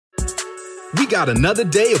We got another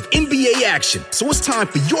day of NBA action, so it's time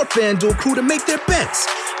for your FanDuel crew to make their bets.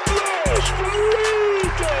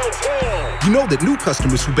 You know that new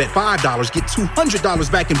customers who bet $5 get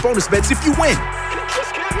 $200 back in bonus bets if you win.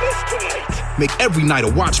 Make every night a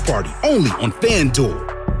watch party, only on FanDuel.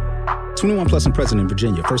 21 plus and present in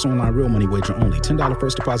Virginia. First online real money wager only. $10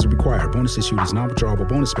 first deposit required. Bonus issued is non-withdrawable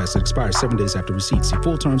bonus bets that expires 7 days after receipt. See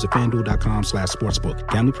full terms at FanDuel.com/sportsbook.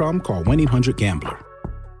 Gambling problem? Call 1-800-GAMBLER.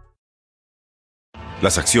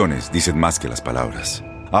 Las acciones dicen más que las palabras.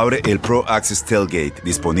 Abre el Pro Access Tailgate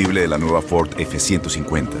disponible de la nueva Ford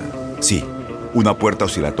F-150. Sí, una puerta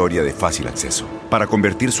oscilatoria de fácil acceso para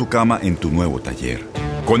convertir su cama en tu nuevo taller.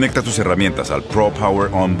 Conecta tus herramientas al Pro Power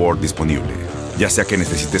Onboard disponible. Ya sea que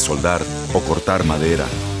necesites soldar o cortar madera,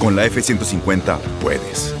 con la F-150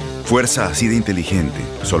 puedes. Fuerza así de inteligente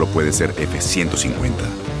solo puede ser F-150.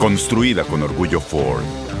 Construida con orgullo Ford.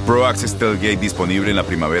 Pro Access Tailgate disponible en la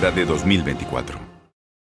primavera de 2024.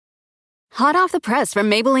 Hot off the press from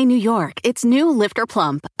Maybelline, New York, it's new Lifter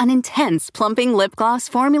Plump, an intense plumping lip gloss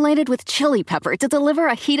formulated with chili pepper to deliver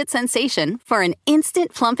a heated sensation for an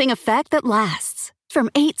instant plumping effect that lasts. From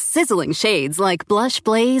 8 sizzling shades like Blush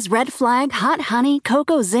Blaze, Red Flag, Hot Honey,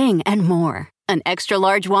 Cocoa Zing, and more. An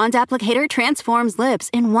extra-large wand applicator transforms lips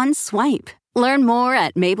in one swipe. Learn more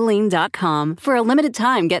at Maybelline.com. For a limited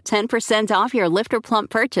time, get 10% off your Lifter Plump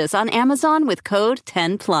purchase on Amazon with code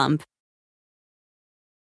 10PLUMP.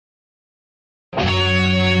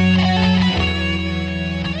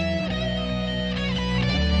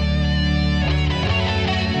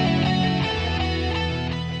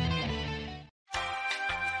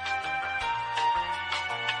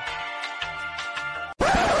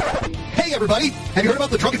 Hey everybody, have you heard about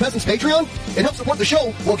the Drunken Peasants Patreon? It helps support the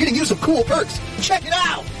show while getting you some cool perks. Check it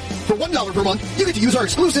out! For $1 per month, you get to use our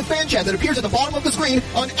exclusive fan chat that appears at the bottom of the screen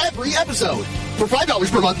on every episode. For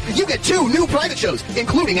 $5 per month, you get 2 new private shows,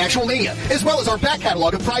 including Actual Mania, as well as our back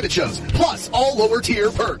catalog of private shows, plus all lower tier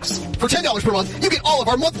perks. For $10 per month, you get all of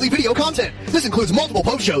our monthly video content. This includes multiple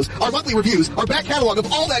post shows, our monthly reviews, our back catalog of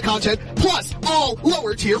all that content, plus all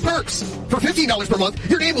lower tier perks. For $15 per month,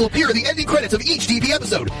 your name will appear in the ending credits of each DP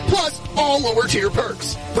episode, plus all lower tier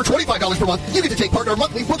perks. For $25 per month, you get to take part in our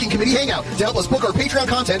monthly booking committee hangout to help us book our Patreon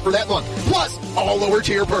content for that month, plus all lower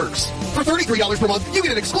tier perks. For $33 per month, you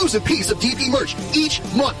get an exclusive piece of DP merch each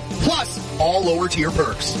month, plus all lower tier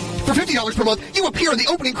perks. For $50 per month, you appear in the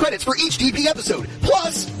opening credits for each DP episode,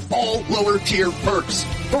 plus all lower tier perks.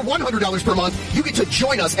 For $100 per month, you get to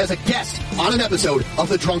join us as a guest on an episode of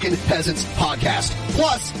the Drunken Peasants podcast.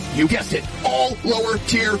 Plus, you guessed it, all lower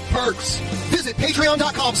tier perks. Visit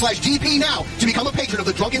patreon.com/DP now to become a patron of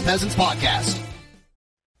the Drunken Peasants podcast.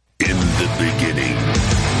 In the beginning,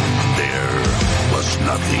 there was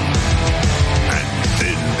nothing. And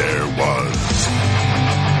then there was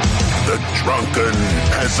the Drunken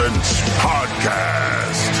Peasants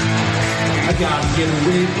podcast. I gotta get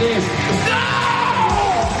rid of this. No!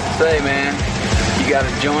 Say, man, you got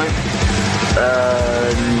a joint?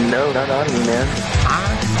 No, not on me, man. I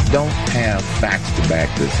don't have facts to back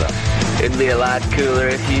this up. It'd be a lot cooler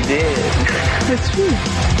if you did. That's true.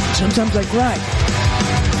 Sometimes I cry.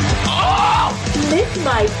 Oh! Lick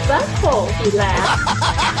my butthole, he laughed.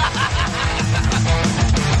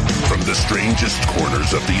 From the strangest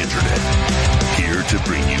corners of the internet, here to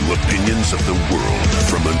bring you opinions of the world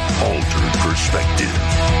from an altered perspective.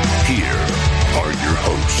 Here are your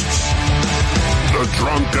hosts, the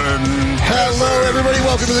Drunken Peasants. Hello, everybody.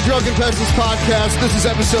 Welcome to the Drunken Peasants podcast. This is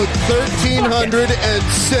episode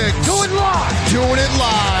 1306. Do it live. Doing it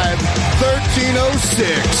live.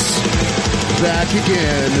 1306. Back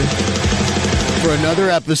again for another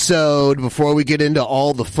episode. Before we get into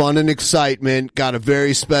all the fun and excitement, got a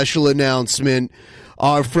very special announcement.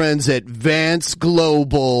 Our friends at Vance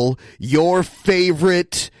Global, your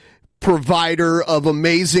favorite provider of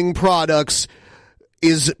amazing products,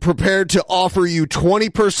 is prepared to offer you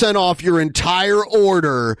 20% off your entire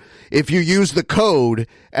order if you use the code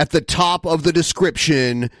at the top of the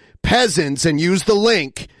description, Peasants, and use the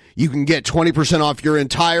link. You can get 20% off your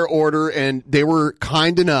entire order, and they were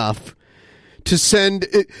kind enough to send.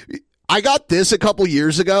 I got this a couple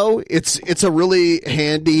years ago. It's a really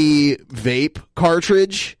handy vape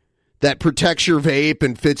cartridge that protects your vape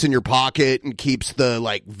and fits in your pocket and keeps the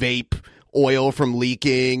vape oil from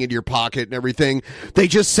leaking in your pocket and everything. They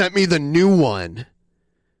just sent me the new one,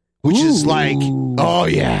 which is oh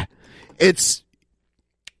yeah, it's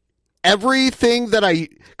everything that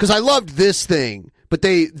because I loved this thing, but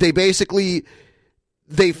they basically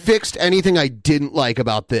fixed anything I didn't like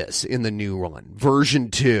about this in the new one,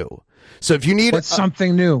 version 2. So if you need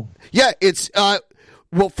something new, yeah, it's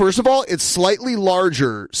Well, first of all, it's slightly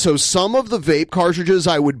larger, so some of the vape cartridges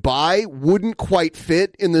I would buy wouldn't quite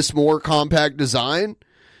fit in this more compact design.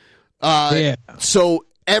 So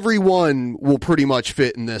every one will pretty much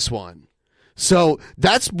fit in this one. So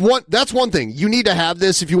that's one thing. You need to have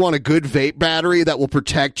this if you want a good vape battery that will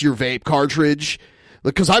protect your vape cartridge.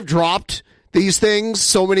 Because I've dropped these things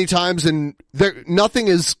so many times, and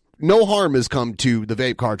no harm has come to the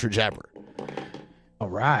vape cartridge ever. All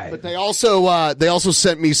right. But they also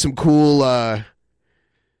sent me some cool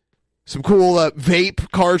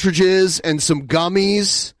vape cartridges and some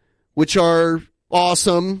gummies, which are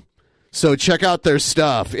awesome. So check out their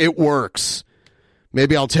stuff. It works.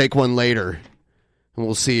 Maybe I'll take one later, and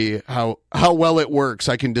we'll see how well it works.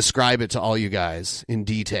 I can describe it to all you guys in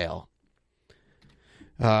detail.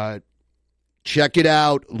 Check it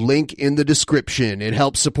out. Link in the description. It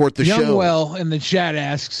helps support the show. Youngwell in the chat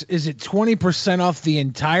asks, is it 20% off the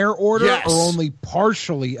entire order or only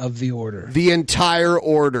partially of the order? The entire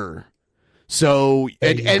order. So,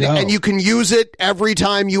 and you can use it every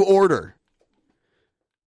time you order.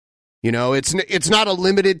 You know, it's not a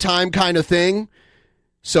limited time kind of thing.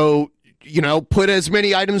 So, you know, put as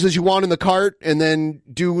many items as you want in the cart and then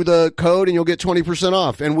do the code and you'll get 20%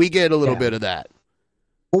 off. And we get a little bit of that.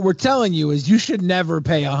 What we're telling you is you should never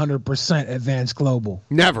pay 100% Advanced Global.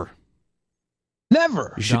 Never.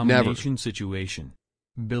 Never. You should Domination never. Situation.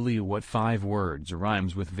 Billy, what 5 words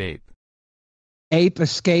rhymes with vape? Ape,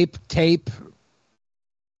 escape, tape.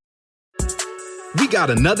 We got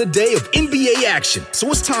another day of NBA action, so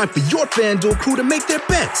it's time for your FanDuel crew to make their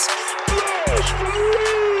bets.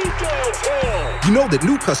 You know that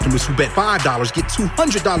new customers who bet $5 get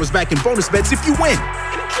 $200 back in bonus bets if you win.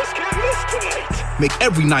 Make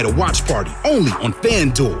every night a watch party only on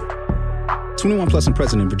FanDuel. 21 plus and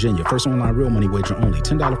present in Virginia. First online real money wager only.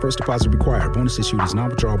 $10 first deposit required. Bonus issued is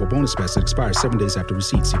non-withdrawable bonus bets that expires 7 days after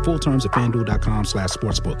receipt. See full terms at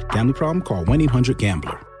FanDuel.com/sportsbook. Gambling problem? Call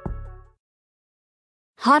 1-800-GAMBLER.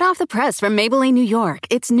 Hot off the press from Maybelline, New York,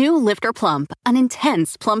 it's new Lifter Plump, an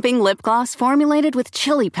intense plumping lip gloss formulated with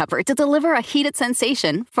chili pepper to deliver a heated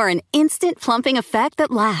sensation for an instant plumping effect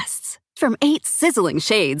that lasts. From 8 sizzling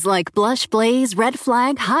shades like Blush Blaze, Red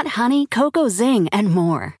Flag, Hot Honey, Cocoa Zing, and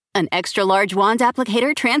more. An extra-large wand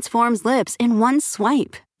applicator transforms lips in one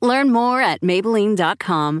swipe. Learn more at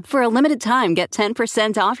Maybelline.com. For a limited time, get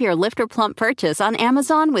 10% off your Lifter Plump purchase on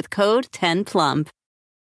Amazon with code 10PLUMP.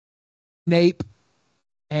 Nape.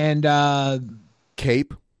 And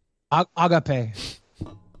Cape. Agape.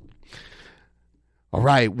 All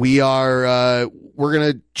right, we're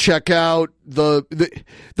gonna check out the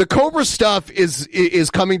Cobra stuff is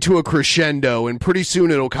coming to a crescendo, and pretty soon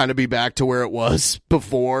it'll kind of be back to where it was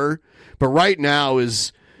before. But right now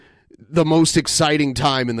is the most exciting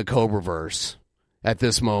time in the Cobraverse at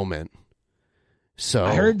this moment. So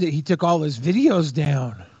I heard that he took all his videos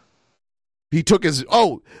down. He took his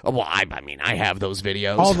I mean, I have those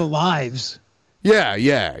videos. All the lives. Yeah,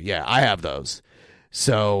 I have those.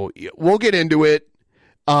 So we'll get into it.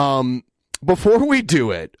 Before we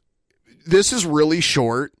do it, this is really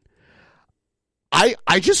short. I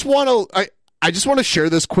just want to share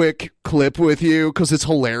this quick clip with you because it's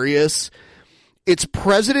hilarious. It's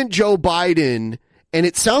President Joe Biden, and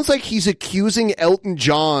it sounds like he's accusing Elton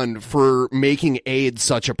John for making AIDS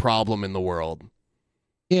such a problem in the world.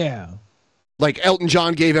 Yeah. Like Elton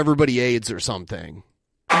John gave everybody AIDS or something.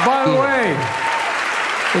 By the way,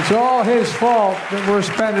 it's all his fault that we're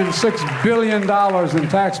spending $6 billion in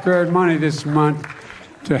taxpayer money this month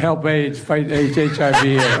to help AIDS fight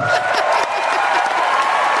HIV/AIDS.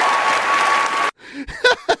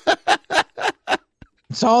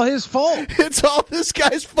 It's all his fault. It's all this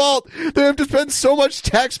guy's fault. They have to spend so much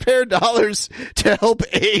taxpayer dollars to help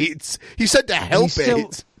AIDS. He said to help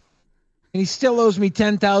AIDS. And he still owes me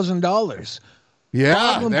 $10,000.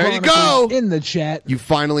 Yeah, there you go. In the chat. You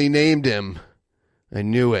finally named him. I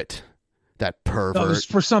knew it. That pervert. No, it was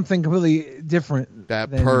for something completely different.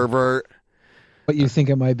 That pervert. What you think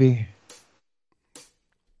it might be.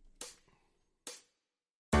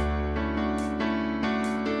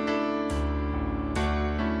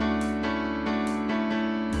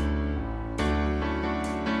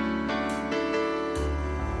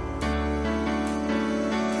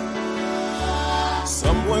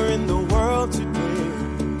 Somewhere in the world today,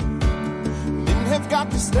 men have got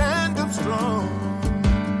to stand up strong,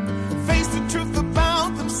 face the truth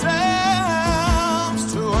about themselves,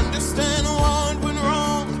 to understand what went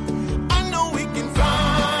wrong. I know we can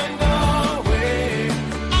find a way.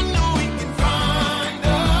 I know we can find a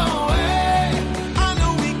way. I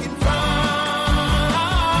know we can find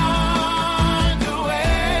a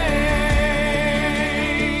way.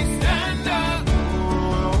 Stand up.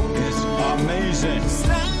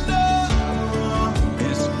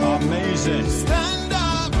 say? Stand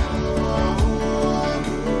up.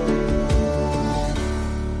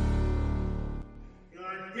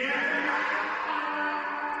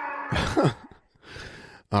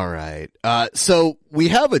 All right. So we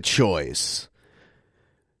have a choice.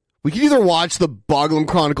 We can either watch the Boglum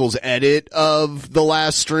Chronicles edit of the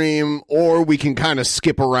last stream, or we can kind of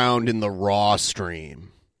skip around in the Raw stream.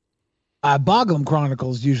 Boglum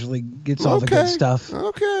Chronicles usually gets all the good stuff.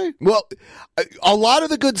 Okay. Well, a lot of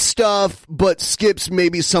the good stuff, but skips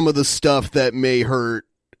maybe some of the stuff that may hurt.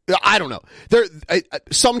 I don't know.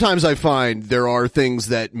 Sometimes I find there are things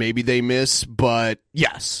that maybe they miss, but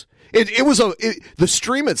yes. The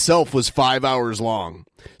stream itself was 5 hours long.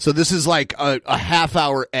 So this is like a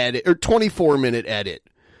half-hour edit, or 24-minute edit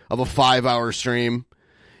of a 5-hour stream.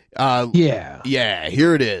 Yeah,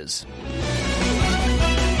 here it is.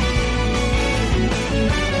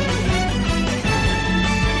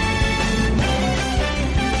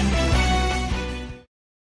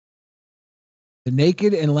 The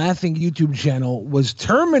Naked and Laughing YouTube channel was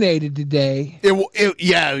terminated today.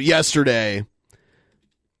 Yesterday.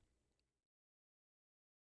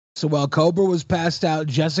 So while Cobra was passed out,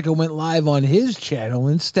 Jessica went live on his channel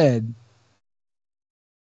instead.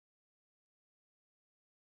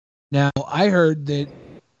 Now, I heard that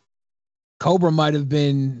Cobra might have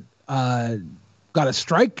been got a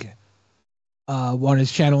strike on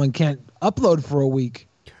his channel and can't upload for a week.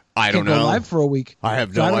 I don't know. Can't go live for a week. I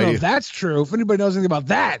have no I don't idea know if that's true. If anybody knows anything about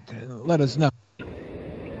that, let us know.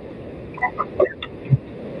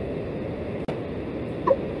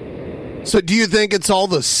 So do you think it's all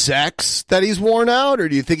the sex that he's worn out, or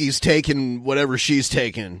do you think he's taking whatever she's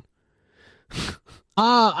taking?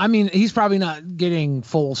 I mean, he's probably not getting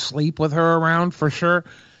full sleep with her around for sure.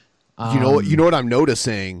 You know what I'm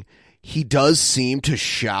noticing? He does seem to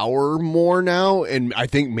shower more now, and I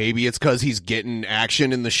think maybe it's because he's getting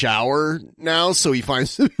action in the shower now, so he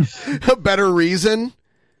finds a better reason.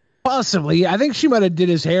 Possibly. I think she might have did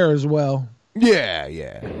his hair as well.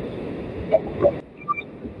 Yeah.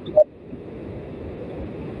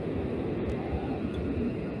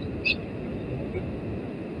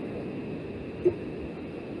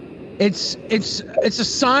 It's a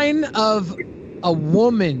sign of a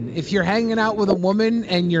woman. If you're hanging out with a woman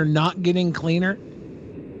and you're not getting cleaner.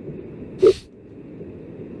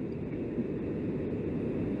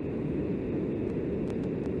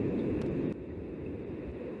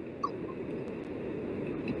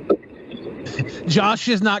 Josh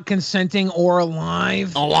is not consenting or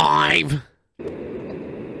alive. Oh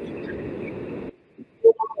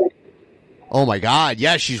my God.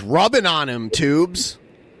 Yeah, she's rubbing on him, Tubes.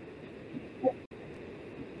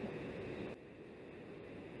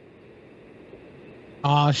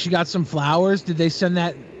 She got some flowers. Did they send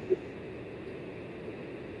that?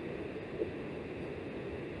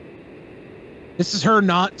 This is her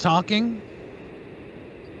not talking?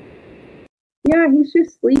 Yeah, he's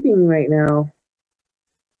just sleeping right now.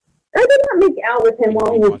 I did not make out with him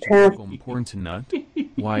while he was passed. Porn to nut?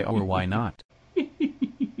 Why or why not?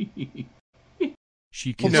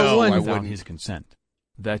 She kissed him without his consent.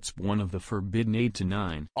 That's one of the forbidden 8 to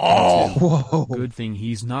 9. Oh, whoa. Good thing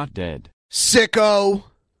he's not dead. Sicko.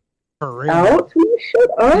 For real. Out? Shut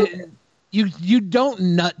up. You don't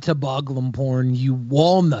nut to Boglum porn. You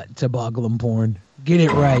walnut to Boglum porn. Get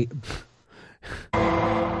it right.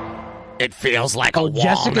 It feels like a walnut.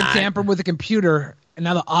 Jessica tampered with the computer, and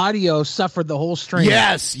now the audio suffered the whole stream.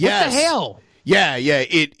 Yes. What the hell? Yeah.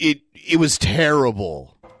 It was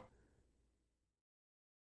terrible.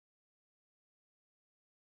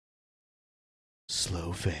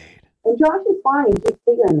 Slow fade. And Josh is fine. He's just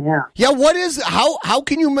taking a nap. Yeah, what is how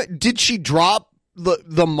can you did she drop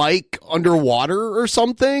the mic underwater or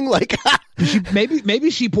something? Like maybe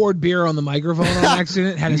she poured beer on the microphone on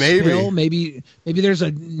accident, had a spill. Maybe there's a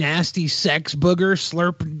nasty sex booger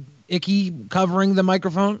slurp icky covering the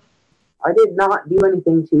microphone. I did not do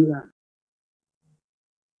anything to them.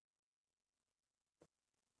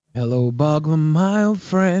 Hello, Boglum, my old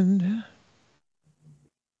friend.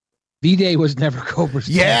 V-Day was never Cobra's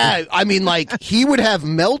Yeah, I mean, like, he would have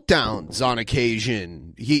meltdowns on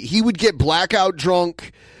occasion. He would get blackout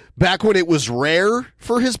drunk back when it was rare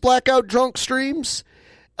for his blackout drunk streams.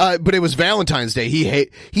 But it was Valentine's Day. He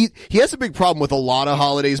has a big problem with a lot of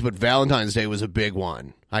holidays, but Valentine's Day was a big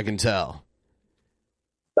one. I can tell.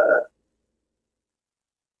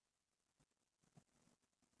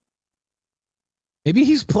 Maybe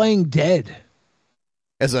he's playing dead.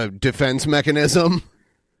 As a defense mechanism?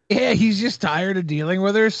 Yeah, he's just tired of dealing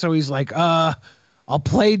with her, so he's like, I'll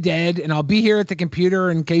play dead, and I'll be here at the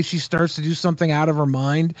computer in case she starts to do something out of her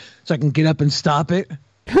mind, so I can get up and stop it.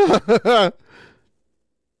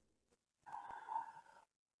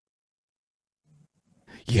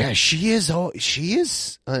 Yeah, she is. Oh, she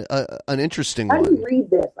is an interesting How one. do you read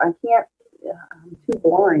this? I can't. I'm too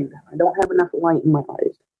blind. I don't have enough light in my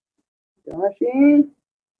eyes. Joshy?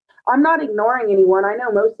 I'm not ignoring anyone. I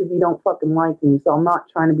know most of you don't fucking like me, so I'm not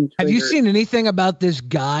trying to be triggered. Have you seen anything about this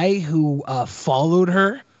guy who followed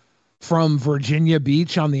her from Virginia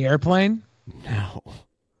Beach on the airplane? No.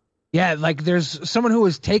 Yeah, like there's someone who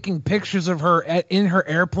was taking pictures of her in her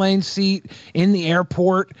airplane seat in the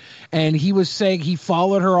airport, and he was saying he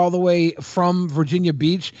followed her all the way from Virginia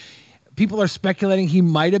Beach. People are speculating he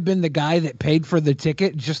might have been the guy that paid for the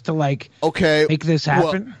ticket just to make this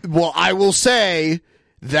happen. Well, I will say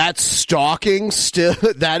that's stalking. Still,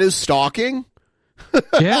 that is stalking.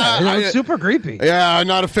 Yeah, it's super creepy. Yeah, I'm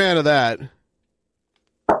not a fan of that.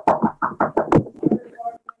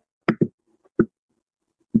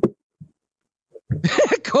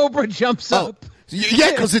 Cobra jumps up.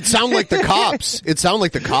 Yeah, because it sounded like the cops.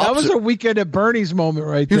 That was a Weekend at Bernie's moment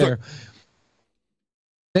right there.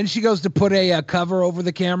 Then she goes to put a cover over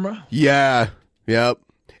the camera. Yeah, yep.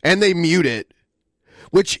 And they mute it,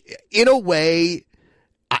 which in a way,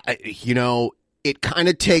 it kind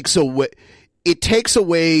of takes away. It takes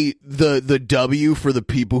away the W for the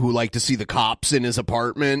people who like to see the cops in his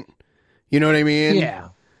apartment. You know what I mean? Yeah.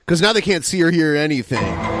 Because now they can't see or hear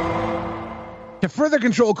anything. To further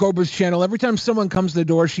control Cobra's channel, every time someone comes to the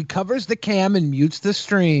door, she covers the cam and mutes the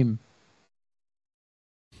stream.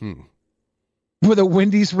 With a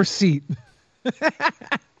Wendy's receipt.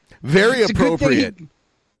 Very appropriate. It's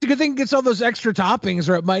a good thing it gets all those extra toppings,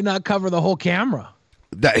 or it might not cover the whole camera.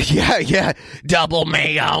 Yeah. Double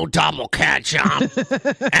mayo, double ketchup,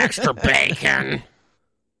 extra bacon.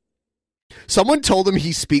 Someone told him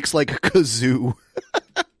he speaks like a kazoo.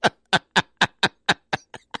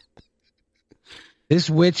 This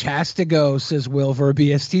witch has to go, says Wilver.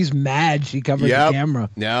 BST's mad she covered the camera.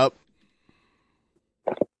 Yep.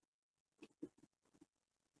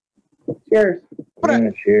 Cheers.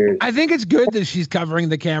 Cheers. I think it's good that she's covering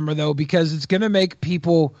the camera, though, because it's going to make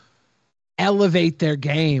people elevate their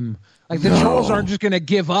game. Like, the trolls aren't just going to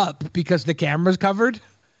give up because the camera's covered.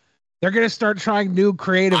 They're going to start trying new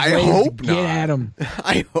creative ways to get at them.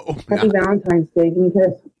 I hope Happy Valentine's Day. Give me a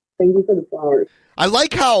kiss. Thank you for the flowers. I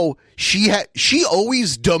like how she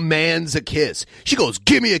always demands a kiss. She goes,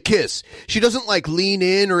 "Give me a kiss." She doesn't like lean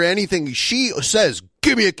in or anything. She says,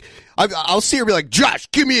 "Give me a." I'll see her be like, "Josh,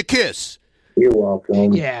 give me a kiss." You're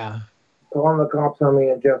welcome. Yeah. Calling the cops on me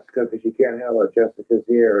and Jessica because she can't handle it. Jessica's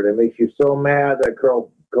here. That makes you so mad that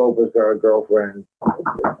Cobra's got a girlfriend.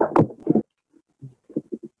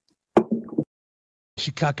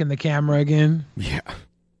 She cucking the camera again? Yeah.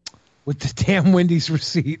 With the damn Wendy's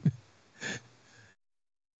receipt.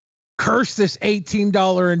 Curse this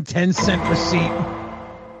 $18.10 receipt.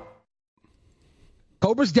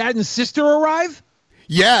 Cobra's dad and sister arrive?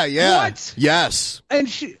 Yeah. What? Yes. And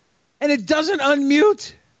it doesn't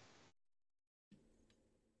unmute?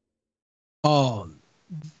 Oh.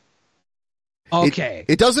 Okay.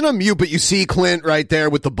 It doesn't unmute, but you see Clint right there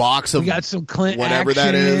with the box of we got some Clint whatever action.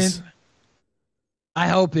 that is. I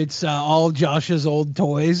hope it's all Josh's old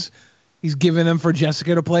toys. He's giving them for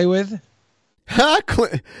Jessica to play with.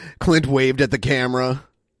 Clint waved at the camera.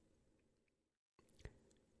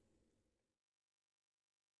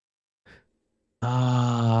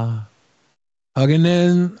 Hugging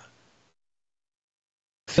in.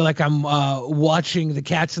 I feel like I'm watching the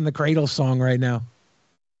Cats in the Cradle song right now.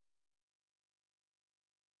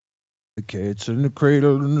 The cat's in the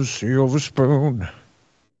cradle and the silver spoon.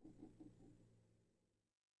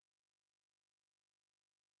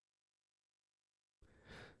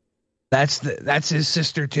 That's his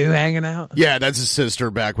sister too, hanging out? Yeah, that's his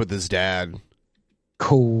sister back with his dad.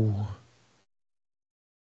 Cool.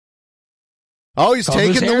 Oh, he's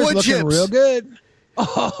taking the wood chips. Real good.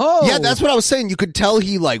 Oh, yeah, that's what I was saying. You could tell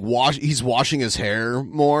he he's washing his hair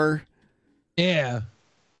more. Yeah.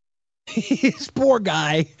 This poor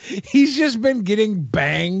guy. He's just been getting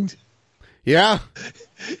banged. Yeah.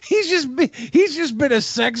 He's just been a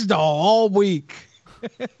sex doll all week.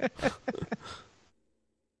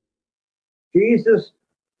 Jesus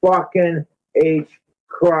fucking H.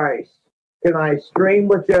 Christ. Can I stream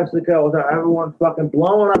with Jessica without everyone fucking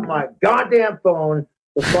blowing up my goddamn phone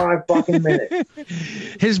for 5 fucking minutes?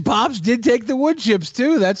 His pops did take the wood chips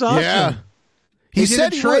too. That's awesome. Yeah. He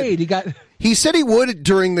said he trade. Would. He said he would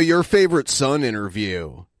during the Your Favorite Son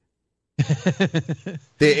interview. Have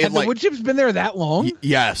the wood chips been there that long?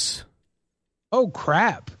 Yes. Oh,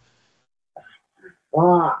 crap.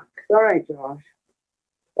 Fuck. Sorry, Josh.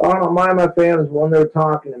 I don't mind my fans when they're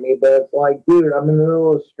talking to me, but it's like, dude, I'm in the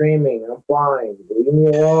middle of streaming. I'm fine. Leave me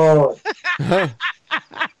alone.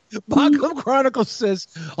 Bacham Chronicles says,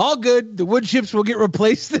 all good. The wood chips will get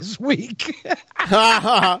replaced this week.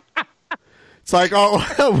 It's like,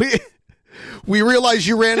 oh, we realized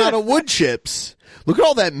you ran out of wood chips. Look at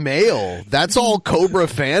all that mail. That's all Cobra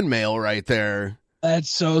fan mail right there.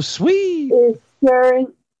 That's so sweet. Is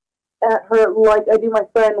staring at her like I do my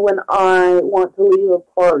friend when I want to leave a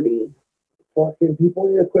party. Fucking people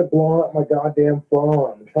need to quit blowing up my goddamn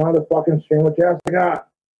phone. I'm trying to fucking stream with Jessica.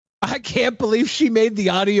 I can't believe she made the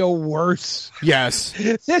audio worse. Yes.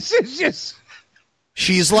 This is just...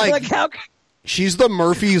 She's like how... She's the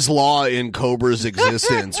Murphy's Law in Cobra's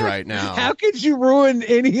existence right now. How could you ruin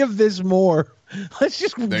any of this more? Let's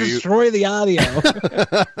just destroy the audio.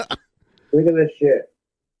 Look at this shit.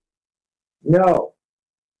 No.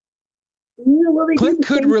 Clint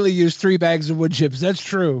could really use 3 bags of wood chips. That's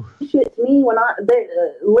true. Shit to me when they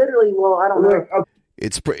literally. Well, I don't know.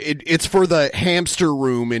 It's for the hamster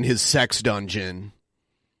room in his sex dungeon.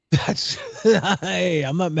 That's hey,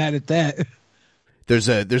 I'm not mad at that. There's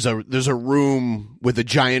a room with a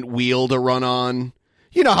giant wheel to run on.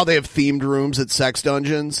 You know how they have themed rooms at sex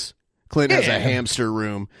dungeons? Clint has a hamster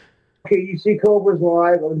room. Okay, you see Cobra's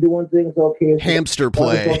live. I'm doing things okay. Hamster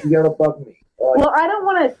play. You gotta fuck me. Well, I don't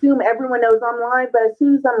want to assume everyone knows I'm live, but as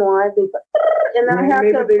soon as I'm live, they and then I have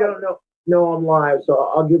maybe to. They don't know I'm live, so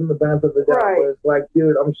I'll give them the benefit of the doubt. Right. But it's like,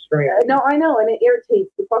 dude, I'm streaming. No, I know, and it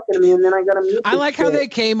irritates the fuck out of me, and then I gotta mute. I like how they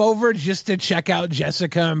came over just to check out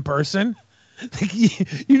Jessica in person.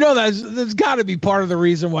 You know, that's got to be part of the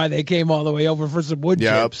reason why they came all the way over for some wood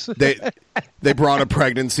chips. They brought a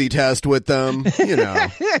pregnancy test with them, you know.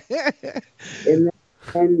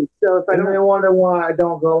 And so if I don't, they wonder why I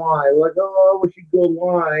don't go live. Like, oh, I wish you'd go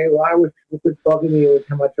live. I wish you could fucking me every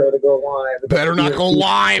time I try to go live. Better not go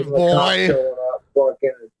live, boy.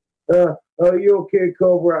 Are you okay,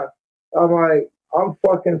 Cobra? I'm like, I'm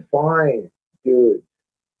fucking fine, dude.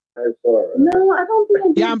 I'm sorry. No, I don't think I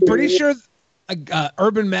do. Yeah, I'm pretty sure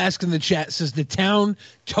Urban Mask in the chat says the town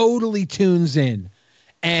totally tunes in.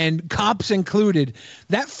 And cops included.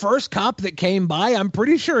 That first cop that came by, I'm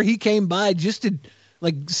pretty sure he came by just to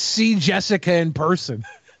like see Jessica in person.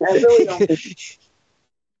 I really don't think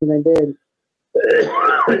I did. And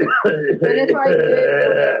if I did,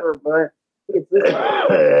 whatever, but it's this.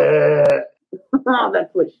 Oh,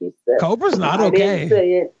 that's what she said. Cobra's not okay. I didn't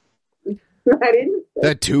say it. I didn't say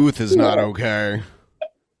that tooth is not okay.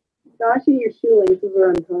 Gosh, your shoelaces are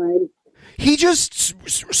untied. He just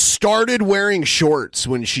started wearing shorts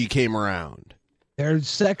when she came around. They're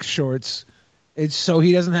sex shorts. It's so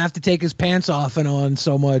he doesn't have to take his pants off and on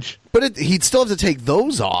so much. But he'd still have to take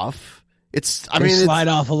those off. They slide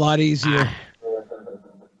off a lot easier.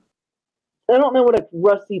 I don't know what a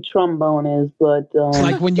rusty trombone is, but it's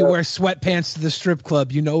like when you wear sweatpants to the strip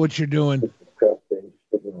club. You know what you're doing.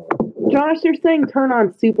 Josh, they're saying turn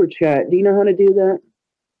on Super Chat. Do you know how to do that?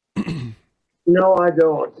 No, I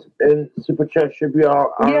don't. And Super Chat should be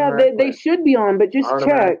on. Yeah, they should be on, but just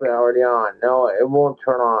check. Already on. No, it won't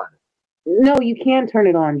turn on. No, you can turn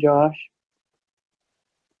it on, Josh.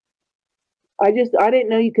 I didn't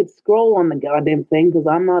know you could scroll on the goddamn thing because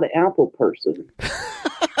I'm not an Apple person.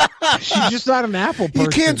 She's just not an Apple person. You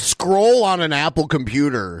can't scroll on an Apple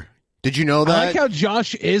computer. Did you know that? I like how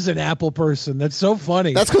Josh is an Apple person. That's so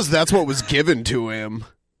funny. That's because that's what was given to him.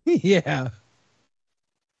 Yeah.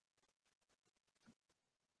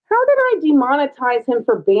 How did I demonetize him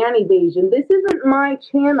for ban evasion? This isn't my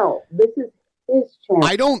channel. This is his channel.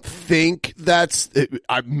 I don't think that's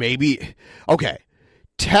maybe okay.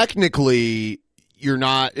 Technically, you're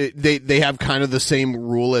not. They have kind of the same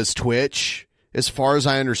rule as Twitch, as far as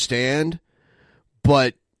I understand,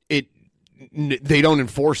 but they don't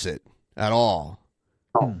enforce it at all.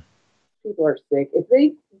 Oh, people are sick. If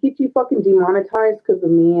they get you fucking demonetized because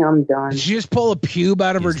of me, I'm done. Did she just pull a pube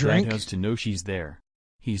out of her drink? Has to know she's there.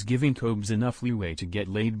 He's giving Cobes enough leeway to get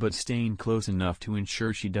laid but staying close enough to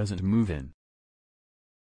ensure she doesn't move in.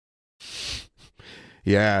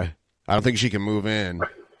 Yeah, I don't think she can move in.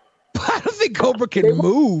 I don't think Cobra can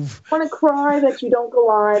move. I want to cry that you don't go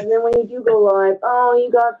live, and then when you do go live, oh,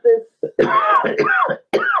 you got this.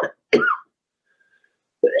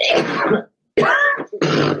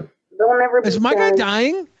 Don't ever. Is my guy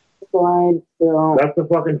dying? Slide, so. That's the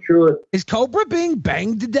fucking truth. Is Cobra being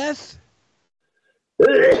banged to death?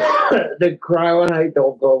 They cry when I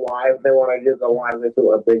don't go live. Then when I do go live, they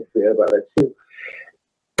feel a big fear about it too.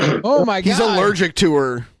 Oh my god! He's allergic to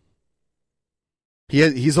her.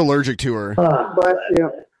 He's allergic to her. Bless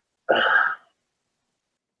you.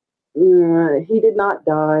 He did not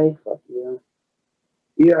die. Fuck you.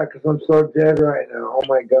 Yeah, because I'm so dead right now. Oh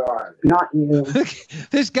my god. Not you.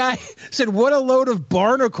 This guy said, "What a load of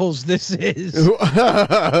barnacles this is."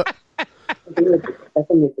 I think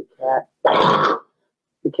it's a cat.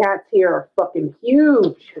 The cats here are fucking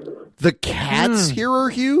huge. The cats here are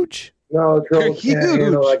huge? No, the trolls can't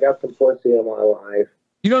handle I got some pussy in my life.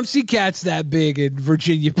 You don't see cats that big in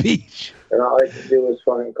Virginia Beach. And all I can do is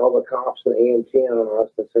fucking call the cops and EMT on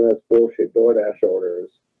us and send us bullshit DoorDash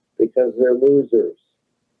orders. Because they're losers.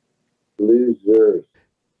 Losers.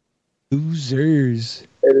 Losers.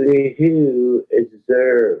 Who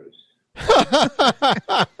deserves.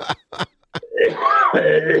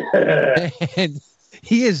 And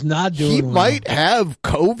he is not doing He well. might have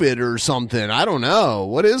COVID or something. I don't know.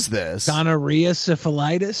 What is this? Gonorrhea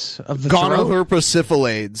syphilitis of the throat?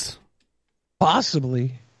 Gonorrhea.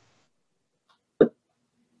 Possibly.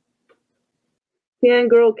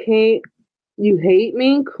 Fangirl Kate, you hate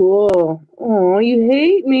me? Cool. Oh, you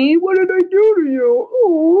hate me? What did I do to you?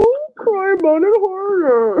 Oh, cry about it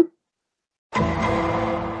harder.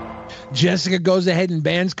 Jessica goes ahead and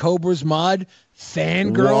bans Cobra's mod.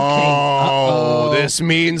 Fangirl Whoa, Kate. Uh-oh. this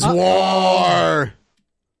means war.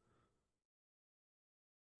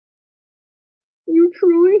 You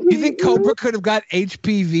truly hate You think Cobra could have got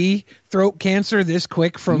HPV throat cancer this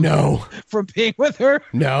quick from being with her?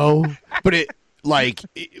 No, but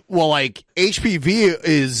HPV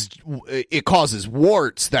it causes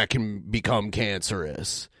warts that can become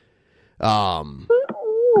cancerous.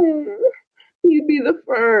 You'd be the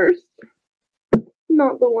first,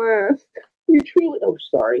 not the last. You truly. Oh,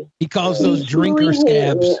 sorry. He calls those You drinker truly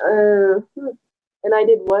hate scabs. me. And I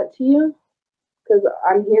did what to you? Because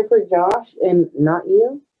I'm here for Josh and not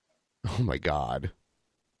you. Oh my God.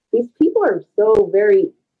 These people are so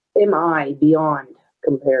very MI beyond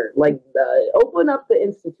compared. Like, open up the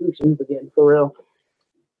institutions again, for real.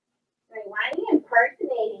 Wait, why are you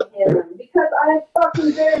impersonating him? Because I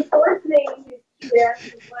fucking been impersonating you last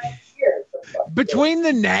year. Between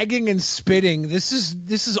the nagging and spitting, this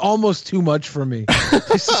is almost too much for me.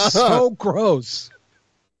 This is so gross.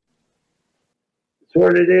 That's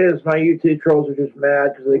what it is. My YouTube trolls are just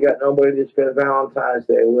mad because they got nobody to spend Valentine's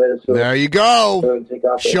Day with. So There you go.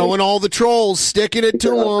 Showing all the trolls, sticking it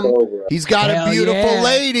to him. He's got Hell a beautiful yeah.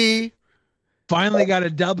 lady. Finally got a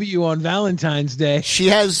W on Valentine's Day. She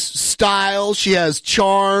has style. She has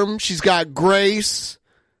charm. She's got grace.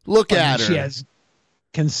 Look at her. She has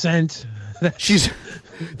consent. She's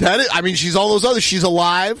all those others. She's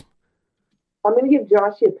alive. I'm going to give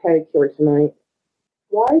Josh a pedicure tonight.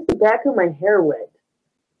 Why is the back of my hair wet?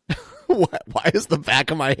 Why is the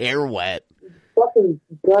back of my hair wet? Fucking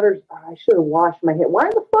gutters. I should have washed my hair. Why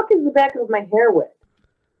the fuck is the back of my hair wet?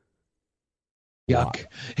 Yuck.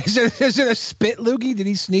 Is it a spit loogie? Did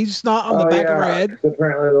he sneeze snot on the back of her head?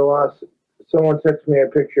 Apparently someone texted me a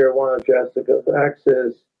picture of one of Jessica's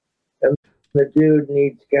exes, and the dude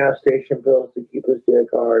needs gas station pills to keep his dick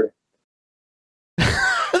hard.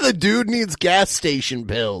 The dude needs gas station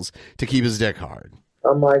pills to keep his dick hard.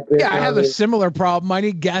 I'm like, yeah, I have a similar problem. I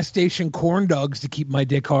need gas station corn dogs to keep my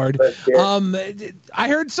dick hard. I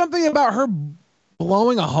heard something about her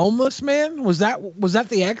blowing a homeless man. Was that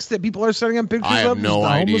the ex that people are sending him pictures of? I have Was no the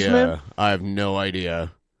homeless idea. man? I have no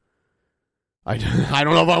idea. I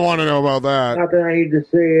don't know if I want to know about that. Not that I need to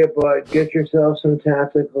see it, but get yourself some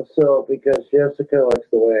tactical soap because Jessica likes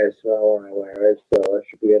the way I smell when I wear it, so that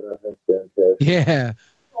should be enough incentive. Yeah.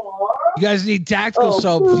 You guys need tactical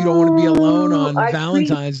soap if you don't want to be alone on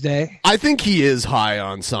Valentine's Day. I think he is high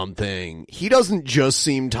on something. He doesn't just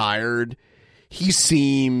seem tired. He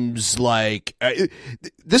seems like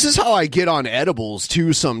this is how I get on edibles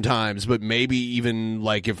too sometimes, but maybe even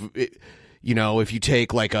like if you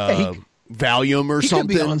take like a Valium or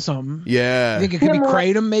something. Could be on something. Yeah. I think it could be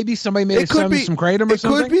Kratom. Maybe somebody made some Kratom or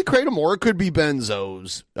something. It could be Kratom or it could be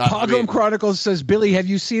benzos. Pogrom Chronicles says, Billy, have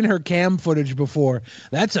you seen her cam footage before?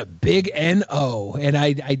 That's a big NO, and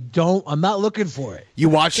I'm not looking for it. You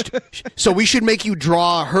watched, so we should make you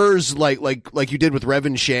draw hers like you did with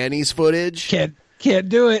Revan Shani's footage. Can't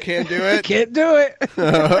do it. Can't do it. Can't do it.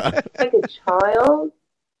 Like a child.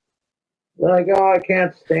 Like, oh, I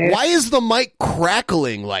can't stand. Why is the mic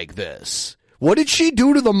crackling like this? What did she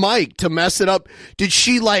do to the mic to mess it up? Did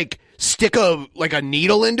she stick a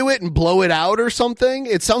needle into it and blow it out or something?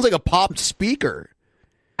 It sounds like a popped speaker.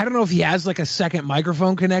 I don't know if he has a second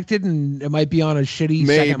microphone connected and it might be on a shitty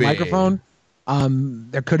second microphone.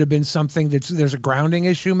 There could have been something there's a grounding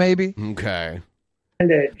issue maybe. Okay.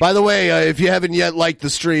 By the way, if you haven't yet liked the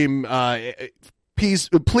stream,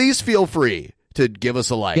 please feel free to give us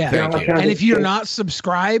a like. Yeah. Thank you. And if you're not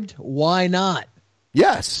subscribed, why not?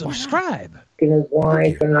 Yes. Subscribe. in his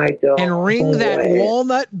life, and I don't. And ring that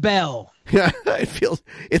walnut bell. Yeah,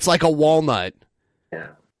 it's like a walnut. Yeah.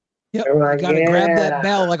 Yep, you gotta grab that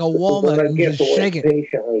bell like a walnut and just shake it.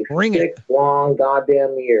 Patiently Ring it. 6 long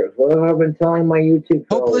goddamn years. What have I been telling my YouTube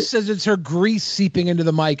fellows? Hopeless says it's her grease seeping into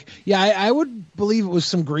the mic. Yeah, I would believe it was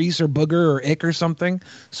some grease or booger or ick or something.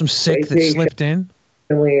 Some sick that slipped in.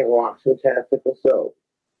 It rocks with tactical soap.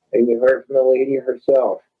 And you heard from the lady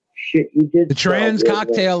herself. Shit, you did. The Trans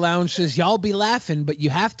Cocktail Lounge says, y'all be laughing, but you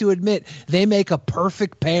have to admit they make a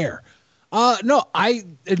perfect pair. No, I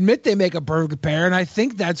admit they make a perfect pair, and I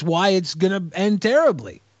think that's why it's going to end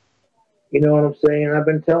terribly. You know what I'm saying? I've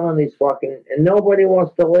been telling these fucking, and nobody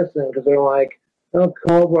wants to listen because they're like, oh,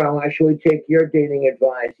 Cobra, I'll actually take your dating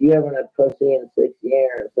advice. You haven't had pussy in 6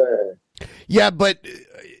 years. Yeah, but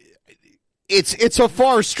it's a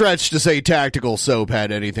far stretch to say tactical soap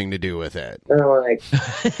had anything to do with it. Like,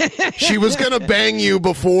 she was going to bang you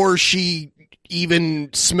before she even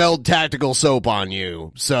smelled tactical soap on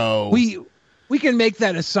you. So we can make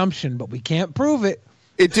that assumption, but we can't prove it.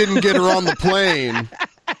 It didn't get her on the plane.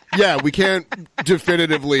 Yeah, we can't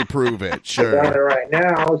definitively prove it. Sure. I got it right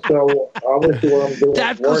now, so obviously what I'm doing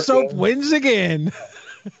tactical soap wins again.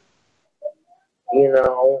 You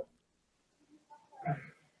know,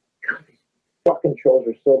 God, these fucking trolls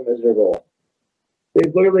are so miserable. They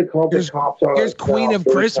literally called the cops on. Here's Queen of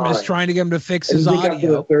Christmas trying to get him to fix his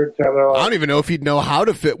audio. Third time, I don't even know if he'd know how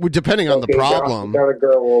to fit, depending on the problem.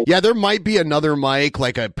 Yeah, there might be another mic,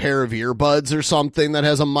 like a pair of earbuds or something that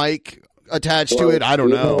has a mic attached to it. I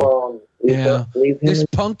don't know. Yeah. This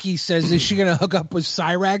Punky says, is she going to hook up with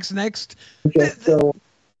Cyrax next? Do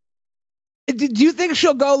you think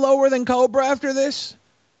she'll go lower than Cobra after this?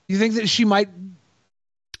 Do you think that she might...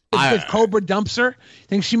 If Cobra dumps her,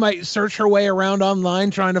 think she might search her way around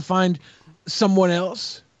online trying to find someone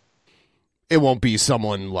else? It won't be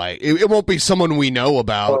someone it won't be someone we know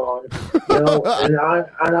about. And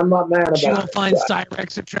I'm not mad about it. She won't find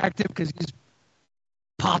Cyrex attractive because he's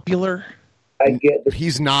popular. I get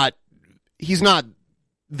he's not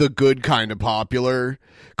the good kind of popular.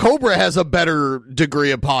 Cobra has a better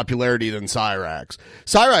degree of popularity than Cyrax.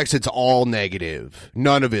 Cyrax, it's all negative.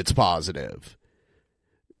 None of it's positive.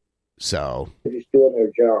 So they're just doing their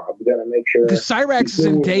job. We got to make sure. The Cyrax is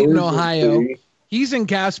in Dayton, Ohio. He's in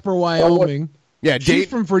Casper, Wyoming. Yeah, she's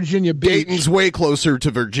from Virginia Beach. Dayton's way closer to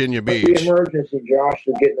Virginia Beach. The emergency, Josh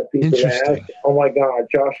is getting a piece of ass. Oh my God,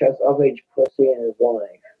 Josh has of-age pussy in his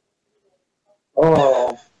life.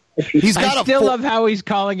 Oh, I still love how he's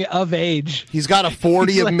calling it of age. He's got a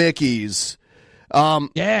 40 of Mickeys.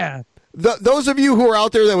 Yeah. Those of you who are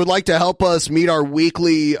out there that would like to help us meet our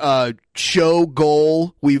weekly show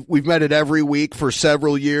goal, we've met it every week for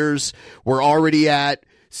several years. We're already at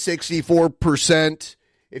 64%.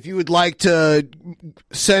 If you would like to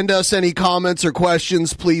send us any comments or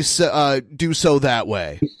questions, please do so that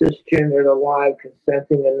way. Cisgendered, alive,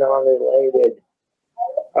 consenting, and non-related.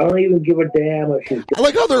 I don't even give a damn if she's... I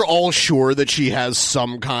like how they're all sure that she has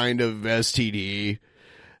some kind of STD.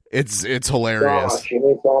 It's hilarious. Gosh, she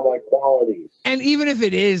meets all my qualities. And even if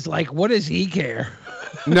it is, like, what does he care?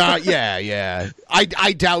 Yeah.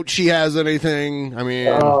 I doubt she has anything. I mean...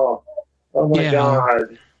 Oh my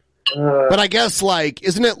God. But I guess,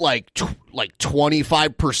 isn't it like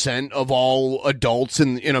 25% of all adults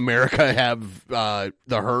in America have the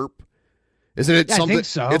herp? Isn't it something? I think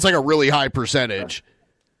so. It's like a really high percentage.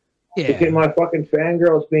 Yeah. Look at my fucking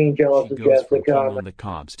fangirls being jealous of Jessica. On the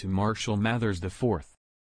Cobs to Marshall Mathers IV.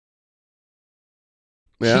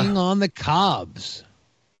 Yeah. King on the Cobs.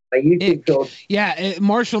 Yeah,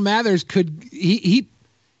 Marshall Mathers could he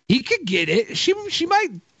could get it. She might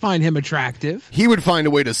find him attractive. He would find a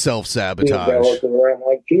way to self-sabotage. I'm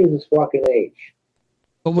like, Jesus fucking H.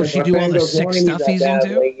 But will she do all the sick stuff he's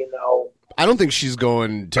into? I don't think she's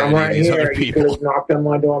going to any of these other people. You could have knocked on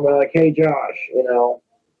my door and be like, hey, Josh,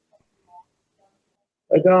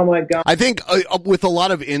 Like, oh my God. I think with a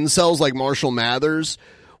lot of incels like Marshall Mathers,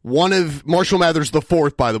 Marshall Mathers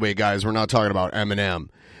IV, by the way, guys, we're not talking about Eminem.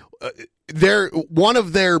 One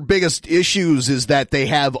of their biggest issues is that they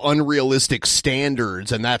have unrealistic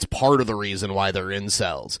standards, and that's part of the reason why they're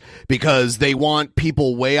incels, because they want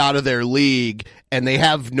people way out of their league, and they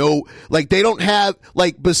have they don't have,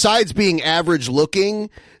 besides being average looking,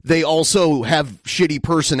 they also have shitty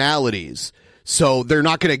personalities, so they're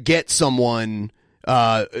not going to get someone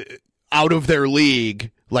out of their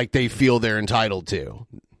league like they feel they're entitled to.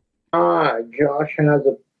 Josh has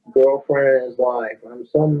a girlfriend in his life. I'm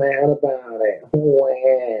so mad about it.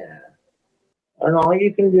 Wow. And all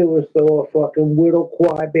you can do is throw a fucking little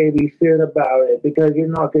crybaby fit about it because you're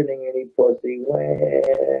not getting any pussy.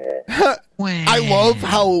 Wow. I love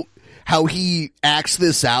how he acts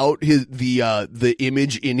this out, the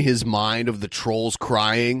image in his mind of the trolls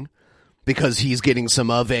crying because he's getting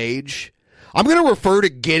some of age. I'm going to refer to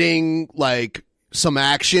getting like some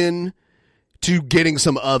action to getting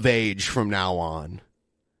some of age from now on.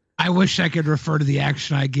 I wish I could refer to the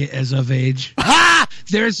action I get as of age.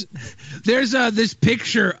 There's this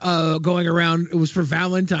picture going around. It was for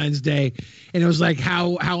Valentine's Day, and it was like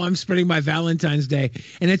how I'm spending my Valentine's Day,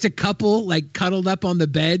 and it's a couple like cuddled up on the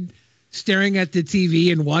bed, staring at the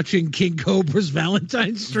TV and watching King Cobra's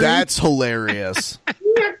Valentine's stream. That's hilarious.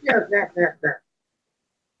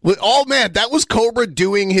 Oh man, that was Cobra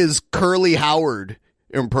doing his Curly Howard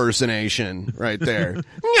impersonation right there.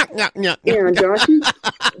 Yeah, Joshy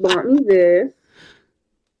bought me this.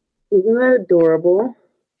 Isn't that adorable?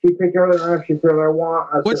 She picked her the knife. She said, "I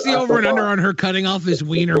want." What's the over and under on her cutting off his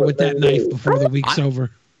wiener with that knife before the week's over?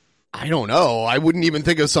 I don't know. I wouldn't even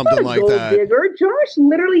think of something like that. Digger. Josh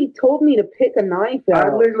literally told me to pick a knife out.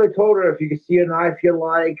 I literally told her if you can see a knife you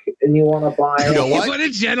like and you want to buy it. You know what? What a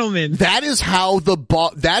gentleman. That is how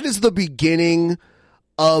that is the beginning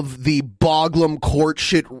of the Boglum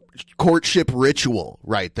courtship ritual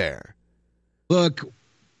right there. Look,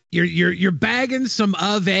 you're bagging some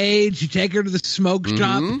of age. You take her to the smoke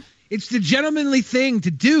shop. It's the gentlemanly thing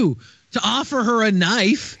to do. To offer her a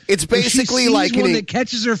knife. It's basically like one that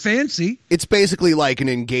catches her fancy. It's basically like an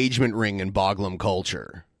engagement ring in Boglum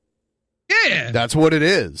culture. Yeah. That's what it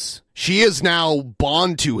is. She is now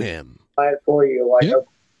bond to him. Buy it for you. Like,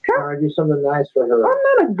 trying to do something nice for her. I'm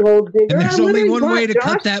not a gold digger. And there's only one way to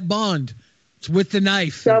cut that bond. It's with the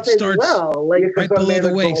knife. It starts right below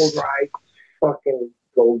the waist. Gold, right? Fucking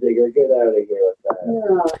gold digger. Get out of here with that.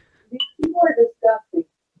 Yeah. These people are disgusting.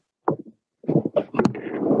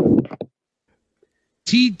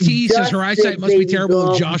 TT says her eyesight must be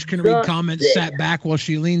terrible. If Josh can read comments, sat back while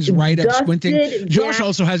she leans right up, squinting. Josh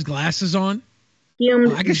also has glasses on.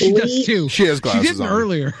 I guess she does too. She has glasses She didn't on.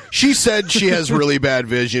 earlier. She said she has really bad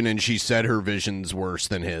vision, and she said her vision's worse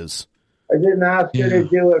than his. I didn't ask her to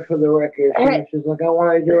do it for the record. She's like, I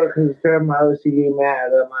want to do it because it's driving my OCD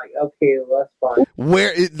mad. I'm like, okay, well, that's fine.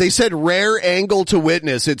 Where they said rare angle to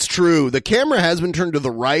witness. It's true. The camera has been turned to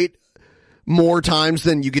the right more times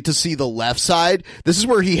than you get to see the left side. This is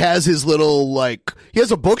where he has his little, like, he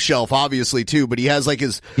has a bookshelf obviously too, but he has like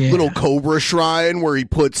his little Cobra shrine where he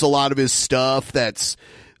puts a lot of his stuff that's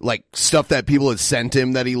like stuff that people have sent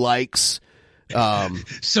him that he likes.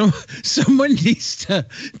 So someone needs to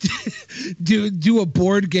do a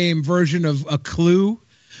board game version of a Clue,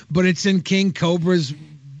 but it's in King Cobra's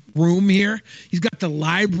room here. He's got the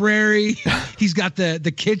library. He's got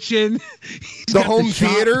the kitchen. The home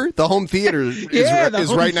theater. The home theater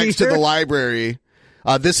is right next to the library.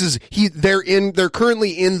 They're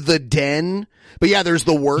currently in the den, but yeah, there's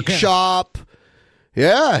the workshop.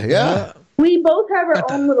 Yeah. We both have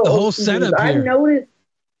our own little the whole setup I here. noticed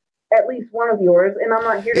at least one of yours, and I'm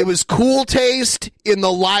not here to... It was cool taste in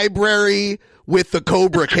the library with the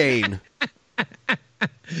Cobra cane.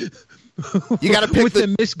 You got to pick with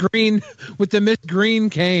the Miss Green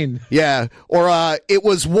cane. Yeah, or it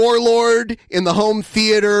was Warlord in the home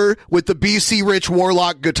theater with the BC Rich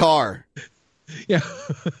Warlock guitar. Yeah.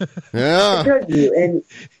 I heard you, and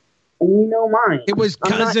you know mine. It was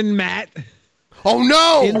Cousin Matt. Oh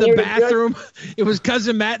no! In the bathroom. It was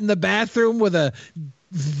Cousin Matt in the bathroom with a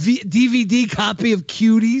DVD copy of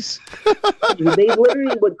Cuties. They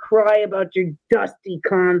literally would cry about your dusty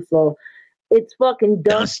console. It's fucking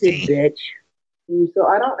dusty, bitch. So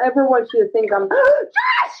I don't ever want you to think I'm...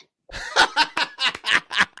 Josh!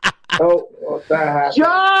 What's that happened?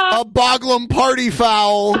 Josh! A Boglum party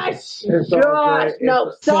foul. Josh!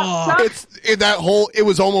 No, stop. It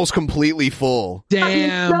was almost completely full.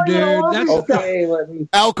 Damn, dude. That's okay.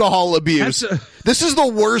 Alcohol abuse. This is the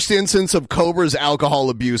worst instance of Cobra's alcohol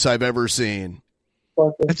abuse I've ever seen.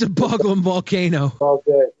 That's a Boglum volcano. All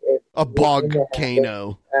good. A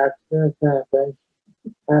bogcano. Accidents happen.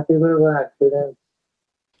 Happy little accidents.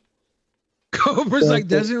 Cobra's like,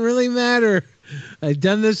 doesn't really matter. I've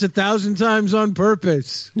done this 1,000 times on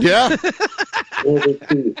purpose. Yeah.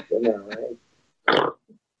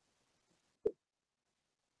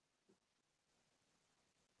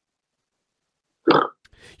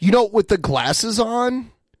 You know, with the glasses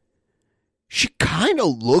on, she kind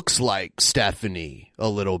of looks like Stephanie a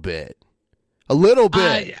little bit. A little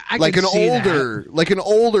bit. I like can see an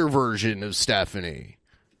older version of Stephanie.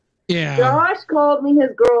 Yeah. Josh called me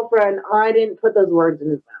his girlfriend. I didn't put those words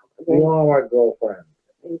in his mouth. Okay? You are my girlfriend.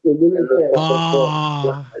 Give me a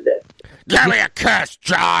kiss. Give me a kiss,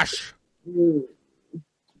 Josh.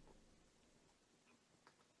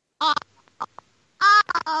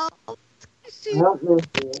 I don't know.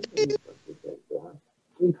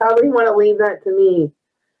 You probably want to leave that to me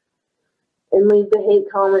and leave the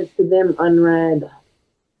hate comments to them unread,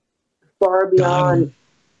 far beyond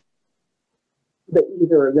the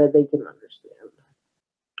ether that they can understand.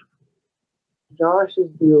 Josh is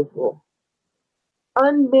beautiful.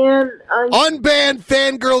 Unban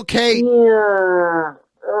Fangirl Kate. Yeah.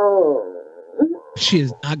 Oh. She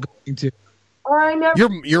is not going to. I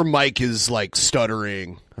never Your mic is like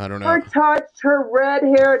stuttering. I don't know. touched her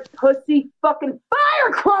red-haired pussy fucking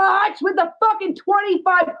fire crotch with a fucking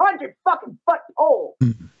 2,500 fucking butt hole.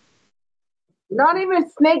 Not even a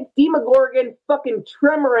snake demogorgon fucking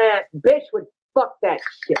trimmer ass bitch would fuck that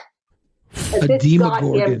shit. At this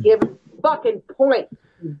goddamn given fucking point.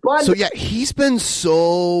 So yeah, he's been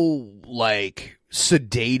so like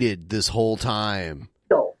sedated this whole time.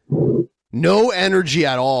 No energy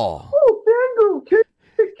at all. Oh, Fangirl,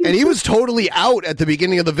 and he was totally out at the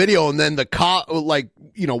beginning of the video, and then the cop, like,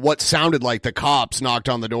 you know, what sounded like the cops knocked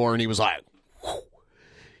on the door, and he was like, whew.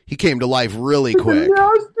 He came to life really quick.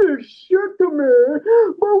 Nasty shit to me.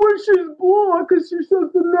 But when she's blonde, because she says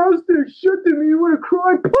the nasty shit to me, you would have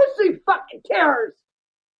cried pussy fucking tears.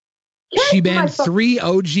 She banned 3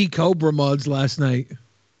 OG Cobra mods last night.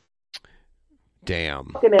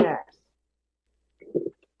 Damn. Fucking ass.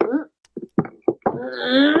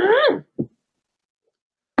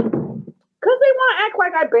 Because they want to act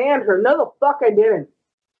like I banned her. No, the fuck I didn't.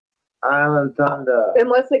 Island Thunder.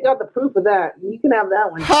 Unless they got the proof of that. You can have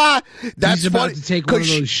that one. Ha! That's He's about funny, to take one of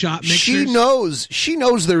those shot mixers. She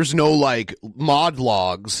knows there's no, like, mod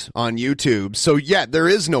logs on YouTube. So, yeah, there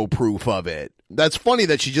is no proof of it. That's funny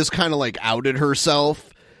that she just kind of, like, outed herself.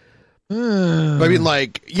 I mean,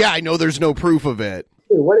 like, yeah, I know there's no proof of it.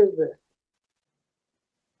 Dude, what is this?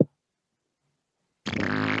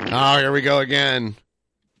 Oh, here we go again.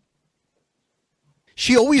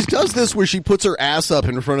 She always does this where she puts her ass up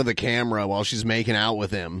in front of the camera while she's making out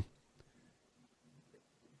with him.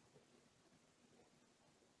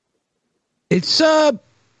 It's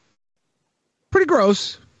pretty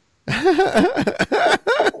gross.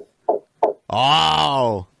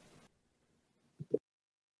 Oh.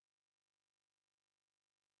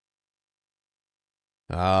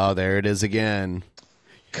 Oh, there it is again.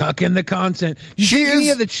 Cucking the content. You see any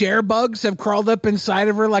of the chair bugs have crawled up inside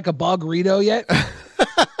of her like a bug-rito yet?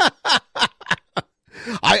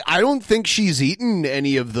 I don't think she's eaten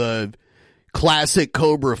any of the classic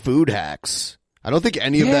Cobra food hacks. I don't think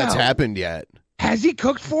any of that's happened yet. Has he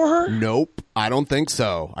cooked for her? Nope, I don't think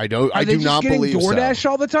so. I do just not believe DoorDash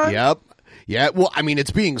so. all the time? Yep. Yeah, well, I mean,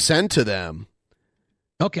 it's being sent to them.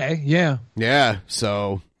 Okay, yeah. Yeah,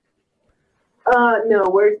 so. No,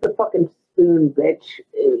 where's the fucking spoon, bitch?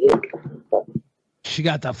 She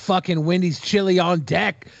got the fucking Wendy's chili on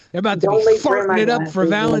deck. They're about to be farting it up for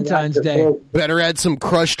Valentine's Day. Better add some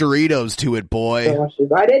crushed Doritos to it, boy.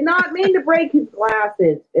 I did not mean to break his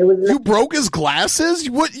glasses. It was You broke his glasses?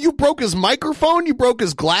 What? You broke his microphone? You broke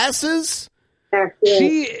his glasses?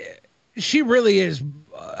 She really is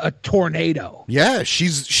a tornado. Yeah,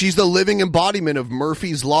 she's the living embodiment of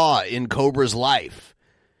Murphy's Law in Cobra's life.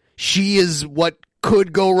 She is what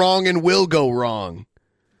could go wrong and will go wrong.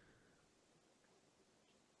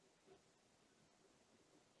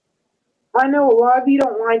 I know a lot of you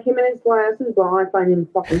don't like him and his glasses, but I find him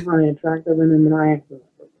fucking highly attractive and him and I.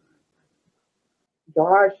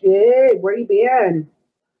 Josh, hey, where you been?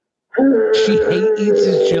 She eats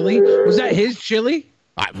his chili. Was that his chili?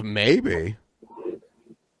 Maybe.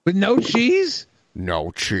 With no cheese?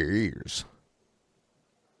 No cheese.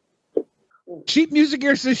 Cheap Music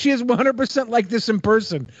Gear says she is 100% like this in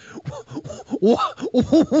person.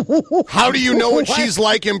 How do you know what she's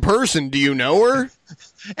like in person? Do you know her?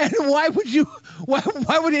 And why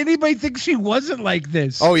would anybody think she wasn't like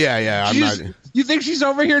this? Oh, yeah. You think she's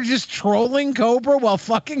over here just trolling Cobra while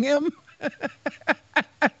fucking him?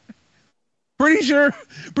 Pretty sure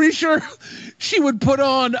she would put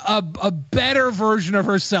on a better version of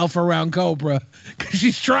herself around Cobra because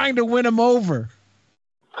she's trying to win him over.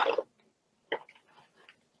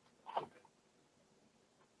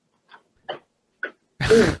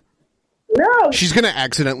 No. She's going to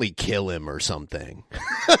accidentally kill him or something.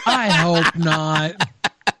 I hope not.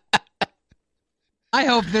 I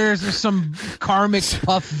hope there's some karmic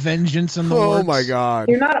puff vengeance in the works. Oh, my God.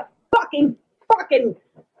 You're not a fucking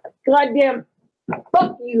goddamn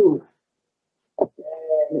fuck you.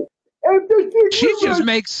 She just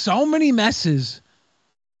makes so many messes.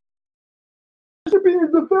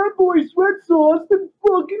 The fat boy sweat sauce and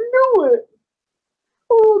fucking do it.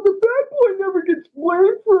 Oh, the bad boy never gets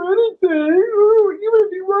blamed for anything, even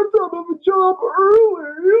if he runs out of a job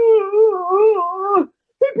early.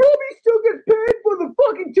 He probably still gets paid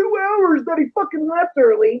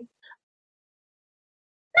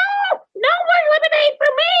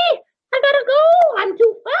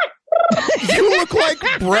look like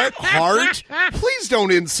Bret Hart? Please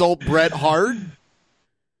don't insult Bret Hart.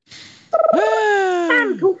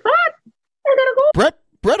 I'm too fat. I gotta go.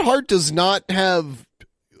 Bret Hart does not have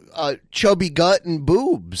a chubby gut and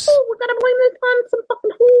boobs. Oh, we gotta blame this on some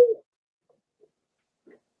fucking hole.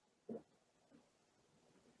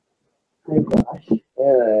 Oh gosh.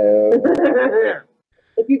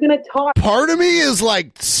 If you're gonna talk, part of me is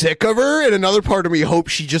like sick of her, and another part of me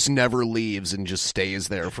hopes she just never leaves and just stays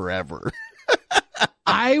there forever.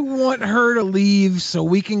 I want her to leave so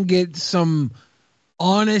we can get some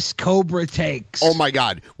honest Cobra takes. Oh my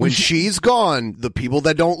God. When she's gone, the people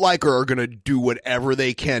that don't like her are going to do whatever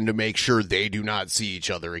they can to make sure they do not see each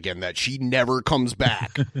other again, that she never comes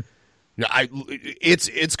back.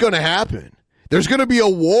 It's going to happen. There's going to be a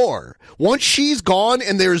war. Once she's gone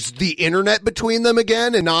and there's the internet between them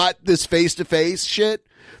again and not this face-to-face shit,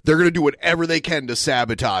 they're going to do whatever they can to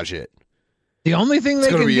sabotage it. The only thing they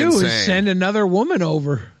can do insane. is send another woman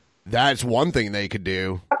over. That's one thing they could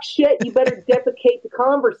do. shit, you better defecate to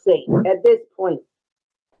conversate at this point.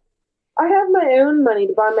 I have my own money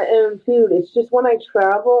to buy my own food. It's just when I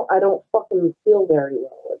travel, I don't fucking feel very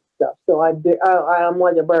well with stuff. So I'm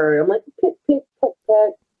like a bird. I'm like, pit, pit, pet,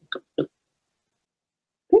 pet.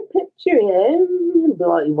 Pip, pip, cheerio,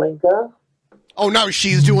 bloody wanker. Oh, no,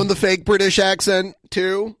 she's doing the fake British accent,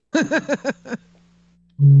 too? Here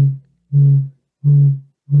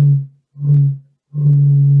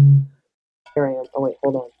I am. Oh, wait,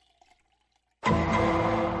 hold on.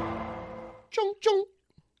 Chung, chung.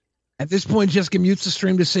 At this point, Jessica mutes the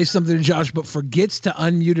stream to say something to Josh, but forgets to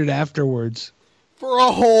unmute it afterwards. For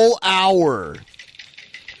a whole hour.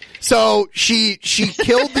 So she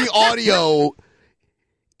killed the audio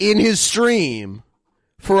in his stream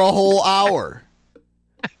for a whole hour.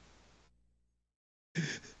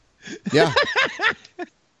 Yeah.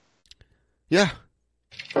 Yeah.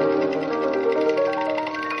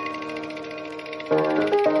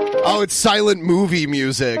 Oh, it's silent movie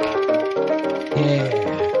music.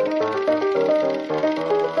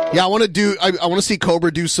 Yeah, I want to see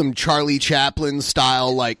Cobra do some Charlie Chaplin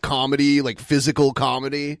style like comedy, like physical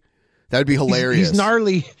comedy. That'd be hilarious. He's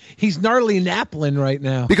gnarly Naplin right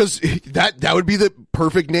now. Because that would be the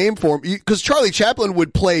perfect name for him. Because Charlie Chaplin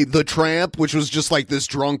would play the Tramp, which was just like this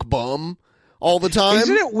drunk bum all the time.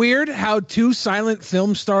 Isn't it weird how two silent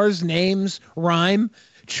film stars' names rhyme?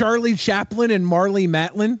 Charlie Chaplin and Marley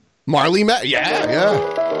Matlin. Marley Matlin, yeah.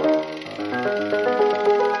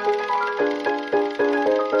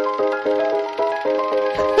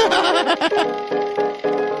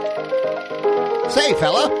 Say,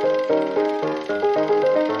 fella.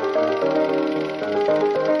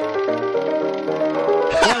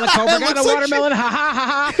 Yeah, the Cobra got a watermelon, ha ha ha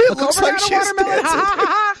ha. The Cobra got a watermelon, ha ha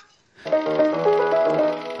ha.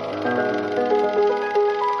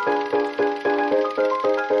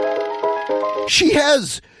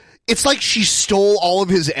 It's like she stole all of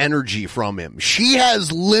his energy from him. She has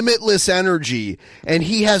limitless energy, and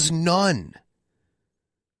he has none.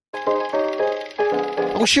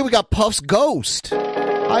 Oh shit, we got Puff's Ghost.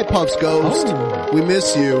 Hi, Puff's Ghost. Oh. We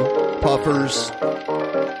miss you, Puffers.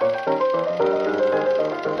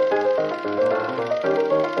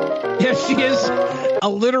 Yeah, she is a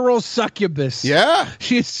literal succubus. Yeah.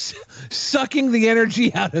 She's sucking the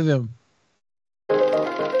energy out of him.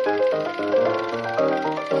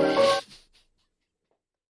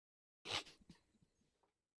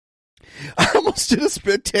 I almost did a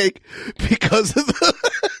spit take because of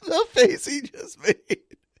the face he just made.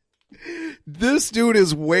 This dude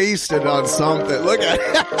is wasted on something. Look at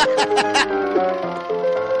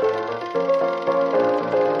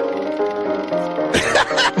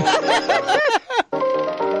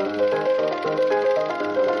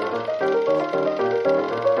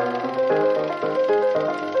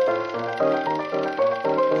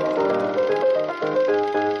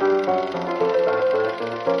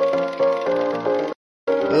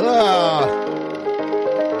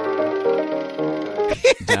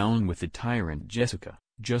Down with the tyrant Jessica.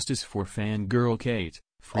 Justice for fangirl Kate.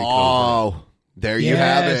 Free Cobra. There you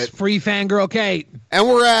have it. Free fangirl Kate. And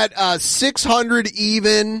we're at 600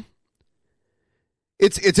 even.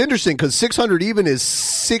 It's interesting because 600 even is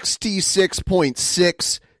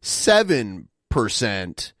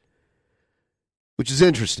 66.67%, which is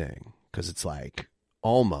interesting because it's like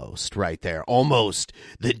almost right there. Almost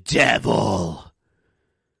the devil.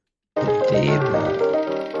 The devil.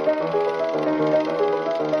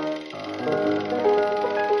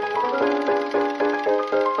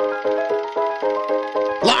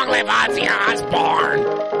 Long live Ozzy Osbourne!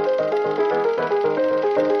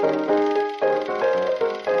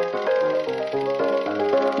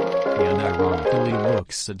 He unironically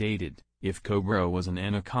looks sedated. If Cobra was an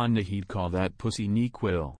anaconda, he'd call that pussy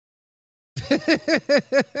Nequil.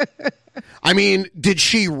 I mean, did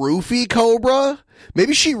she roofie Cobra?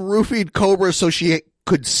 Maybe she roofied Cobra so she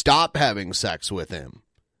could stop having sex with him.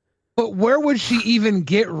 But where would she even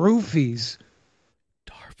get roofies?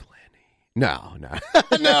 No.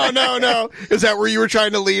 No. Is that where you were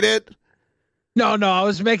trying to lead it? No, I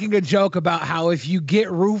was making a joke about how if you get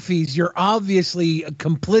roofies, you're obviously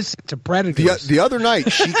complicit to predators. The other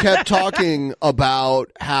night, she kept talking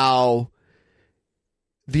about how...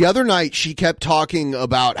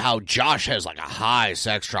 Josh has like a high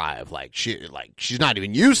sex drive. She's not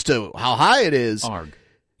even used to how high it is. Arg.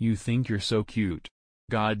 You think you're so cute.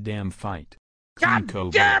 Goddamn fight. God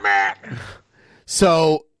damn it!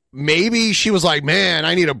 So maybe she was like, man,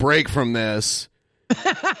 I need a break from this.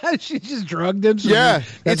 She just drugged him. So yeah,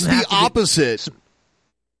 it's the opposite.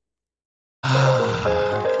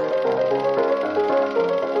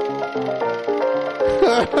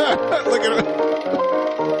 Look at him.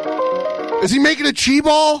 Is he making a chi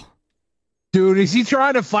ball? Dude, is he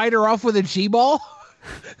trying to fight her off with a chi ball?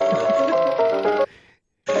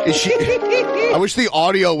 Is she? I wish the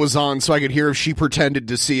audio was on so I could hear if she pretended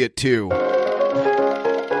to see it too.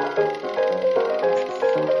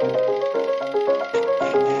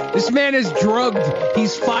 This man is drugged.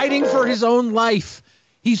 He's fighting for his own life.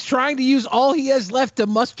 He's trying to use all he has left to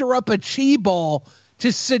muster up a chi ball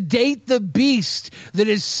to sedate the beast that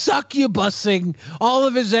is succubusing all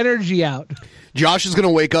of his energy out. Josh is going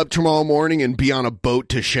to wake up tomorrow morning and be on a boat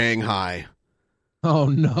to Shanghai. Oh,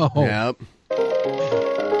 no. Yep.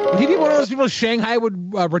 Would he be one of those people Shanghai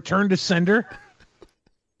would return to sender?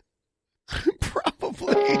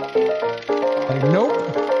 Probably.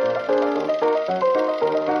 Nope.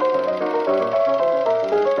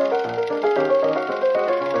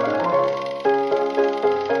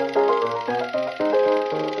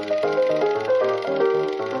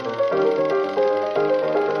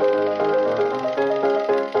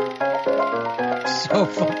 So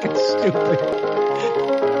fucking stupid.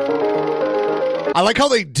 I like how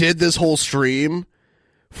they did this whole stream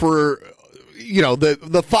for,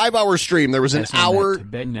 the 5-hour stream. There was an hour.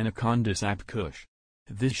 Tibetan anaconda sap kush.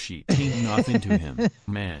 This sheet ain't nothing to him,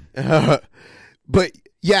 man. But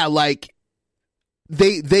yeah,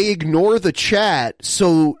 they ignore the chat,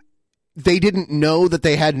 so they didn't know that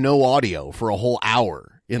they had no audio for a whole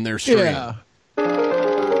hour in their stream. Yeah.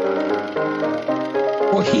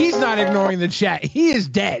 Well, he's not ignoring the chat. He is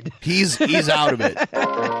dead. He's out of it.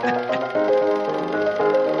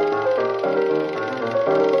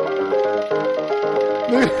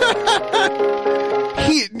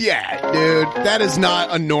 Dude, that is not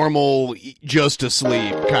a normal just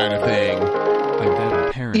asleep kind of thing. I bet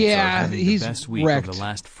her parents are having he's the best week wrecked. of the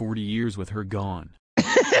last 40 years with her gone.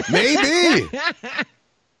 Maybe.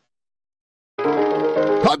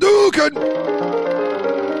 Hadouken!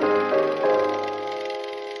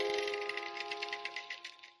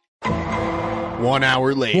 1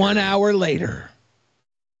 hour later. 1 hour later.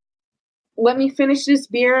 Let me finish this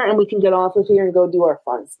beer and we can get off of here and go do our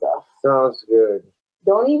fun stuff. Sounds good.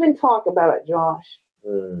 Don't even talk about it, Josh.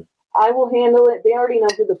 I will handle it. They already know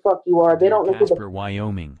who the fuck you are. They don't know who Casper,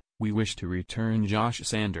 Wyoming. We wish to return Josh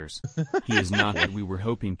Sanders. He is not what we were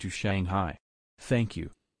hoping to Shanghai. Thank you.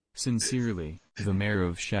 Sincerely, the mayor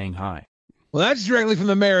of Shanghai. Well, that's directly from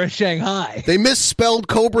the mayor of Shanghai. They misspelled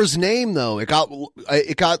Cobra's name, though. It got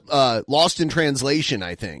lost in translation,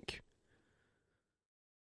 I think.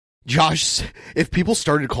 Josh, if people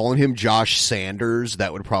started calling him Josh Sanders,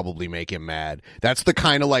 that would probably make him mad. That's the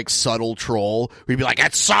kind of subtle troll. We'd be like,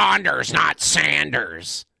 "It's Saunders, not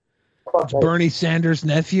Sanders." It's Bernie Sanders'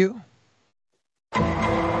 nephew. The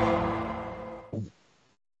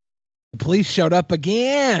police showed up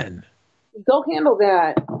again. Go handle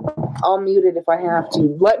that. I'll mute it if I have to.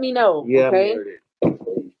 Let me know, okay? Mute it.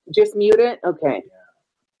 Just mute it? Okay.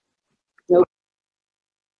 Nope.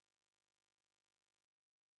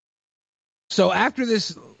 So after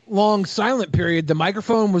this long silent period, the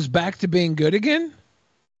microphone was back to being good again?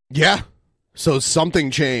 Yeah. So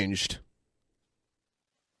something changed.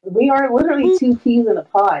 We are literally two peas in a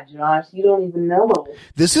pod, Josh. You don't even know.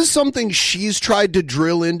 This is something she's tried to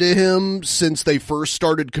drill into him since they first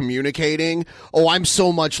started communicating. Oh, I'm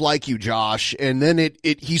so much like you, Josh. And then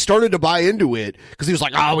he started to buy into it because he was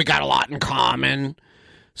like, oh, we got a lot in common.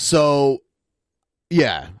 So,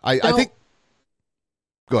 yeah, I think...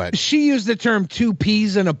 Go ahead. She used the term two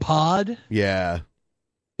peas in a pod. Yeah.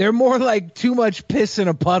 They're more like too much piss in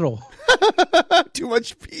a puddle. Too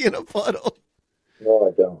much pee in a puddle. No,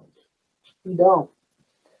 I don't. You don't.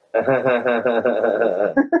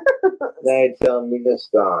 They tell me to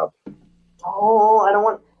stop. Oh, I don't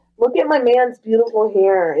want... Look Look at my man's beautiful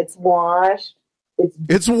hair. It's washed.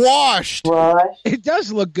 It's washed. Brushed. It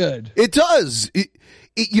does look good. It does.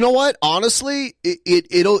 You know what? Honestly,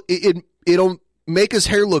 it'll make his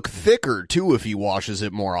hair look thicker too if he washes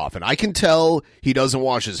it more often. I can tell he doesn't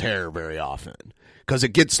wash his hair very often because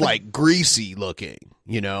it gets like greasy looking,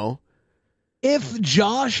 you know? If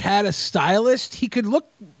Josh had a stylist, he could look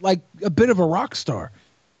like a bit of a rock star.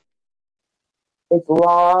 It's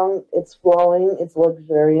long, it's flowing, it's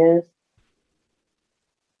luxurious.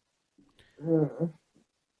 Your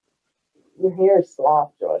hair is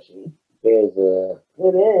soft, Joshy. Is it?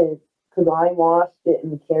 It is, because I washed it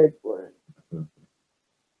and cared for it.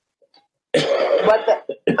 But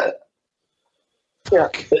yeah,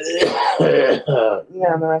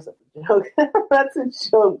 the rest of the joke. That's a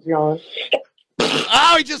joke, John.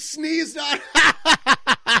 Oh, he just sneezed on.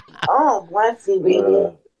 Oh, bless you,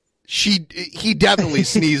 baby. He definitely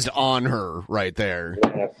sneezed on her right there.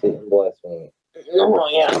 Bless me. Oh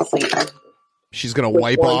yeah, see. She's gonna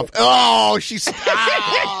wipe off. Oh, she's.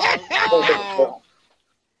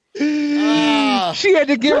 She had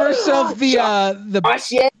to give herself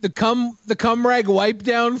the cum rag wipe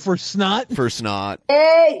down for snot.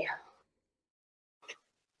 Hey.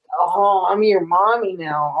 Oh, I'm your mommy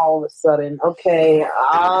now. All of a sudden, okay.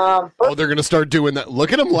 They're gonna start doing that.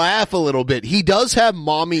 Look at him laugh a little bit. He does have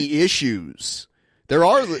mommy issues. There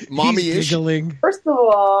are mommy issues. First of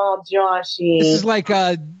all, Joshy, this is like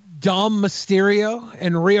Dom Mysterio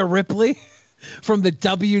and Rhea Ripley from the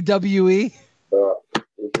WWE.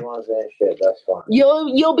 If you want that shit, that's fine.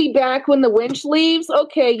 You'll be back when the winch leaves.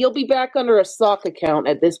 Okay, you'll be back under a sock account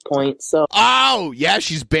at this point. So. Oh yeah,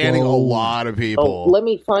 she's banning a lot of people. Oh, let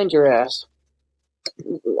me find your ass.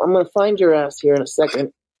 I'm gonna find your ass here in a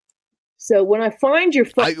second. So when I find your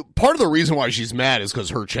part of the reason why she's mad is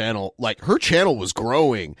because her channel was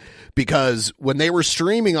growing, because when they were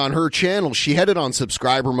streaming on her channel, she had it on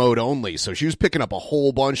subscriber mode only, so she was picking up a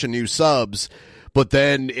whole bunch of new subs. But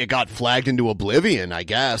then it got flagged into oblivion, I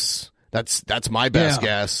guess. That's my best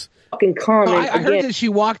guess. Fucking comment. I heard that she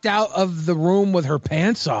walked out of the room with her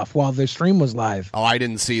pants off while the stream was live. Oh, I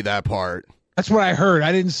didn't see that part. That's what I heard.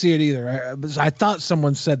 I didn't see it either. I thought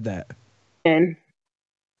someone said that. And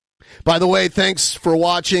by the way, thanks for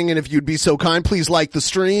watching, and if you'd be so kind, please like the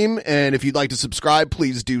stream, and if you'd like to subscribe,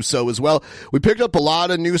 please do so as well. We picked up a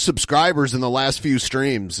lot of new subscribers in the last few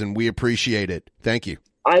streams, and we appreciate it. Thank you.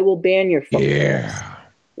 I will ban your phone. Yeah.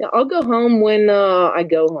 I'll go home when I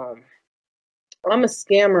go home. I'm a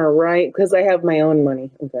scammer, right? Because I have my own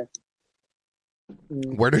money. Okay.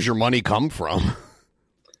 Where does your money come from?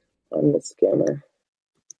 I'm a scammer.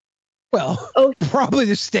 Well, probably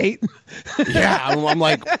the state. Yeah, I'm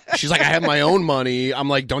like, she's like, I have my own money. I'm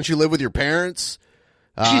like, don't you live with your parents?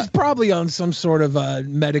 She's probably on some sort of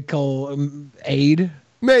medical aid.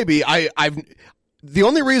 Maybe. The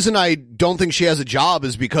only reason I don't think she has a job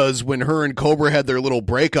is because when her and Cobra had their little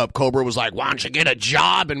breakup, Cobra was like, why don't you get a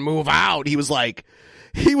job and move out? He was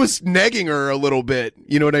negging her a little bit.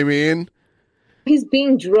 You know what I mean? He's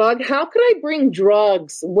being drugged. How could I bring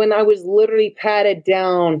drugs when I was literally patted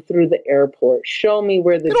down through the airport? Show me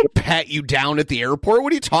where They don't pat you down at the airport.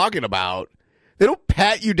 What are you talking about? They don't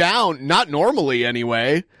pat you down. Not normally,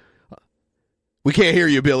 anyway. We can't hear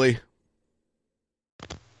you, Billy.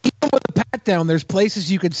 Even with a pat down, there's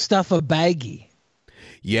places you could stuff a baggie.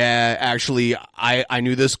 Yeah, actually, I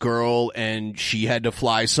knew this girl, and she had to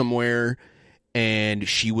fly somewhere, and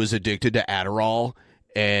she was addicted to Adderall,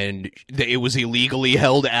 and it was illegally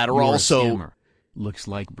held Adderall. Scammer. Looks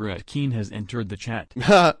like Brett Keane has entered the chat.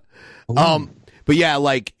 But yeah,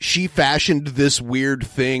 like, she fashioned this weird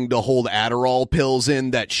thing to hold Adderall pills in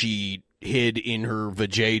that she hid in her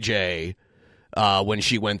vajayjay when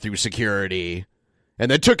she went through security. And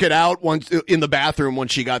then took it out once in the bathroom when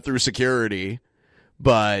she got through security.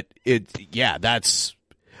 But that's.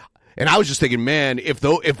 And I was just thinking, man, if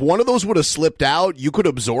one of those would have slipped out, you could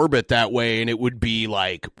absorb it that way, and it would be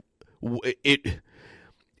like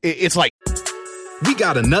it's like. We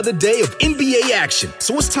got another day of NBA action,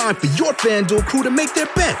 so it's time for your FanDuel crew to make their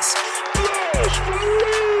bets.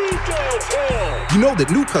 You know that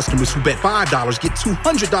new customers who bet $5 get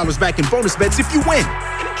 $200 back in bonus bets if you win.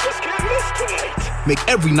 Make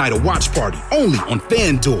every night a watch party only on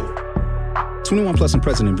FanDuel. 21 plus and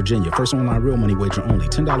present in Virginia. First online real money wager only.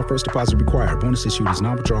 $10 first deposit required. Bonus issued is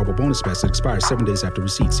non-withdrawable bonus bets that expires 7 days after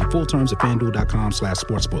receipt. See full terms at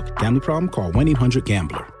FanDuel.com/sportsbook. Gambling problem? Call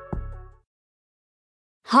 1-800-GAMBLER.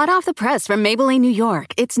 Hot off the press from Maybelline, New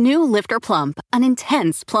York, it's new Lifter Plump, an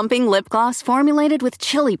intense plumping lip gloss formulated with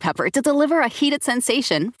chili pepper to deliver a heated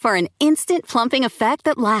sensation for an instant plumping effect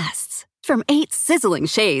that lasts. From 8 sizzling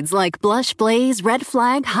shades like Blush Blaze, Red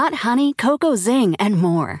Flag, Hot Honey, Cocoa Zing, and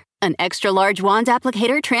more. An extra-large wand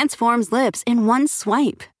applicator transforms lips in one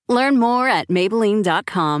swipe. Learn more at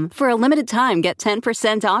Maybelline.com. For a limited time, get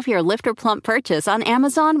 10% off your Lift or Plump purchase on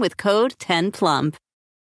Amazon with code 10PLUMP.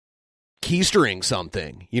 Keystering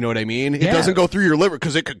something, you know what I mean? It doesn't go through your liver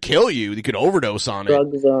because it could kill you. You could overdose on it.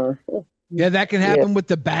 Drugs are. Yeah, that can happen with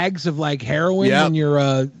the bags of like heroin when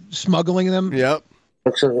you're smuggling them. Yep.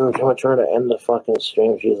 Actually, every time I try to end the fucking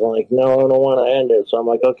stream, she's like, no, I don't want to end it. So I'm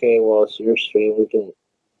like, okay, well, it's your stream. We can,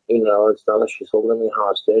 it's not that she's holding me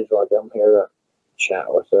hostage. Like, I'm here to chat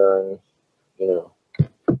with her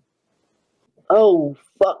and, Oh,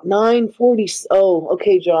 fuck, 9:40. Oh,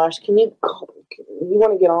 okay, Josh, you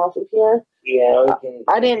want to get off of here? Yeah, we can.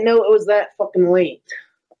 I didn't know it was that fucking late.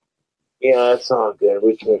 Yeah, it's all good.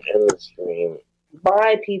 We can end the stream.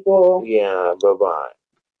 Bye, people. Yeah, bye-bye.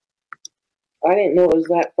 I didn't know it was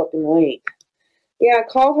that fucking late. Yeah,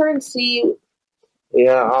 call her and see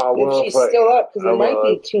if she's still up, because it might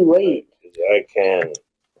be too late. I can.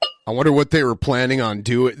 I wonder what they were planning on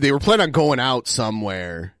doing. They were planning on going out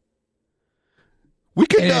somewhere. We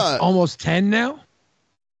could. And it's almost 10 now.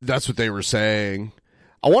 That's what they were saying.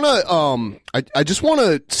 I want to. I just want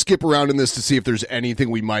to skip around in this to see if there's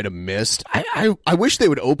anything we might have missed. I wish they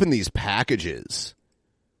would open these packages.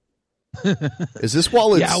 Is this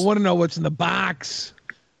while it's... Yeah, I want to know what's in the box.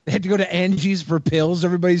 They had to go to Angie's for pills.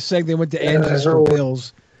 Everybody's saying they went to Angie's for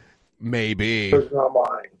pills. Maybe. It's not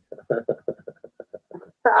mine.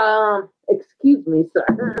 Excuse me,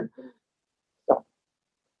 sir. So,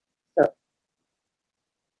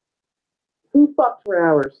 who fucked for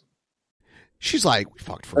hours? She's like, we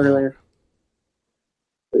fucked for earlier.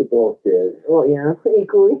 We both did. Well, yeah,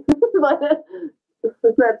 equally. But that's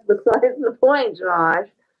besides the point, Josh.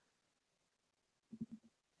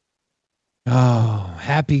 Oh,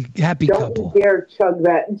 happy couple. Don't you dare chug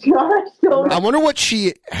that, Josh. Don't. I wonder what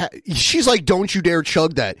she's like, don't you dare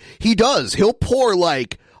chug that. He does. He'll pour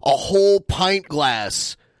like a whole pint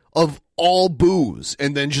glass of all booze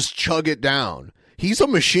and then just chug it down. He's a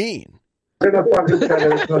machine.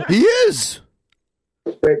 He is.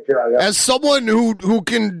 As someone who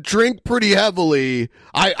can drink pretty heavily,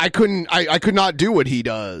 I could not do what he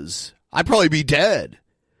does. I'd probably be dead.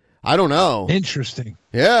 I don't know. Interesting.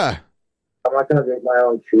 Yeah. I'm not going to drink my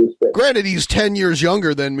own juice. But... Granted, he's 10 years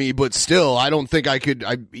younger than me, but still, I don't think I could.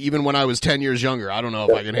 Even when I was 10 years younger, I don't know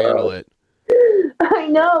if I can handle it. I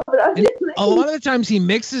know, but I'm just a lot of the times he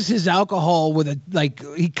mixes his alcohol with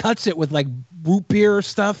he cuts it with like root beer or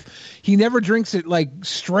stuff. He never drinks it like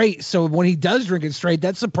straight. So when he does drink it straight,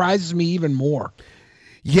 that surprises me even more.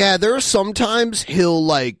 Yeah, there are sometimes he'll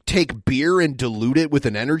like take beer and dilute it with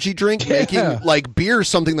an energy drink, making like beer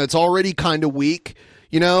something that's already kind of weak.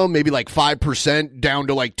 Maybe like 5% down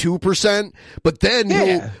to like 2%. But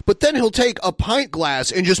then he'll take a pint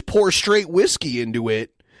glass and just pour straight whiskey into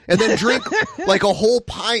it, and then drink like a whole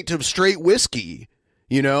pint of straight whiskey.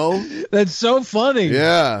 That's so funny.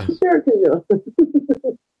 Yeah. Sure can do.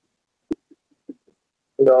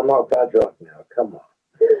 No, I'm not that drunk now. Come on.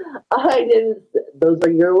 I didn't. Those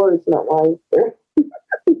are your words, not mine, sir.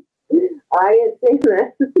 I didn't say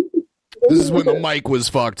that. This is when the mic was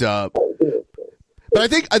fucked up. But I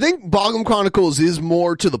think Boglum Chronicles is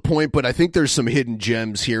more to the point, but I think there's some hidden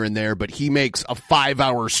gems here and there. But he makes a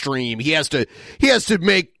 5-hour stream. He has to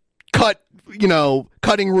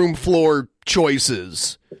cutting room floor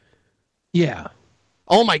choices. Yeah.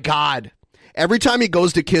 Oh my God. Every time he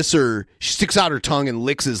goes to kiss her, she sticks out her tongue and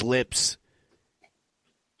licks his lips.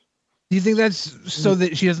 Do you think that's so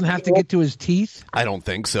that she doesn't have to get to his teeth? I don't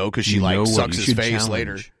think so, because she sucks his face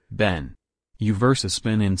later. Ben, you versus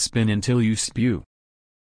spin and spin until you spew.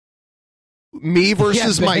 Me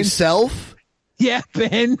versus myself? Yeah,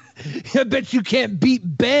 Ben. I bet you can't beat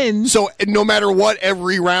Ben. So no matter what,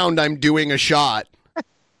 every round I'm doing a shot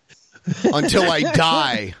until I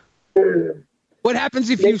die. What happens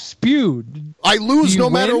if you spewed? I lose no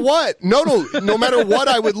matter what. No matter what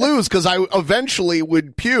I would lose, because I eventually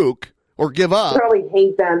would puke or give up. They probably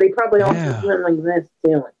hate them. They probably all just went like this,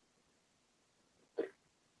 too.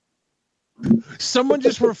 Someone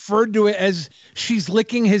just referred to it as she's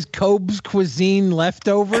licking his Cob's cuisine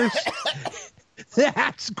leftovers.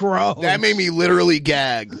 That's gross. That made me literally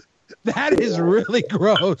gag. That is really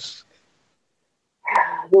gross.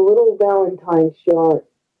 The little Valentine shot.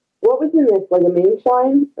 What was in this? Like a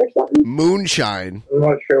moonshine or something? Moonshine. I'm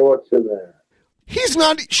not sure what's in there. He's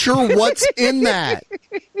not sure what's in that.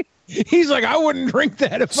 He's like, I wouldn't drink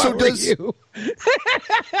that if I were you.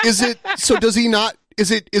 Is it? So does he not? Is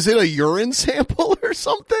it a urine sample or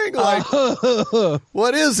something? Like,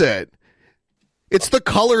 what is it? It's the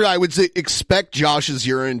color I would expect Josh's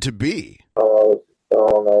urine to be. Oh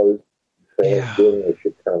no. Fans doing a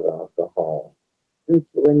shit ton of alcohol.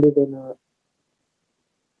 When did they not?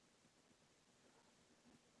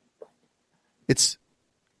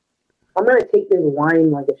 I'm gonna take this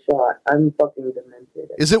wine like a shot. I'm fucking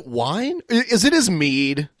demented. Is it wine? Is it his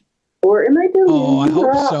mead? Or am I doing? Oh, I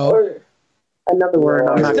hope so. Or another word.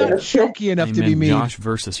 I'm not gonna chunky enough to be mead. Josh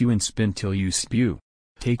versus you and spin till you spew.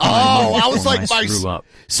 Take I was like, screw up.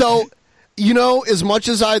 So, you know, as much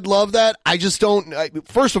as I'd love that, I just don't.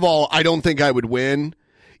 First of all, I don't think I would win,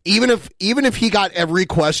 even if he got every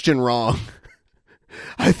question wrong.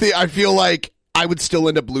 I feel like I would still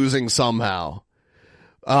end up losing somehow.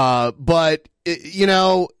 But you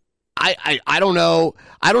know, I don't know.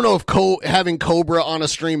 I don't know if having Cobra on a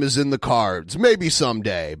stream is in the cards. Maybe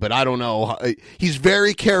someday, but I don't know. He's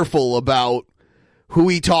very careful about who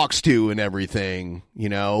he talks to and everything, you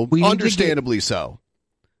know, understandably so.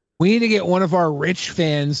 We need to get one of our rich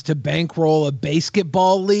fans to bankroll a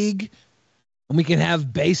basketball league, and we can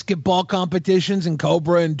have basketball competitions, and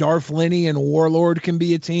Cobra and Darth Linney and Warlord can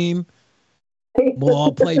be a team. We'll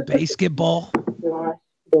all play basketball. Gosh,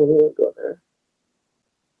 don't go there.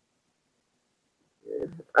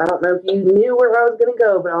 I don't know if you knew where I was going to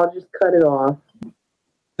go, but I'll just cut it off.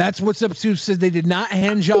 That's what's up. Sue said they did not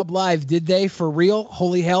hand job live, did they? For real?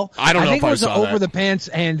 Holy hell! I don't know. I think it was an over the pants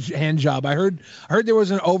hand job. I heard there was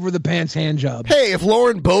an over the pants hand job. Hey, if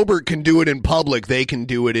Lauren Boebert can do it in public, they can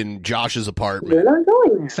do it in Josh's apartment. You're not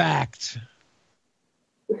going there. Fact.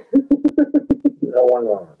 No one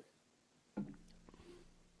wrong.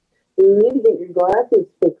 You need to get your glasses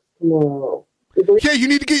fixed tomorrow. Yeah, you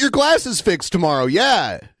need to get your glasses fixed tomorrow.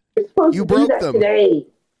 Yeah, you're supposed you to broke do that them today.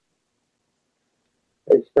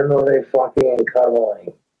 It's for no they fucking and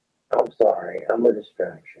cuddling. I'm sorry, I'm a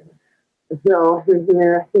distraction. No,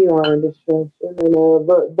 yeah, you are a distraction. I know,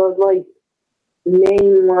 but like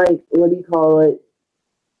main, like, what do you call it?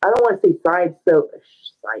 I don't want to say sideshow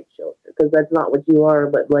because that's not what you are.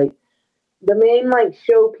 But like the main like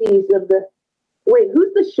showpiece of the. Wait,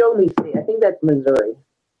 who's the show me state? I think that's Missouri.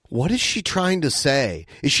 What is she trying to say?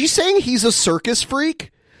 Is she saying he's a circus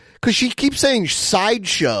freak? Because she keeps saying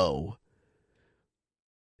sideshow.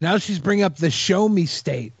 Now she's bringing up the show me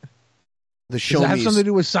state. The show Does that have something to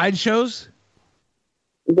do with sideshows?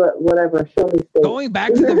 But whatever, show me state. Going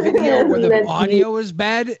back to the video where the audio is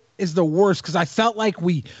bad is the worst because I felt like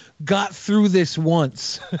we got through this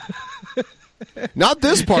once. Not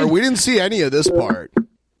this part. We didn't see any of this part.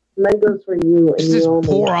 That goes for you. It's just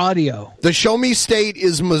poor audio. The show me state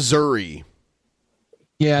is Missouri.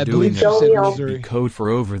 Yeah, I believe you said Missouri. Code for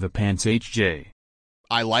over the pants HJ.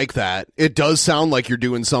 I like that. It does sound like you're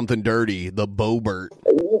doing something dirty. The Boebert.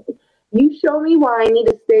 You show me why I need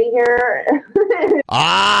to stay here.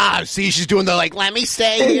 See, she's doing the like, let me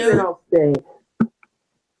stay here. I'll stay.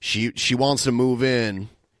 She wants to move in.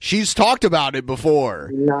 She's talked about it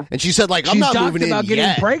before. And she said, like, I'm not moving in yet. She's talked about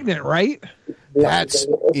getting pregnant, right? That's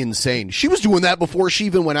insane. She was doing that before she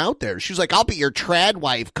even went out there. She was like, I'll be your trad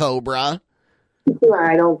wife, Cobra.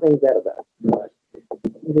 I don't think that about much.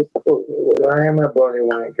 I am a bloody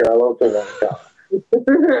white girl. But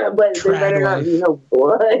there better not be no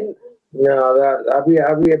blood. No, I'd be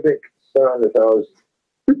a bit concerned if I was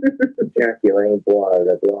ejaculating blood.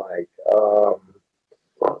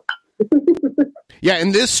 Yeah,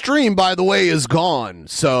 and this stream, by the way, is gone.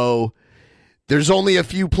 So there's only a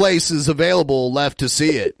few places available left to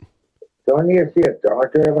see it. Don't you see a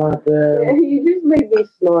doctor about this? You just made me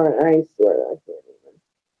snort. I swear I can't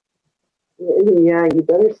even. Yeah, you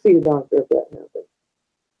better see a doctor if that happens.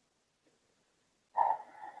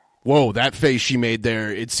 Whoa, that face she made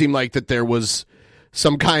there. It seemed like that there was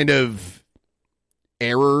some kind of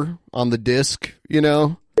error on the disc, you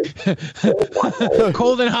know?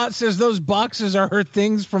 Cold and Hot says those boxes are her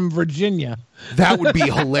things from Virginia. That would be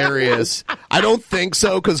hilarious. I don't think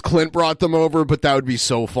so because Clint brought them over, but that would be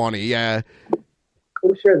so funny. Yeah,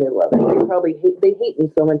 I'm sure they love it. They probably hate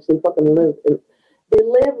me so much they fucking live. They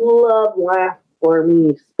live, love, laugh for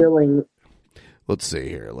me spilling. Let's see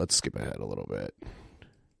here. Let's skip ahead a little bit.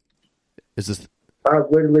 Is this? I've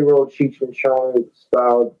literally rolled Cheech and Chong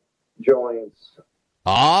style joints.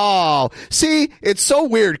 Oh, see, it's so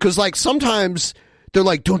weird because like sometimes they're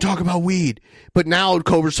like, don't talk about weed. But now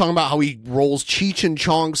Cobra's talking about how he rolls Cheech and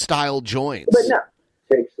Chong style joints. But no.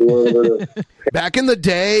 Takes a little bit of... Back in the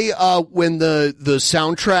day when the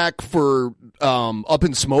soundtrack for Up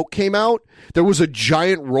in Smoke came out, there was a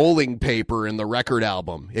giant rolling paper in the record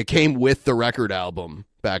album. It came with the record album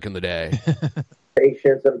back in the day.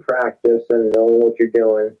 Patience and practice and knowing what you're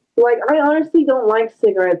doing. Like, I honestly don't like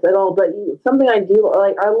cigarettes at all, but something I do,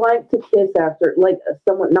 like, I like to kiss after, like,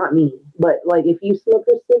 someone, not me, but, like, if you smoke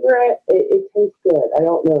a cigarette, it tastes good. I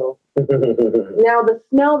don't know. Now, the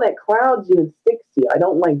smell that clouds you and sticks to you, I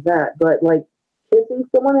don't like that, but, like, kissing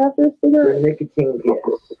someone after a cigarette? The nicotine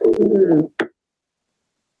kiss. Mm-hmm.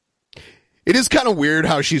 It is kind of weird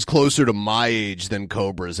how she's closer to my age than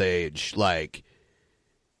Cobra's age. Like,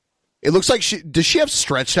 it looks like does she have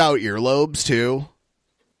stretched out earlobes, too?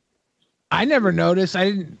 I never noticed. I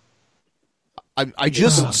didn't. I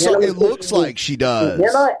just saw, it looks like she does.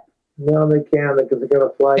 No, they can't because they're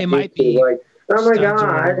gonna fly. They might be. Like, oh my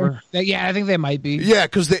god. Yeah, I think they might be. Yeah,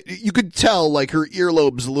 because you could tell like her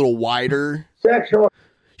earlobe's a little wider. Sexual.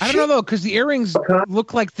 I don't know though, because the earrings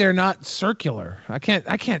look like they're not circular. I can't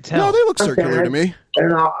tell. No, they look circular to me.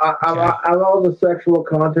 And of all the sexual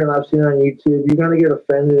content I've seen on YouTube, you're gonna get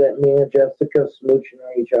offended at me and Jessica smooching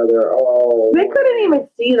on each other. Oh, They couldn't even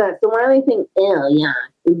see that, so why do they think, oh, yeah.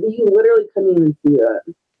 You literally couldn't even see that.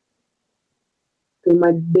 Because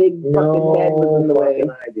my big fucking head was in the way.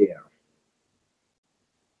 Idea.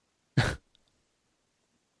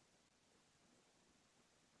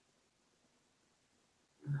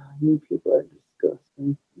 You people are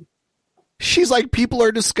disgusting. She's like, people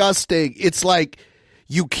are disgusting. It's like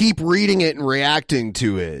you keep reading it and reacting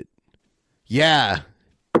to it. Yeah.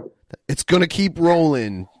 It's going to keep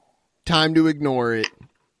rolling. Time to ignore it.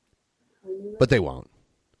 But they won't.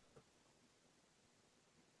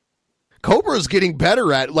 Cobra's getting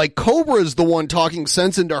better at it. Like, Cobra is the one talking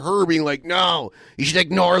sense into her, being like, no, you should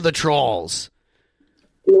ignore the trolls.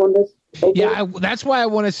 Do you want this? Okay. Yeah, that's why I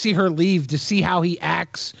want to see her leave, to see how he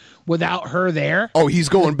acts without her there. Oh, he's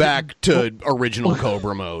going back to original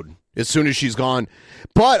Cobra mode as soon as she's gone.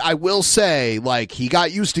 But I will say, like, he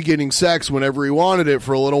got used to getting sex whenever he wanted it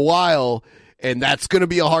for a little while, and that's going to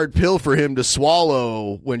be a hard pill for him to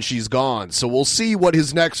swallow when she's gone. So we'll see what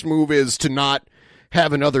his next move is to not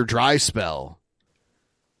have another dry spell.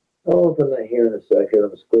 I'll open that here in a second.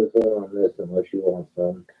 I'm squizzling on this unless you want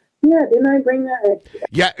some. Yeah, didn't I bring that?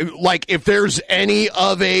 Yeah, like if there's any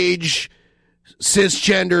of age,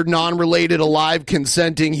 cisgendered, non-related, alive,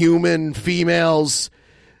 consenting human females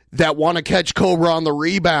that want to catch Cobra on the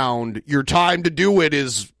rebound, your time to do it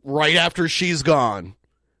is right after she's gone.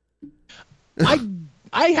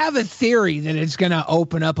 I have a theory that it's going to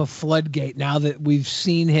open up a floodgate now that we've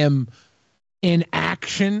seen him in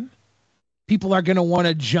action. People are going to want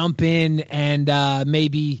to jump in and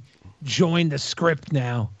maybe join the script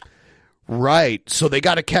now. Right. So they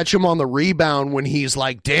got to catch him on the rebound when he's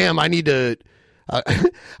like, damn, I need to...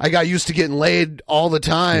 I got used to getting laid all the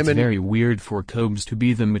time. It's very weird for Cobes to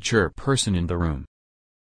be the mature person in the room.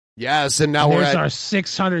 Yes, and now There's we're at... our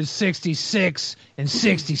 666 and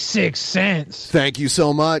 66 cents. Thank you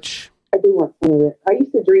so much. I do want some of it. I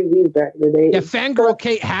used to dream these back in the day. Yeah, Fangirl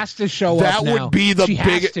Kate has to show up now. That would be the She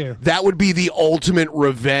has to. That would be the ultimate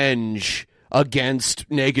revenge against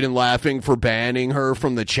Naked and Laughing for banning her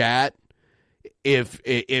from the chat.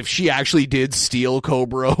 If she actually did steal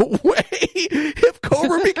Cobra away, if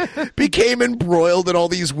Cobra became embroiled in all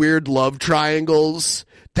these weird love triangles,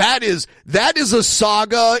 that is a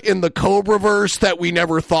saga in the Cobraverse that we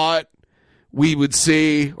never thought we would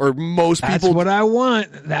see, or most people. That's what I want.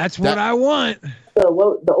 That's what I want. The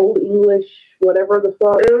old English, whatever the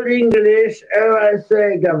fuck. Old English,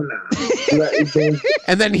 say governor.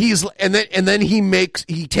 and then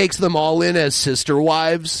he takes them all in as sister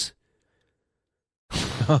wives.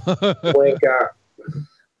 Wake up.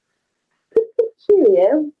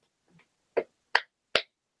 Cheerio.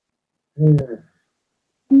 I mean,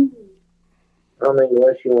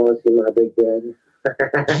 unless you want to see my big bed.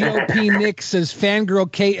 GOP Nick says Fangirl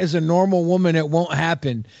Kate is a normal woman. It won't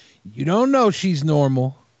happen. You don't know she's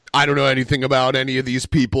normal. I don't know anything about any of these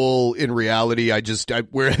people in reality. I'm just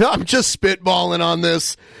spitballing on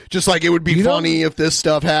this. Just like it would be funny if this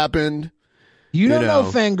stuff happened. You don't know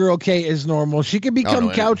Fangirl Kate is normal. She could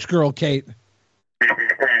become Couch Girl Kate.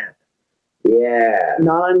 Yeah.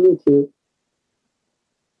 Not on YouTube.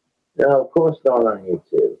 No, of course not on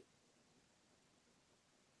YouTube.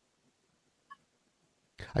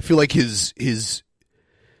 I feel like the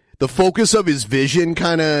focus of his vision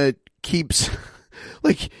kind of keeps,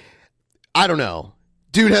 like, I don't know.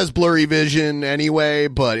 Dude has blurry vision anyway,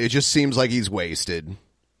 but it just seems like he's wasted.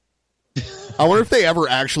 I wonder if they ever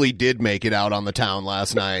actually did make it out on the town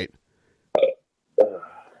last night.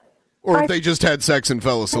 Or if they just had sex and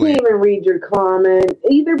fell I asleep. didn't even read your comment.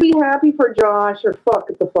 Either be happy for Josh or fuck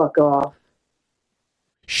it the fuck off.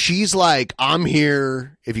 She's like, I'm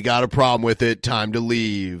here. If you got a problem with it, time to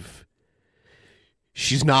leave.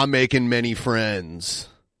 She's not making many friends.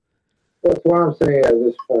 That's what I'm saying at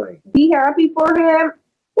this point. Be happy for him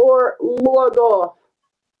or log off.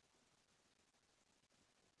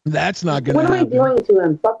 That's not going to happen. What am I doing to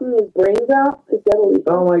him? Fucking his brains out? Is that what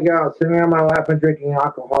Oh my God, sitting on my lap and drinking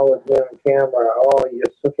alcohol with me on camera. Oh, you're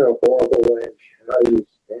such a horrible wench. How do you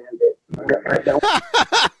stand it? I don't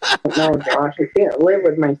know, Josh. I can't live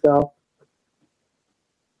with myself.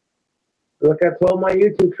 Look, I told my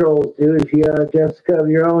YouTube trolls, dude, if you had a Jessica of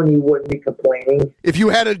your own, you wouldn't be complaining. If you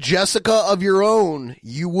had a Jessica of your own,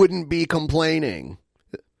 you wouldn't be complaining.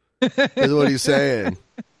 Is what he's saying.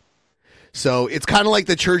 So it's kind of like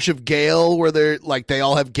the Church of Gail, where they're like they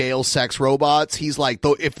all have Gail sex robots. He's like,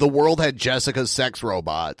 if the world had Jessica's sex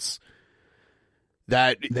robots,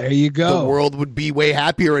 that there you go. The world would be way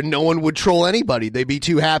happier, and no one would troll anybody. They'd be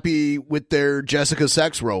too happy with their Jessica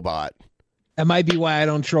sex robot. That might be why I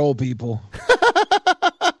don't troll people.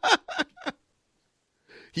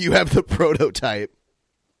 You have the prototype.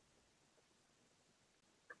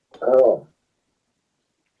 Oh.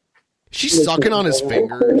 She's sucking on his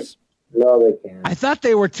fingers. No, they can't. I thought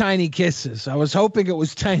they were tiny kisses. I was hoping it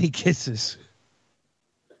was tiny kisses.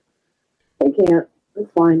 They can't.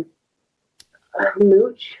 It's fine.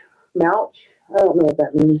 Mooch? Mouch? I don't know what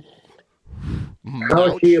that means.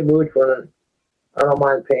 How is she a mooch when I don't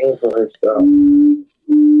mind paying for her stuff?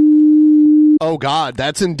 Oh, God,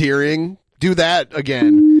 that's endearing. Do that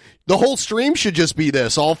again. The whole stream should just be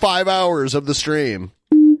this. All 5 hours of the stream.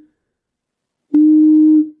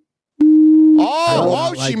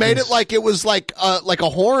 Oh, she made it like it was like a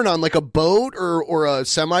horn on like a boat or a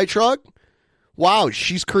semi-truck. Wow,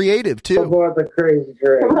 she's creative, too. What the crazy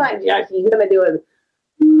trick? Come on, Josh, you're going to do it.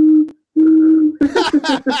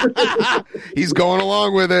 He's going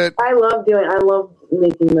along with it. I love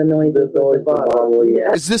making the noises with the bottle.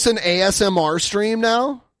 Yeah. Is this an ASMR stream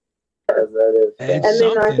now? Yes, that is. And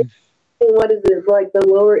then I think, what is it? Like the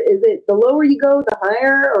lower, is it the lower you go, the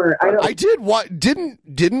higher? Or I don't. I did what?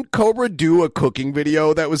 Didn't Cobra do a cooking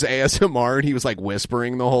video that was ASMR and he was like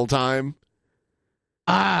whispering the whole time?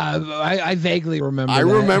 I vaguely remember. I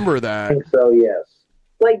remember that. I think so, yes.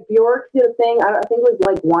 Like Bjork did a thing. I think it was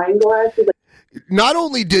like wine glasses. Not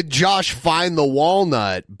only did Josh find the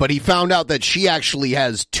walnut, but he found out that she actually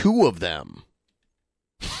has 2 of them.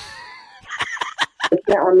 I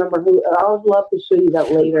can't remember who. I would love to show you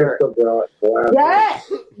that later.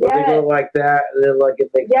 Yes, They go like that, and then like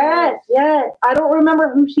it makes. Yes. I don't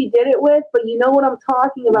remember who she did it with, but you know what I'm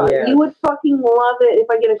talking about. Yes. You would fucking love it if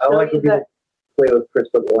I get to show you that. Play with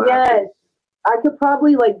crystal glass. Yes, I could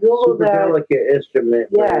probably like Google Super that. delicate instrument.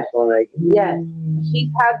 Yes, like, yes. She's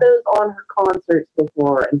had those on her concerts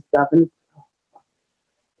before and stuff. And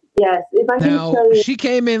yes, if I can Now, show you. she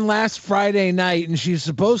came in last Friday night, and she's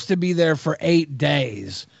supposed to be there for 8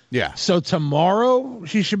 days. Yeah. So tomorrow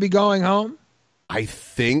she should be going home? I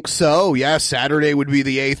think so. Yeah, Saturday would be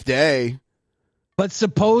the 8th day. But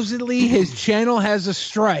supposedly his channel has a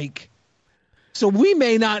strike. So we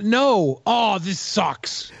may not know. Oh, this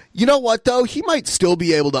sucks. You know what, though? He might still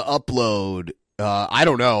be able to upload. I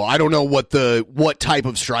don't know. I don't know what type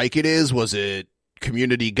of strike it is. Was it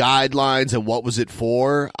community guidelines, and what was it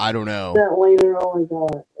for? I don't know. That later, oh my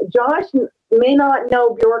God. Josh may not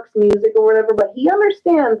know Bjork's music or whatever, but he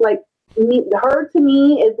understands. Like, her to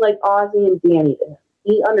me is like Ozzy and Danny to him.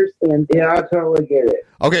 He understands. Yeah, I totally get it.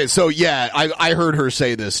 Okay, so yeah, I heard her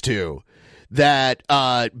say this too. That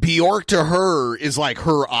Bjork to her is like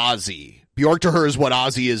her Ozzy. Bjork to her is what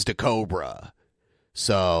Ozzy is to Cobra.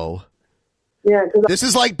 So yeah, this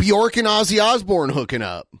is like Bjork and Ozzy Osbourne hooking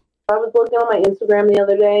up. I was looking on my Instagram the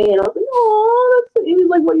other day, and I was like, "Oh, that's." He was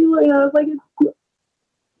like, "What you like?" And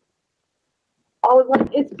I was like,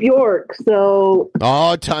 "It's Bjork." So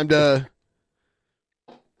time to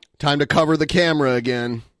cover the camera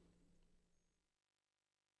again.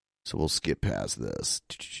 So we'll skip past this.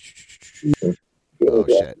 Oh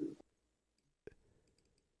shit.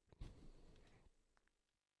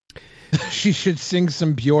 She should sing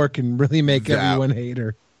some Bjork and really make everyone hate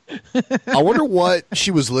her. I wonder what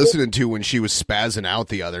she was listening to when she was spazzing out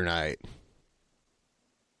the other night.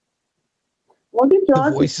 Look at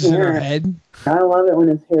Josh's voices in hair. her head. I love it when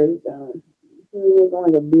his hair is down. He's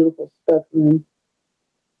like a beautiful specimen.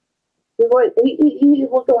 He's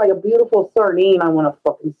looking like a beautiful sardine I want to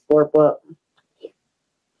fucking slurp up.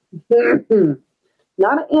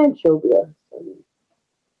 Not an anchovy. A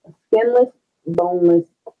skinless, boneless,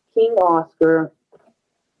 King Oscar.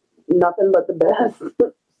 Nothing but the best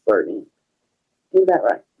sardine. Is that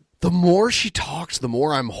right? The more she talks, the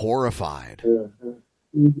more I'm horrified.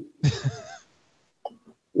 Mm-hmm.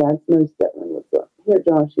 That's most definitely what's up. Here,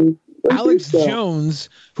 Joshy. Alex Jones,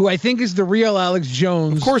 who I think is the real Alex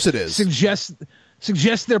Jones. Of course it is.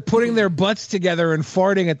 suggests they're putting their butts together and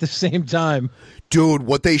farting at the same time. Dude,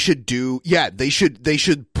 what they should do? Yeah, they should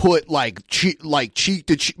put cheek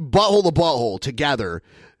to cheek, butthole to butthole together.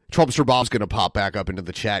 Trumpster Bob's gonna pop back up into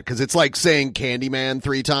the chat because it's like saying Candyman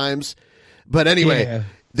 3 times. But anyway,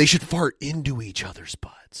 They should fart into each other's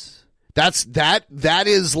butts. That's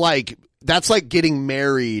like getting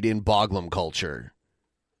married in Boglum culture.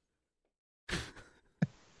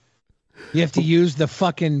 You have to use the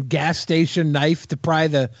fucking gas station knife to pry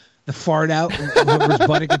the fart out whoever's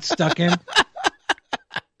butt it gets stuck in.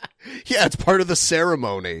 Yeah, it's part of the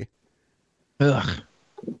ceremony. Ugh.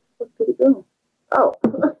 Oh,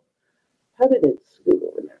 how did it scoot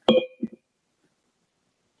over there?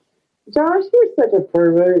 Josh, you're such a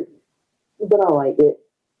pervert, but I like it.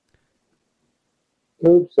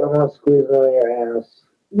 Oops, I'm gonna squeeze on your ass.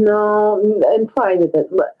 No, in private.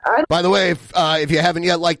 By the way, if you haven't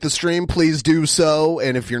yet liked the stream, please do so.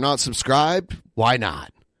 And if you're not subscribed, why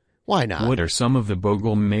not? Why not? What are some of the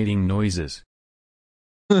bogle mating noises?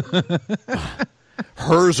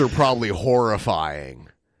 Hers are probably horrifying.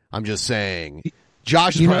 I'm just saying.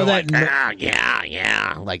 Josh is probably like,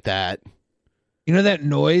 yeah, like that. You know that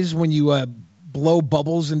noise when you blow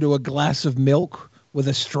bubbles into a glass of milk with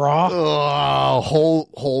a straw? Oh,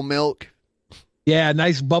 whole milk. Yeah,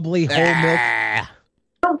 nice bubbly whole milk. I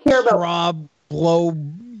don't care about straw blow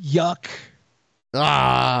yuck.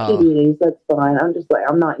 PDAs, that's fine. I'm just like,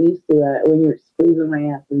 I'm not used to that when you're squeezing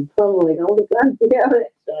my ass and probably like, oh my god damn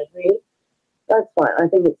it, judge me. That's fine. I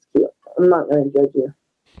think it's cute. I'm not going to judge you.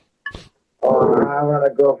 Oh, I've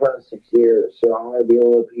had a girlfriend of 6 years, so I'm going to be a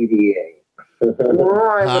little PDA.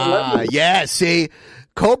 Yeah, see,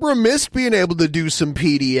 Cobra missed being able to do some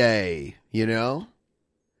PDA, you know?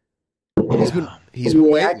 He's been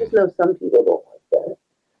waiting. I just know some people don't like that.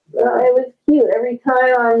 No, it was cute. Every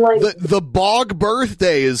time I'm like... The Bog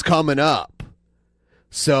birthday is coming up.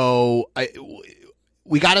 So,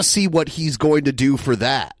 we got to see what he's going to do for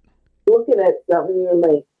that. Looking at something, you're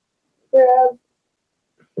like, yeah,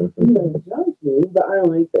 you don't judge me, but I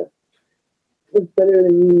don't like that. It's better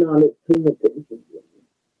than you not paying attention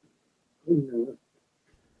to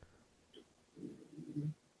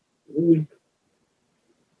me.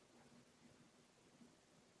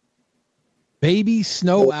 Baby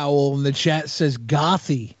Snow Owl in the chat says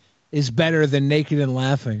Gothy is better than Naked and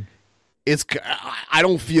Laughing. I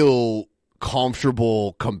don't feel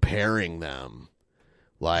comfortable comparing them.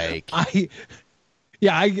 Like I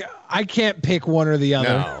can't pick one or the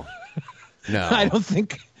other. No. I don't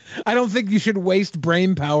think you should waste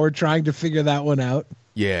brain power trying to figure that one out.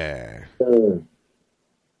 Yeah.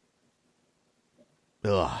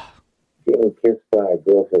 Ugh. Getting kissed by a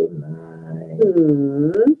girl feels nice.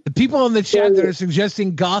 The people in the chat that are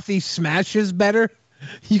suggesting Gothy Smash is better,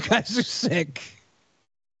 you guys are sick.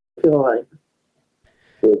 Feel like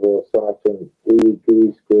feels a little soft and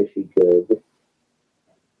gooey, squishy, good.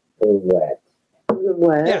 And wet.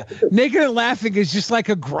 Yeah, Naked and Laughing is just like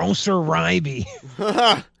a grosser Ryby.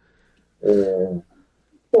 Why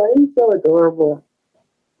are you so adorable?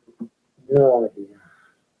 No idea.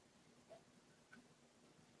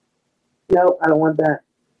 Nope, I don't want that.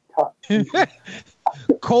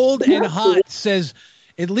 Cold and Hot says,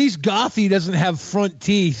 at least Gothy doesn't have front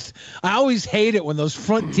teeth. I always hate it when those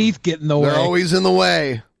front teeth get in the way. They're always in the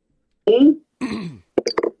way.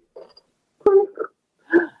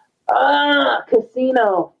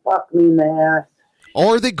 Casino. Fuck me in the ass.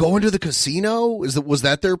 Oh, are they going to the casino? Was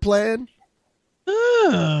that their plan?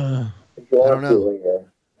 I don't know.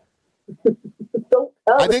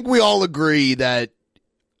 I think we all agree that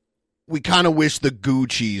we kind of wish the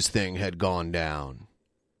Gucci's thing had gone down.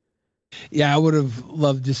 Yeah, I would have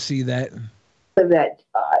loved to see that. That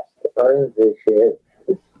this shit.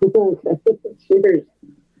 Cheers.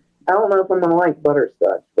 I don't know if I'm gonna like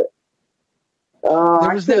butterscotch, but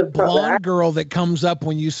there was that blonde girl that comes up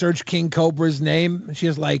when you search King Cobra's name. She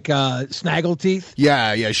has like snaggle teeth.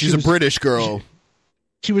 Yeah, she's a British girl.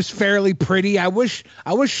 She was fairly pretty. I wish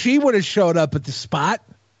she would have showed up at the spot.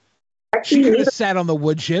 She could have sat on the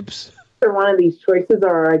wood chips. One of these choices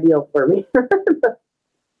are ideal for me.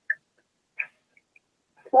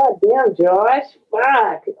 God damn, Josh.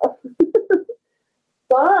 Fuck.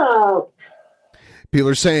 Fuck. People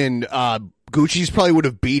are saying Gucci's probably would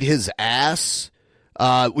have beat his ass.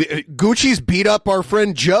 Gucci's beat up our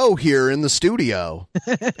friend Joe here in the studio.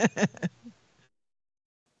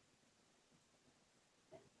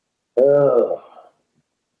 Oh.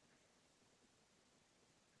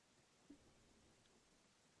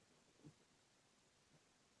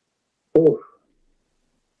 Ooh.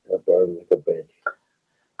 That burns like a bitch.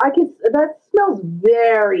 That smells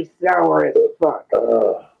very sour as fuck.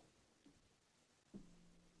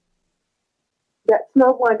 That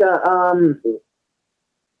smells like a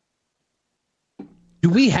Do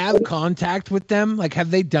we have contact with them? Like,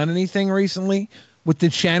 have they done anything recently with the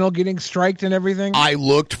channel getting striked and everything? I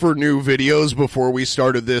looked for new videos before we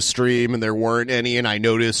started this stream, and there weren't any, and I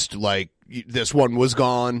noticed, like, this one was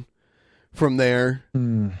gone from there.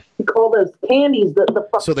 You call those candies the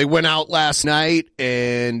fuck. So they went out last night,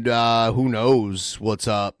 and who knows what's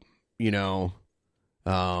up, you know.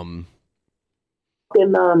 And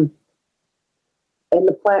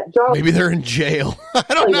the plant. Maybe they're in jail. I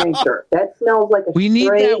don't know. That smells like a We need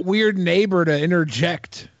that weird neighbor to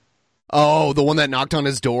interject. Oh, the one that knocked on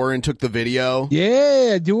his door and took the video?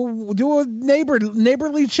 Yeah, do a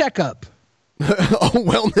neighborly checkup. A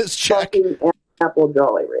wellness check. Apple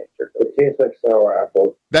Jolly Rancher. It tastes like sour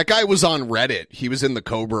apple. That guy was on Reddit. He was in the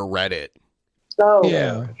Cobra Reddit. So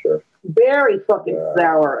yeah, sure. Very fucking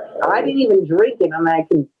sour. I didn't even drink it, and I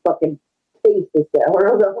can fucking taste the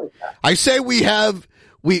sour. I say we have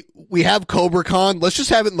CobraCon. Let's just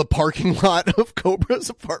have it in the parking lot of Cobra's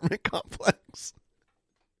apartment complex.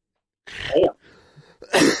 Damn.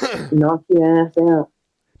 Knock your ass out.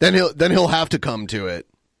 Then he'll have to come to it.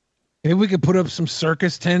 Maybe we could put up some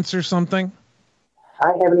circus tents or something.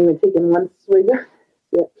 I haven't even taken one swig.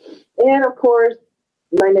 Yeah. And of course,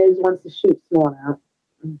 my nose wants to shoot someone out.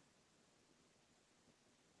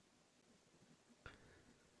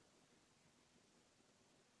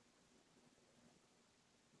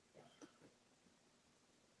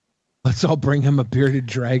 Let's all bring him a bearded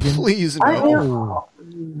dragon. Please no.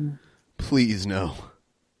 Please no.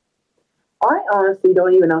 I honestly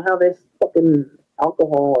don't even know how this fucking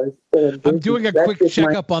alcohol is still in I'm doing a quick just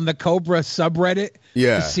checkup on the Cobra subreddit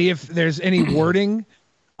to see if there's any wording.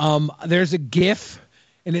 There's a GIF,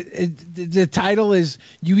 and the title is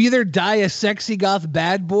 "You either die a sexy goth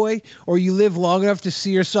bad boy, or you live long enough to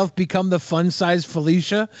see yourself become the fun-sized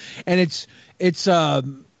Felicia." And it's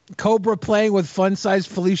Cobra playing with fun-sized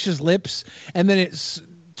Felicia's lips, and then it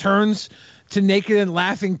turns to naked and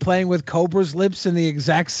laughing playing with Cobra's lips in the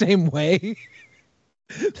exact same way.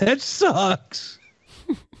 That sucks.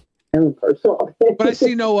 But I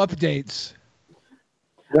see no updates.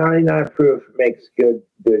 99 proof makes good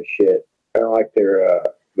shit. I don't like their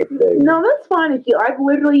good flavor. No, that's fine. I've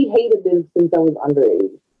literally hated this since I was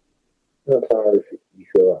underage. That's how you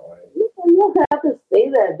feel that way. You don't have to say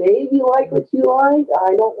that, babe. You like what you like.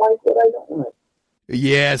 I don't like what I don't like.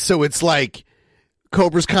 Yeah, so it's like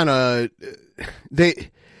Cobra's kind of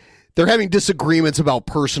they're having disagreements about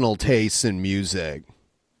personal tastes in music.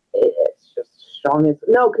 It's just strong as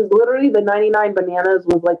no, because literally the 99 bananas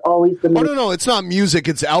was like always the. Oh no, it's not music;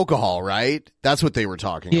 it's alcohol, right? That's what they were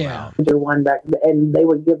talking about. One back, and they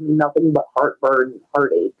would give me nothing but heartburn,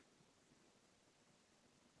 heartache.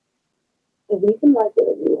 And you can like it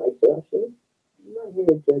if you like, Joshie. I'm not here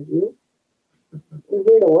to judge you. I'm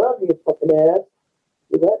here to love you, fucking ass.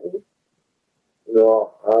 You let me.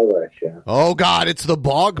 No, I'll let you. Oh God, it's the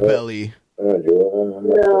bog belly.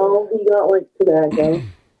 No, you got like tobacco.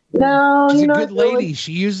 No, she's you're a not good lady.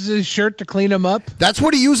 She uses his shirt to clean him up. That's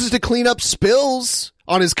what he uses to clean up spills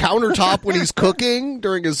on his countertop when he's cooking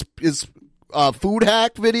during his food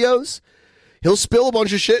hack videos. He'll spill a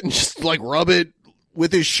bunch of shit and just like rub it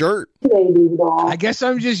with his shirt. I guess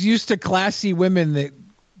I'm just used to classy women that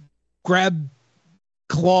grab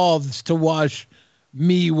cloths to wash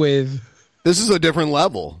me with. This is a different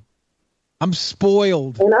level. I'm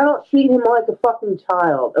spoiled. And I don't treat him like a fucking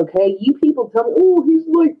child, okay? You people tell me, oh, he's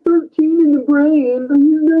like 13 in the brain, and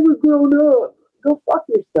he's never grown up. Go fuck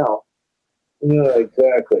yourself. Yeah,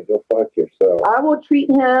 exactly. Go fuck yourself. I will treat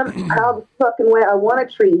him how the fucking way I want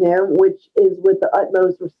to treat him, which is with the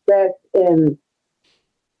utmost respect and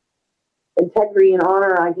integrity and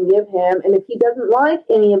honor I can give him. And if he doesn't like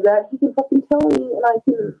any of that, he can fucking tell me, and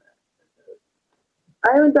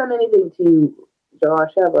I haven't done anything to you,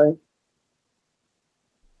 Josh, have I?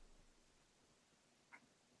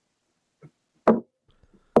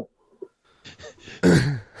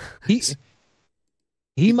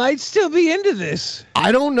 He might still be into this.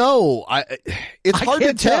 I don't know. It's hard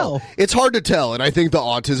to tell. It's hard to tell, and I think the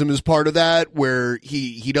autism is part of that, where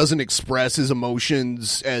he doesn't express his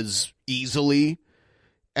emotions as easily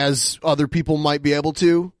as other people might be able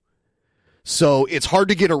to. So it's hard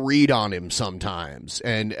to get a read on him sometimes,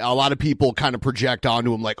 and a lot of people kind of project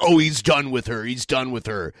onto him like, "Oh, he's done with her. He's done with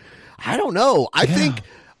her." I don't know. I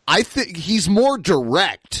think he's more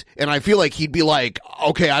direct, and I feel like he'd be like,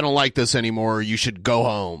 "Okay, I don't like this anymore. You should go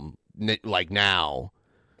home, like now."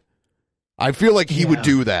 I feel like he would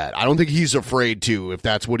do that. I don't think he's afraid to, if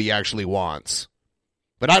that's what he actually wants.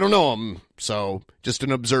 But I don't know him, so just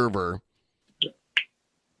an observer.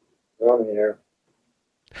 I'm here.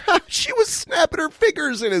 She was snapping her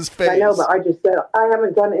fingers in his face. I know, but I just said, I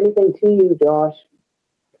haven't done anything to you, Josh.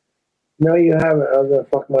 No, you haven't. I was going to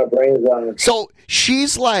fuck my brains on. So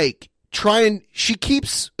she's like she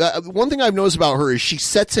keeps, one thing I've noticed about her is she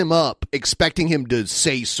sets him up expecting him to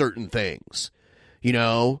say certain things. You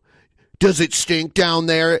know? Does it stink down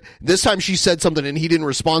there? This time she said something and he didn't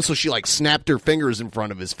respond, so she like snapped her fingers in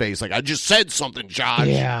front of his face. Like, I just said something, Josh.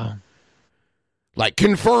 Yeah. Like,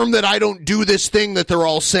 confirm that I don't do this thing that they're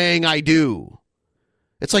all saying I do.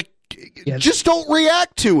 It's like, just don't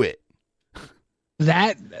react to it.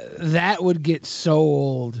 That would get so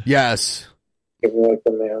old. Yes. Give me like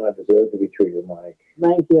the man I deserve to be treated like.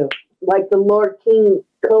 Thank you. Like the Lord King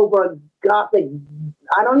Cobra Gothic,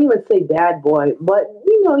 I don't even say bad boy, but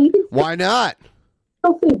you know, you can. Why not?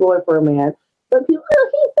 Don't say boy for a man. But people,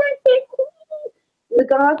 the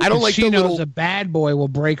God. I don't like she the knows little... a bad boy will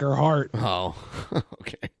break her heart. Oh,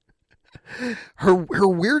 okay. Her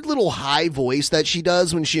weird little high voice that she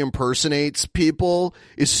does when she impersonates people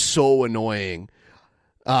is so annoying.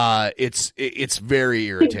 It's very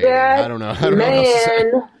irritating. I don't know. I don't know what else to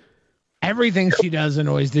say. Everything she does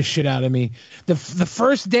annoys the shit out of me. The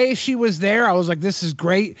first day she was there, I was like, this is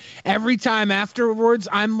great. Every time afterwards,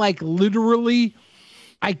 I'm like, literally,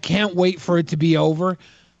 I can't wait for it to be over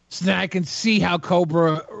so that I can see how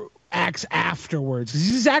Cobra acts afterwards. 'Cause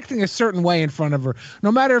he's acting a certain way in front of her.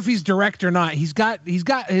 No matter if he's direct or not, he's got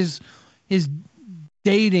his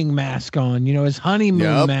dating mask on, you know, his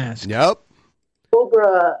honeymoon mask. Yep.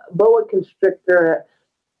 Cobra, boa constrictor.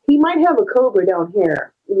 He might have a cobra down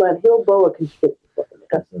here, but he'll boa constrict you.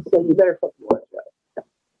 So you better fucking watch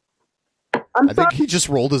out. I think he just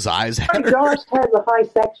rolled his eyes at her. Josh has a high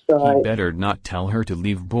sex drive. He better not tell her to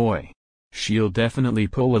leave, boy. She'll definitely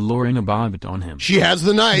pull a Lorena Bobbitt on him. She has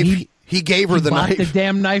the knife. He gave her the knife. The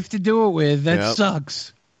damn knife to do it with. That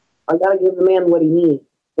sucks. I gotta give the man what he needs.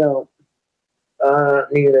 So.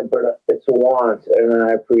 Neither, but it's a want, and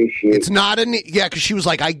I appreciate it. It's not a need. Yeah, because she was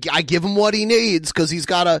like, I give him what he needs because he's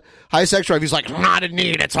got a high sex drive. He's like, not a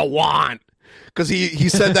need, it's a want. Because he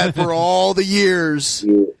said that for all the years.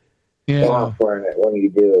 You offering it when you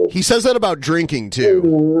do. He says that about drinking,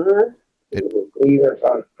 too.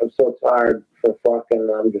 I'm so tired for fucking,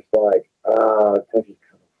 I'm just like, can you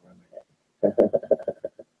come for a minute?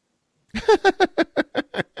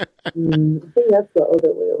 I think that's the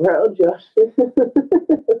other way around, Josh.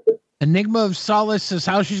 Enigma of Solace says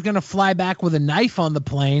how she's going to fly back with a knife on the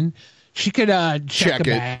plane. She could check a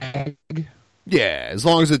bag. Yeah, as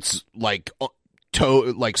long as it's like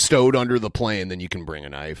stowed under the plane, then you can bring a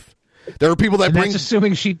knife. There are people that bring. That's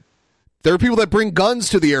assuming she. There are people that bring guns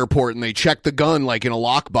to the airport and they check the gun like in a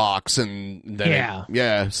lockbox and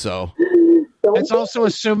then so. It's also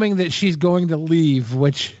assuming that she's going to leave,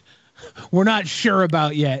 which we're not sure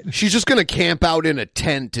about yet. She's just going to camp out in a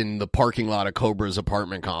tent in the parking lot of Cobra's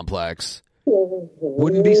apartment complex.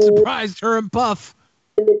 Wouldn't be surprised, her and Puff.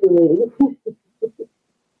 But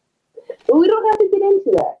we don't have to get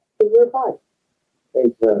into that because we're fine.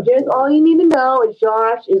 Just all you need to know is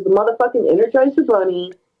Josh is the motherfucking Energizer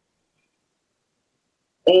Bunny.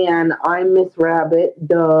 And I'm Miss Rabbit,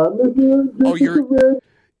 Dub. Oh, you're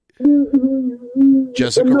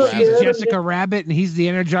Jessica Rabbit. Jessica Rabbit, and he's the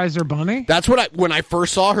Energizer Bunny. That's what when I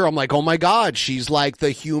first saw her, I'm like, oh my god, she's like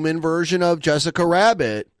the human version of Jessica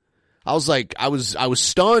Rabbit. I was like, I was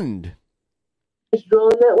stunned. It's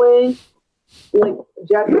drawn that way, like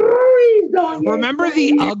Remember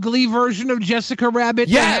the ugly version of Jessica Rabbit?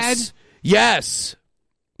 Yes, yes.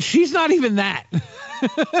 She's not even that.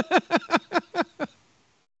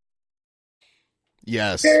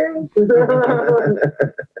 Yes. I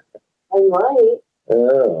might.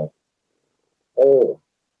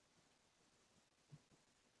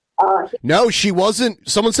 No, she wasn't.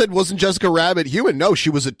 Someone said, wasn't Jessica Rabbit human? No, she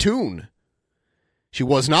was a toon. She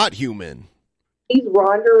was not human. He's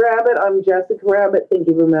Rhonda Rabbit. I'm Jessica Rabbit. Thank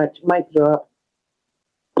you very much. Mic drop.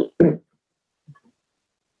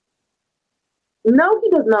 No, he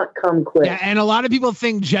does not come quick. Yeah, and a lot of people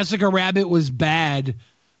think Jessica Rabbit was bad,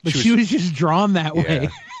 but she was just drawn that way.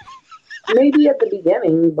 Maybe at the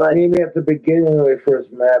beginning, but... Maybe at the beginning when we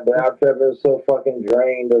first met, but after I've been so fucking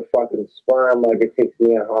drained of fucking sperm, like it takes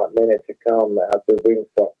me a hot minute to come after being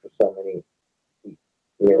fucked for so many...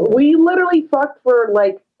 We literally fucked for,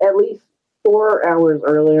 like, at least 4 hours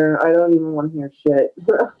earlier. I don't even want to hear shit.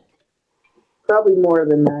 Probably more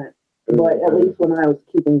than that, but at least when I was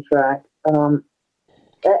keeping track.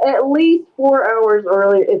 At least 4 hours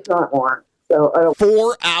earlier, if not more. So I don't...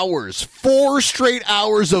 4 hours. 4 straight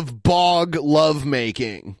hours of bog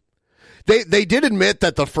lovemaking. They did admit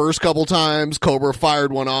that the first couple times Cobra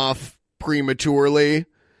fired one off prematurely.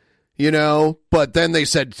 you know? But then they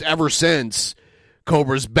said ever since,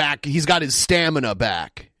 Cobra's back. He's got his stamina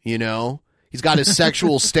back, you know? He's got his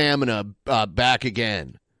sexual stamina back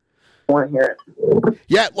again. I want to hear it.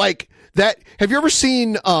 Yeah, like that. Have you ever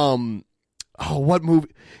seen, what movie?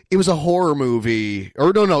 It was a horror movie.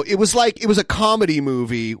 Or no. It was a comedy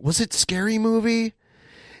movie. Was it Scary Movie?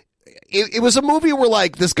 It was a movie where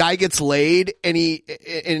like this guy gets laid and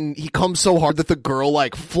he comes so hard that the girl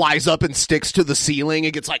like flies up and sticks to the ceiling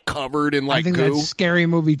and gets like covered in like I think goo. that's Scary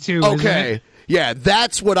Movie too. Okay. Yeah,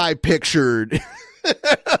 that's what I pictured.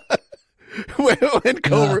 when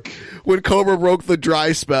Cobra broke the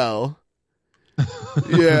dry spell.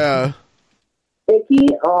 Yeah. Icky.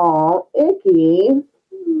 Oh, icky.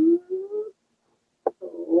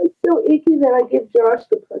 Oh, it's so icky that I give Josh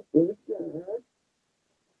the pussy.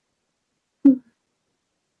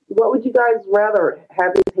 What would you guys rather?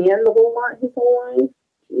 Have his hand his whole life?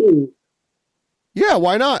 Jeez. Yeah,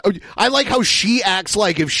 why not? I like how she acts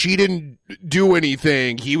like if she didn't do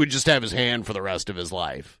anything, he would just have his hand for the rest of his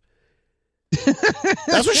life.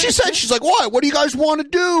 That's what she said. She's like, what? What do you guys want to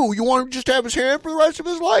do? You want him just to have his hand for the rest of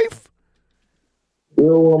his life?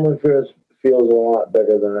 Real woman feels a lot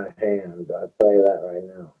better than a hand. I'll tell you that right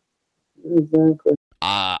now. Exactly.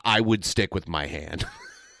 I would stick with my hand.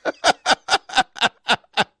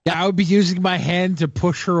 Yeah, I would be using my hand to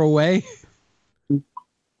push her away.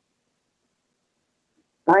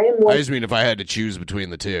 I just mean if I had to choose between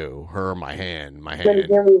the two, her or my hand. My hand. Then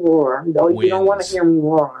hear me roar. No, you don't want to hear me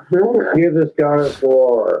roar. Give this goddess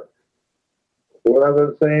roar. What I've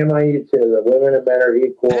been saying on YouTube, that women and men are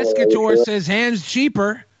equal. Pescator says hands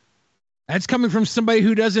cheaper. That's coming from somebody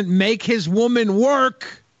who doesn't make his woman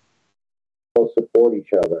work. We'll support each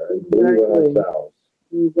other and believe in ourselves.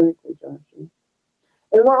 Exactly, Josh.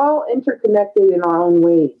 And we're all interconnected in our own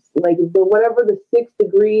ways. Like, whatever the 6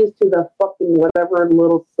 degrees to the fucking whatever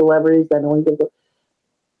little celebrities that only give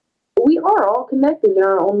we are all connected in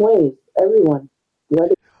our own ways. Everyone.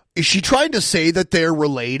 Is she trying to say that they're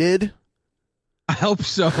related? I hope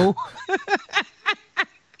so.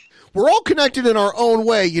 We're all connected in our own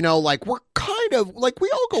way, you know, like we're kind of, like we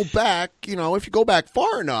all go back, you know, if you go back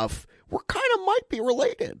far enough, we're kind of might be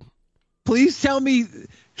related. Please tell me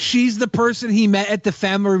she's the person he met at the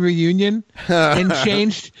family reunion and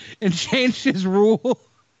changed his rule.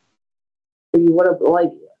 You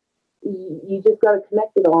just got to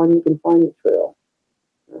connect it all and you can find the trail.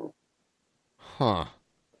 Huh.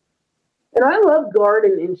 And I love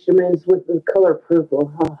garden instruments with the color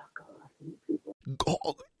purple. Oh, God.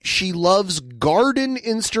 She loves garden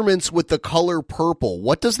instruments with the color purple.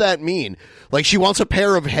 What does that mean? Like she wants a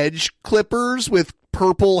pair of hedge clippers with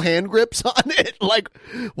purple hand grips on it? Like,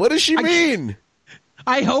 what does she mean?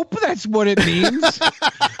 I hope that's what it means.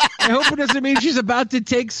 I hope it doesn't mean she's about to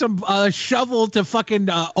take some shovel to fucking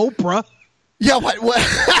Oprah. Yeah, what?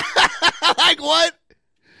 Like what?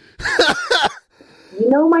 You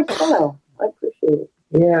know my style. I appreciate it.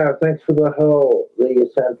 Yeah, thanks for the hoe that you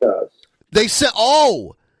sent us. They said,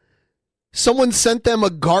 someone sent them a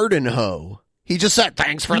garden hoe. He just said,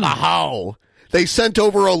 thanks for the hoe. They sent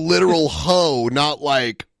over a literal hoe, not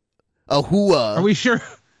like a hua. Are we sure?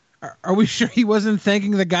 Are we sure he wasn't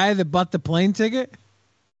thanking the guy that bought the plane ticket?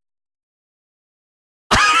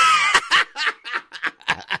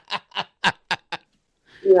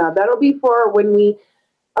 Yeah, that'll be for when we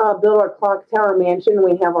build our clock tower mansion.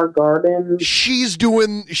 We have our garden. She's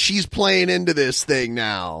playing into this thing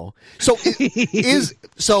now. So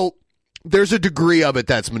there's a degree of it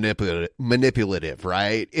that's manipulative,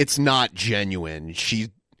 right? It's not genuine.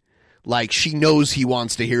 She knows he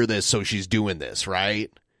wants to hear this, so she's doing this,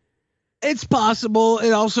 right? It's possible.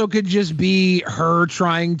 It also could just be her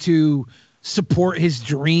trying to support his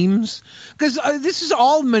dreams. Because this is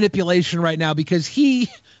all manipulation right now because he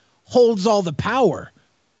holds all the power.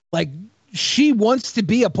 Like, she wants to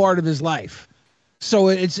be a part of his life. So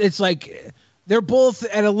it's like they're both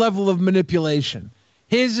at a level of manipulation.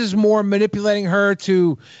 His is more manipulating her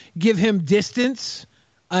to give him distance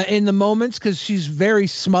in the moments because she's very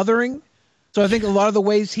smothering. So I think a lot of the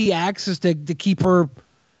ways he acts is to keep her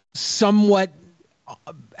somewhat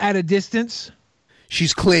at a distance.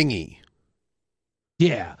 She's clingy.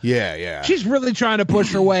 Yeah. Yeah. She's really trying to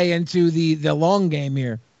push her way into the long game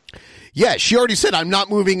here. Yeah, she already said, I'm not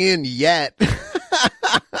moving in yet.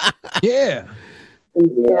 Yeah.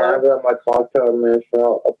 Yeah, I've got my clock tower mansion.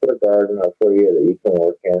 I'll put a garden up for you that you can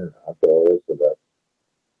work in outdoors so that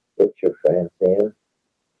what you're fancying.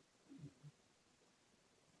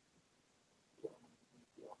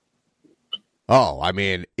 Oh, I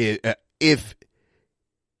mean, if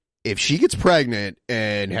she gets pregnant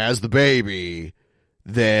and has the baby,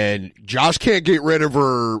 then Josh can't get rid of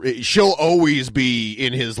her. She'll always be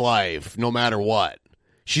in his life, no matter what.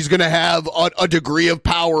 She's going to have a degree of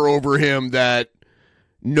power over him that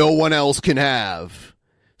no one else can have.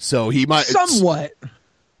 So he might... Somewhat.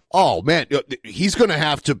 Oh, man. He's going to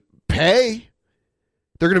have to pay.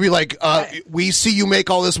 They're going to be like, we see you make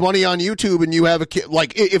all this money on YouTube and you have a kid.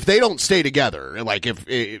 Like, if they don't stay together, like, if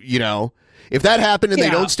that happened and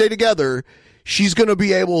they don't stay together, she's going to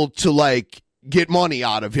be able to, like, get money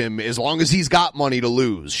out of him. As long as he's got money to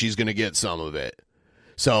lose, she's going to get some of it.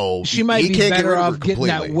 So she might be better off getting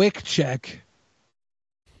that WIC check.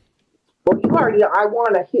 Well, I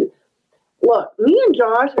want a huge... Look, me and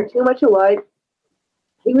Josh are too much alike.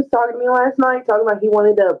 He was talking to me last night, talking about he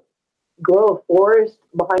wanted to grow a forest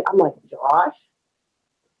behind. I'm like, Josh?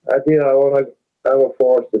 I want to have a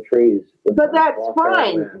forest of trees. But that's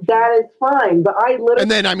fine. That is fine. But I literally...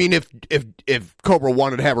 And then, I mean, if Cobra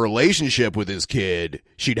wanted to have a relationship with his kid,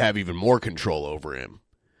 she'd have even more control over him.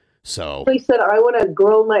 So he said, I want to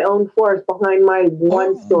grow my own forest behind my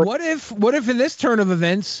one story. What if in this turn of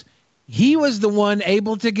events, he was the one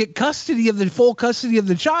able to get full custody of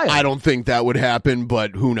the child? I don't think that would happen,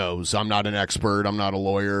 but who knows? I'm not an expert. I'm not a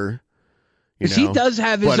lawyer. Because he does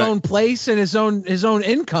have his own place and his own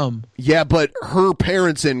income. Yeah, but her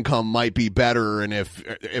parents' income might be better, and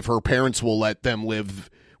if her parents will let them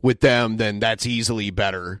live with them, then that's easily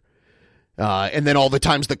better. And then all the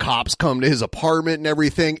times the cops come to his apartment and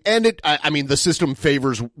everything, and the system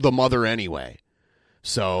favors the mother anyway.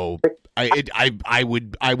 So I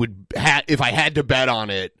would if I had to bet on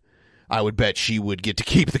it, I would bet she would get to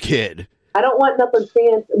keep the kid. I don't want nothing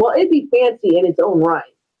fancy. Well, it'd be fancy in its own right,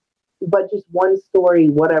 but just one story,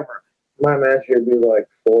 whatever. My man should be like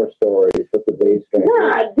 4 stories with the base game.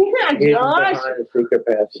 God damn, Josh! Behind the secret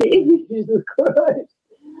passage. Jesus Christ!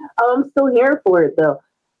 I'm still here for it though.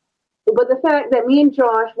 But the fact that me and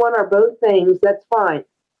Josh want our both things, that's fine.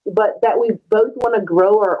 But that we both want to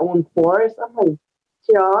grow our own forest, I'm like,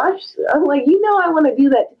 Josh, I want to do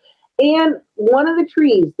that. And one of the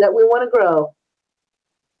trees that we want to grow,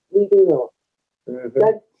 we do know. Mm-hmm.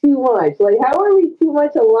 That's too much. Like, how are we too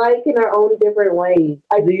much alike in our own different ways?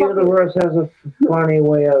 The universe has a funny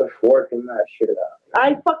way of working that shit out.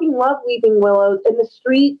 I fucking love weeping willows. And the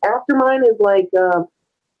street after mine is like, well,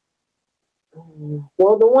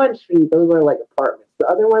 the one street, those are like apartments. The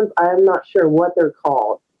other ones, I'm not sure what they're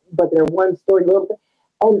called, but they're one-story little bit.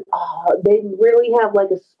 And they really have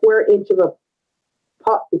like a square inch of a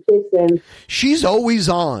pot to piss in. She's always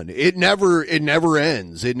on. It never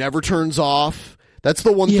ends. It never turns off. That's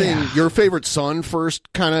the one thing your favorite son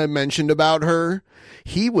first kind of mentioned about her.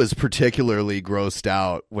 He was particularly grossed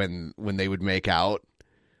out when they would make out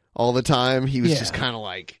all the time. He was just kind of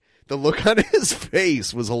like, the look on his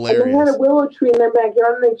face was hilarious. And they had a willow tree in their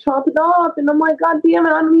backyard, and they chop it off, and I'm like, God damn it,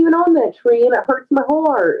 I don't even own that tree, and it hurts my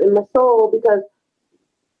heart and my soul, because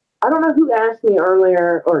I don't know who asked me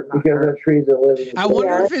earlier, or not. Because the trees are living. I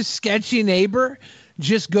wonder if his sketchy neighbor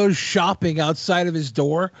just goes shopping outside of his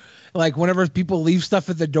door, like whenever people leave stuff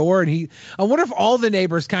at the door, and I wonder if all the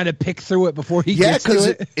neighbors kind of pick through it before he gets to it.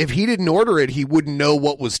 Yeah, because if he didn't order it, he wouldn't know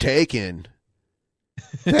what was taken.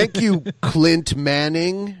 Thank you, Clint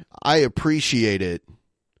Manning. I appreciate it.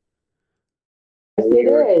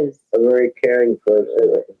 It is. A very caring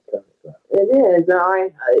person. It is.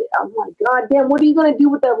 I'm like, God damn, what are you going to do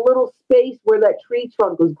with that little space where that tree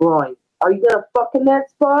trunk was growing? Are you going to fuck in that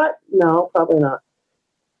spot? No, probably not.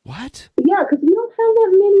 What? Yeah, because we don't have that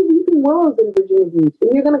many weeping willows in Virginia Beach.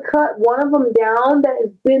 And you're going to cut one of them down that has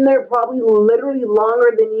been there probably literally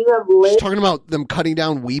longer than you have lived. She's talking about them cutting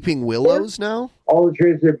down weeping willows now? All the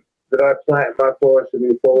trees that I plant in my forest to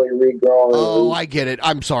be fully regrown. Oh, I get it.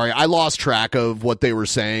 I'm sorry. I lost track of what they were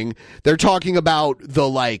saying. They're talking about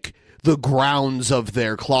the grounds of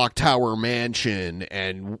their clock tower mansion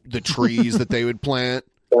and the trees that they would plant.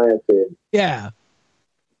 Planted. Yeah.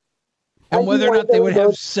 And whether or not they would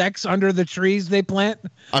have sex under the trees they plant.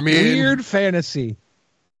 I mean, weird fantasy.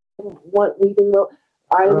 What weeping willow?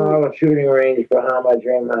 I have a shooting range behind my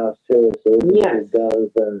dream house too, so it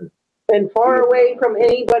does and far away from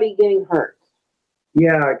anybody getting hurt.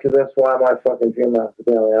 Yeah, because that's why my fucking dream house is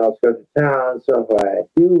on the outskirts of town. So if I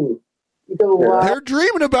do, they're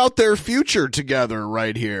dreaming about their future together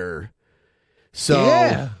right here.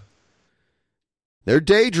 So they're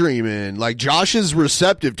daydreaming. Like, Josh is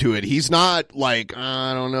receptive to it. He's not like,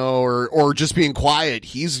 I don't know, or just being quiet.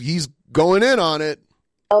 He's going in on it.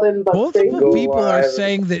 Multiple people are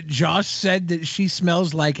saying that Josh said that she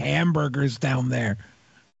smells like hamburgers down there.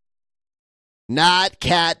 Not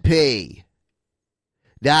cat pee.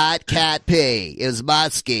 Not cat pee. Is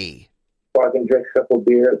musky. So I can drink a couple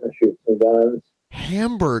beers and shoot some guns.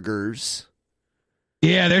 hamburgers.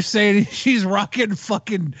 Yeah, they're saying she's rocking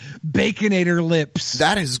fucking Baconator lips.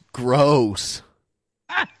 That is gross.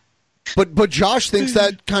 But Josh thinks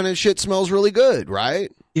that kind of shit smells really good,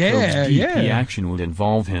 right? Yeah, Coke's DP action would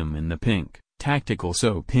involve him in the pink tactical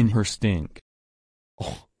soap in her stink.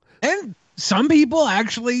 Oh. And some people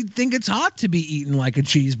actually think it's hot to be eaten like a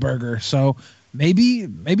cheeseburger, so maybe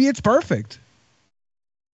it's perfect.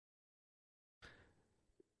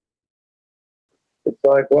 It's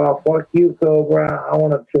like, well, fuck you, Cobra. I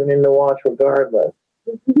want to tune in to watch regardless.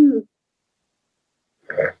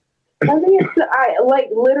 I think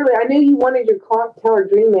literally, I knew you wanted your clock tower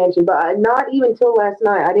dream mansion, but not even till last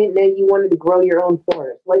night, I didn't know you wanted to grow your own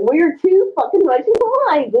forest. Like, we're too fucking much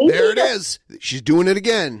alike. There it is. She's doing it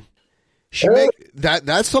again.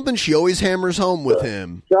 That's something she always hammers home with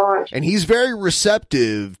him. Josh. And he's very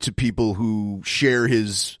receptive to people who share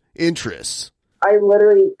his interests. I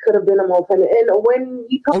literally could have been a multi. And when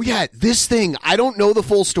you oh yeah, this thing, I don't know the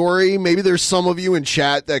full story. Maybe there's some of you in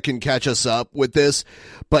chat that can catch us up with this,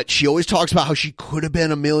 but she always talks about how she could have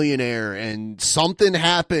been a millionaire and something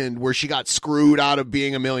happened where she got screwed out of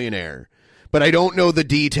being a millionaire. But I don't know the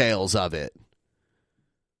details of it.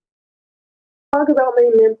 Talk about my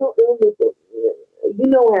mental illness. You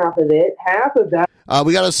know half of it. Half of that.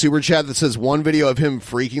 We got a super chat that says one video of him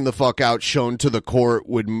freaking the fuck out shown to the court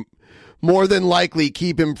would more than likely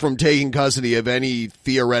keep him from taking custody of any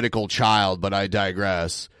theoretical child, but I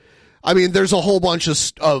digress. I mean, there's a whole bunch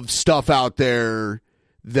of stuff out there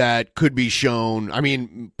that could be shown. I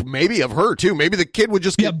mean, maybe of her, too. Maybe the kid would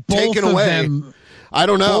just get taken away. I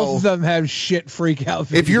don't know. Both of them have shit freak out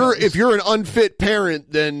videos. videos. If you're an unfit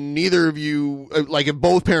parent, then neither of you, like if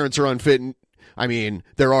both parents are unfit, I mean,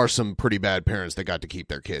 there are some pretty bad parents that got to keep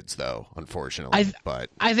their kids, though, unfortunately.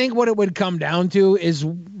 I think what it would come down to is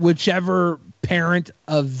whichever parent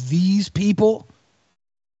of these people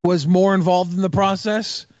was more involved in the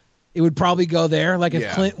process, it would probably go there. Like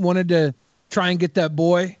if Clint wanted to try and get that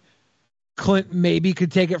boy, Clint maybe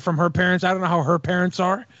could take it from her parents. I don't know how her parents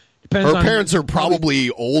are. Depends her parents are probably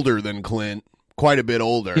older than Clint, quite a bit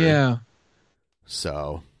older. Yeah.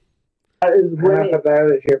 So. Half of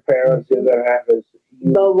that is your parents, the other half is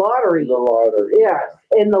the lottery. The lottery. Yes,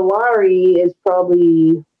 and the lottery is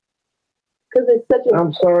probably because it's such a.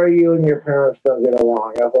 I'm sorry you and your parents don't get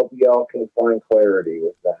along. I hope y'all can find clarity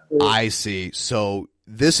with that. I see. So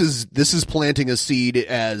this is planting a seed,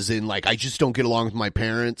 as in like I just don't get along with my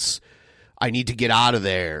parents. I need to get out of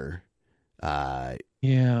there.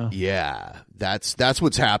 Yeah. That's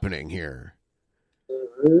what's happening here.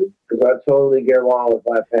 Because I totally get along with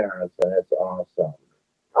my parents, and it's awesome.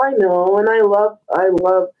 I know, and I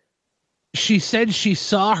love. She said she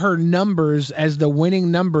saw her numbers as the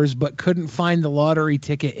winning numbers, but couldn't find the lottery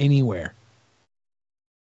ticket anywhere.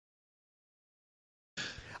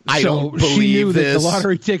 I don't believe she knew this. That the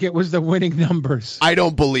lottery ticket was the winning numbers. I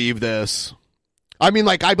don't believe this. I mean,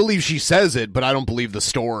 like, I believe she says it, but I don't believe the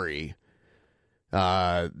story.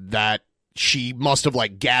 That she must have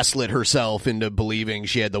like gaslit herself into believing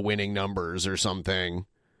she had the winning numbers or something.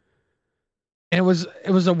 And it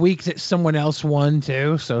was a week that someone else won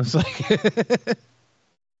too, so it's like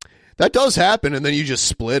that does happen, and then you just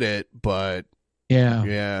split it. But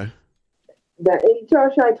yeah. That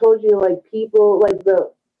Josh, I told you, like people, like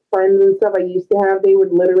the friends and stuff I used to have, they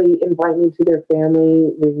would literally invite me to their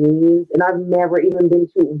family reunions, and I've never even been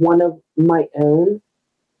to one of my own.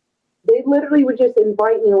 They literally would just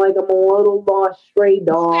invite me like I'm a little lost stray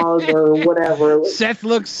dog or whatever. Seth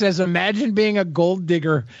Looks says, imagine being a gold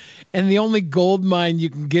digger and the only gold mine you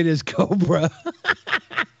can get is Cobra.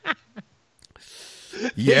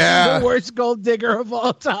 Yeah. The worst gold digger of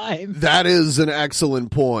all time. That is an excellent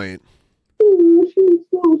point. She's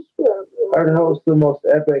so special. I'd host the most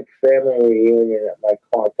epic family reunion at my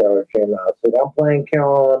clock tower gym house. So I'm playing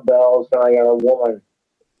Carolyn Bells, and I got a woman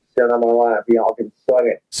sitting on my lap. Y'all can suck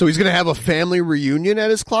it. So he's going to have a family reunion at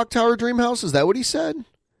his clock tower dream house? Is that what he said?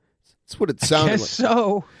 That's what it sounded like.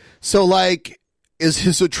 So. So, like, is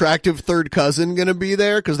his attractive third cousin going to be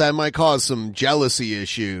there? Because that might cause some jealousy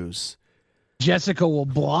issues. Jessica will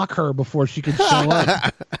block her before she can show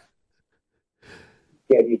up.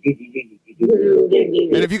 And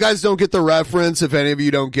if you guys don't get the reference, if any of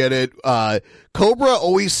you don't get it, Cobra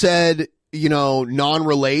always said, you know,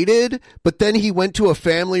 non-related, but then he went to a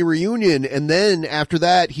family reunion, and then after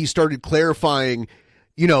that, he started clarifying,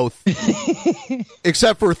 you know,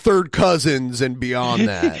 except for third cousins and beyond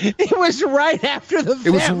that. It was right after the family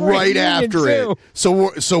It was right reunion after too.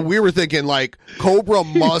 it. So we were thinking, like, Cobra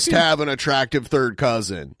must have an attractive third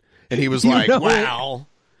cousin. And he was like, wow.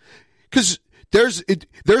 Because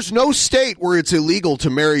There's no state where it's illegal to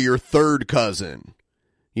marry your third cousin.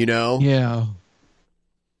 You know? Yeah.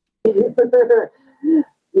 You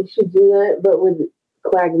should do that, but with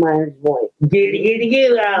Quagmire's voice. Get,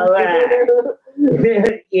 all right.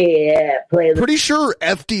 Yeah, play the... Pretty sure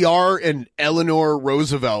FDR and Eleanor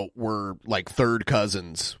Roosevelt were like third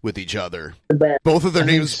cousins with each other. Both of their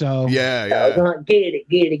names. So. Yeah. Get it.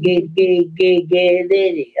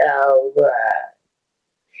 All right.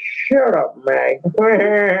 Shut up, Meg.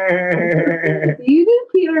 You do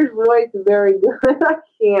Peter's voice very good. I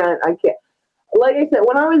can't. Like I said,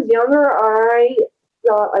 when I was younger, I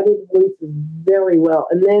thought I did voices very well.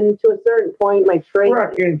 And then to a certain point, my trade...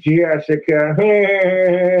 Fucking Jessica.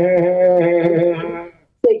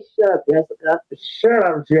 Say shut up, Jessica. Shut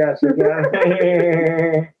up, Jessica.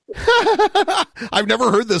 I've never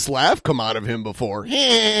heard this laugh come out of him before.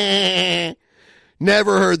 Never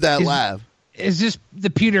heard that laugh. Is this the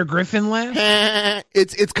Peter Griffin laugh?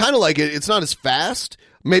 It's kind of like it. It's not as fast.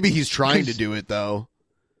 Maybe he's trying to do it, though.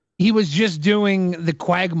 He was just doing the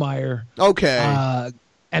Quagmire. Okay.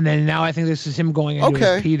 And then now I think this is him going into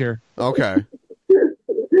his Peter. Okay.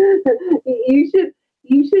 You should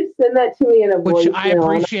send that to me in a voice. Which I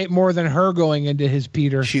appreciate more than her going into his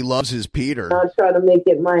Peter. She loves his Peter. I'll try to make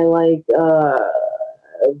it my,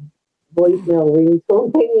 voicemail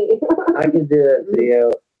ringtone thingy. I can do it to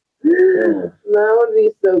you. That would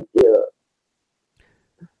be so cute.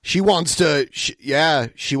 She wants to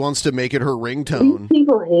make it her ringtone. These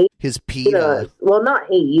people hate his Peter. Well, not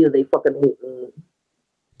hate you. They fucking hate me.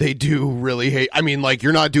 They do really hate. I mean, like,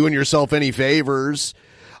 you're not doing yourself any favors.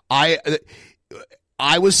 I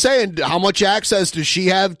was saying, how much access does she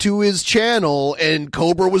have to his channel? And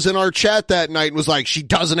Cobra was in our chat that night and was like, she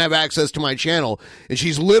doesn't have access to my channel. And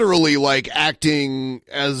she's literally like acting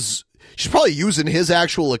as, she's probably using his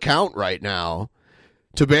actual account right now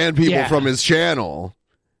to ban people from his channel.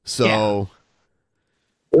 So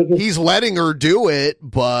he's letting her do it,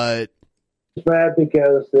 but it's bad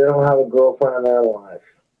because they don't have a girlfriend in their life.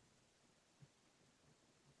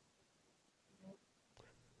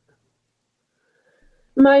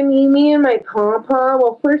 My Mimi and my Papa.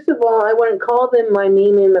 Well, first of all, I wouldn't call them my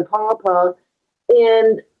Mimi and my Papa.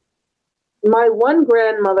 And my one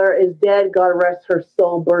grandmother is dead, God rest her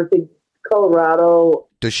soul, birthed in Colorado.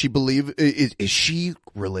 Does she believe, is she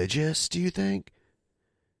religious, do you think?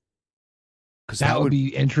 Because that would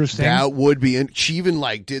be interesting. That would be, she even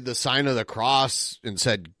like did the sign of the cross and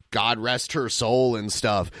said, God rest her soul and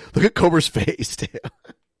stuff. Look at Cobra's face, too.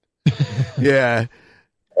 Yeah.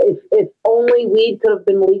 If only weed could have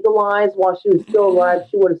been legalized while she was still alive,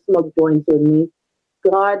 she would have smoked joints with me.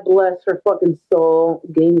 God bless her fucking soul.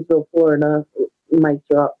 Gainesville, Florida. Mic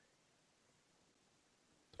drop.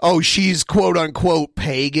 Oh, she's quote unquote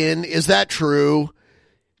pagan. Is that true?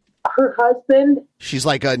 Her husband. She's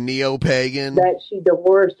like a neo-pagan. That she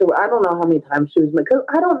divorced. Or I don't know how many times she was. Because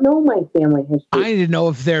I don't know my family history. I didn't know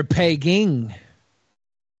if they're pagan.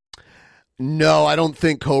 No, I don't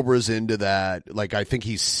think Cobra's into that. Like, I think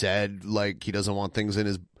he said, like, he doesn't want things in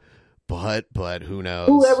his butt, but who knows?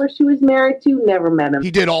 Whoever she was married to, never met him. He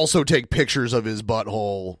did also take pictures of his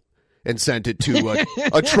butthole and sent it to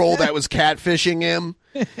a troll that was catfishing him.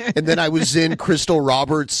 And then I was in Crystal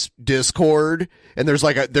Roberts' Discord, and there was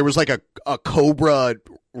like a Cobra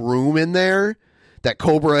room in there that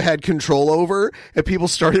Cobra had control over, and people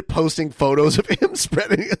started posting photos of him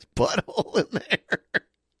spreading his butthole in there.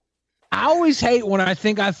 I always hate when I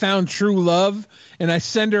think I found true love and I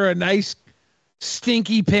send her a nice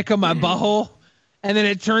stinky pic of my butthole, and then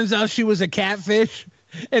it turns out she was a catfish,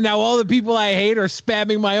 and now all the people I hate are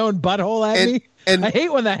spamming my own butthole at me. And I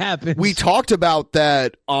hate when that happens. We talked about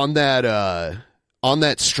that on that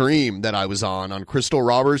stream that I was on Crystal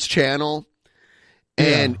Roberts' channel,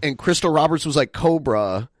 and Crystal Roberts was like,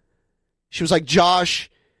 Cobra, she was like, Josh,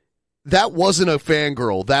 that wasn't a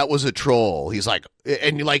fangirl. That was a troll. He's like,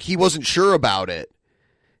 and like, he wasn't sure about it.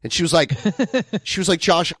 And she was like,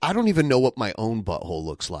 Josh, I don't even know what my own butthole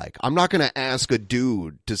looks like. I'm not going to ask a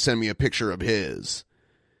dude to send me a picture of his,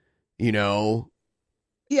 you know?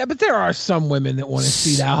 Yeah, but there are some women that want to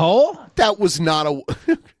see that hole. That was not a,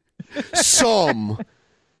 some.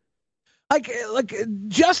 Like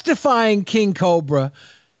justifying King Cobra.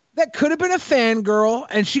 That could have been a fangirl,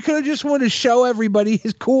 and she could have just wanted to show everybody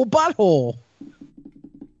his cool butthole.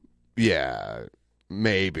 Yeah,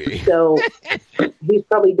 maybe. So he's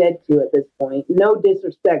probably dead too at this point. No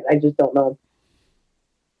disrespect, I just don't know.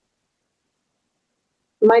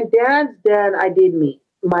 My dad's dad, I did meet.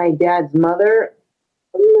 My dad's mother,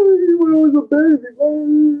 when I was a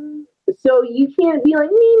baby. So you can't be like,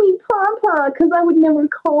 Mimi, Papa, because I would never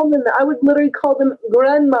call them. I would literally call them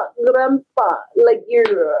Grandma, Grandpa. Like, we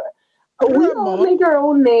all make our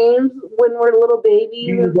own names when we're little babies.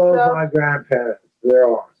 You and love stuff. my grandparents. They're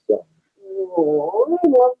awesome. Oh, I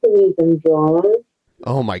love to meet them, John.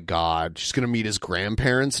 Oh my God, she's gonna meet his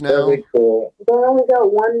grandparents now. That'd be cool. But I only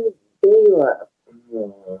got one day left.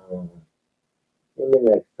 Maybe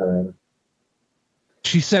next time.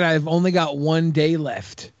 She said, I've only got one day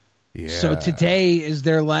left. Yeah. So today is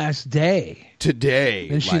their last day. Today.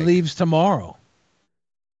 And she leaves tomorrow.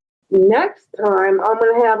 Next time, I'm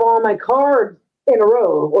going to have all my cards in a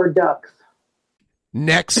row, or ducks.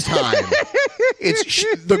 Next time.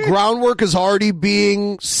 The groundwork is already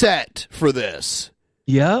being set for this.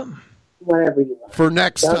 Yep. Whatever you want. For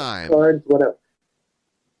next Ducks, time. Cards, whatever.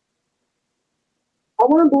 I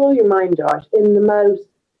want to blow your mind, Josh, in the most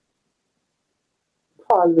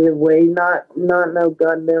positive way, not no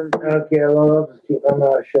goddamn. Okay, well, I'll just keep my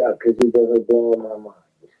mouth shut because he doesn't blow my mind.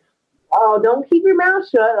 Oh, don't keep your mouth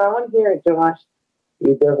shut. I want to hear it, Josh.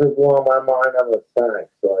 He doesn't blow my mind on the sex,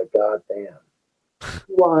 so goddamn.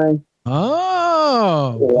 Why?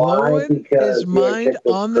 Oh, Why? Because his mind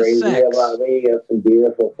on the crazy sex. about me. You got some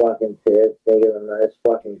beautiful fucking tits. They get a nice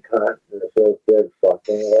fucking cunt, and it feels good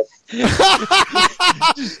fucking it.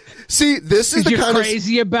 See, this is the You're kind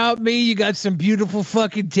crazy about me. You got some beautiful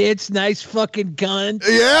fucking tits, nice fucking gun.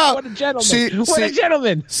 Yeah. What a gentleman. What a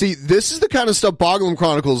gentleman. See, this is the kind of stuff Boglum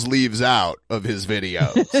Chronicles leaves out of his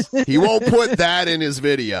videos. He won't put that in his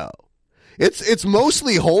video. It's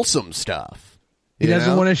mostly wholesome stuff. He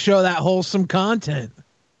doesn't want to show that wholesome content.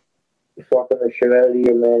 You fucking the shit out of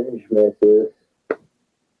your mange, missus.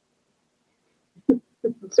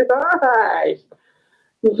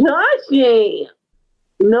 Joshy!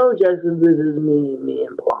 No, Justin, this is me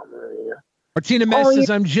and Palmer. Yeah. Martina Mess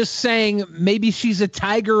says, I'm just saying maybe she's a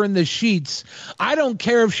tiger in the sheets. I don't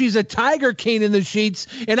care if she's a tiger king in the sheets,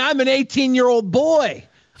 and I'm an 18-year-old boy.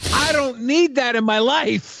 I don't need that in my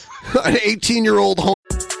life. An 18-year-old home.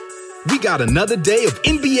 We got another day of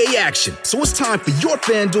NBA action, so it's time for your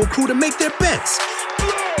FanDuel crew to make their bets.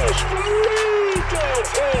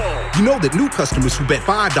 You know that new customers who bet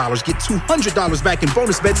 $5 get $200 back in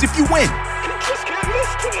bonus bets if you win.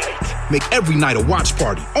 Make every night a watch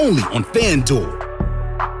party only on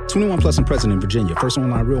FanDuel. 21 plus and present in Virginia. First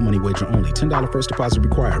online real money wager only. $10 first deposit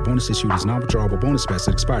required. Bonus issued is non-withdrawable bonus bets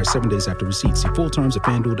that expires 7 days after receipt. See full terms at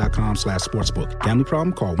FanDuel.com/sportsbook. Gambling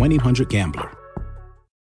problem? Call 1-800-GAMBLER.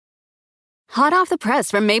 Hot off the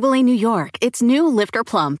press from Maybelline, New York, it's new Lifter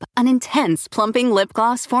Plump, an intense plumping lip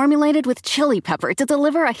gloss formulated with chili pepper to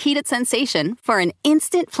deliver a heated sensation for an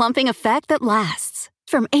instant plumping effect that lasts.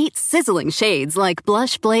 From 8 sizzling shades like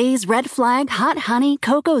Blush Blaze, Red Flag, Hot Honey,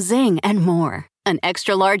 Cocoa Zing, and more. An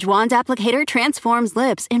extra-large wand applicator transforms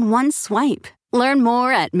lips in one swipe. Learn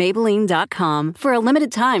more at Maybelline.com. For a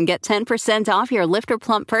limited time, get 10% off your Lifter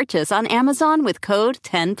Plump purchase on Amazon with code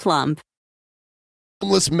 10PLUMP.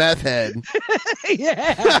 Homeless meth head.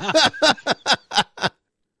 Yeah.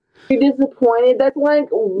 You're disappointed. That's like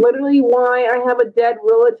literally why I have a dead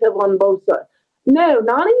relative on both sides. No,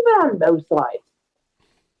 not even on both sides.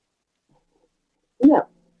 No.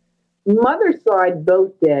 Mother's side,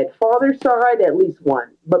 both dead. Father's side, at least one.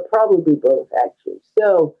 But probably both, actually.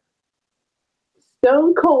 So,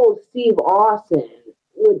 Stone Cold Steve Austin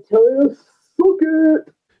would tell you, suck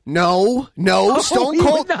it. No, Stone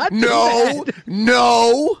Cold.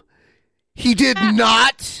 No, he did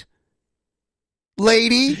not.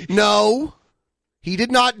 Lady, no, he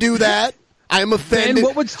did not do that. I'm offended. Ben,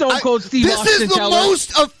 what would Stone Cold Steve Austin This is the tell her?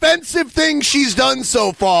 most offensive thing she's done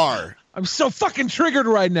so far. I'm so fucking triggered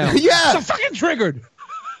right now. Yeah. So fucking triggered.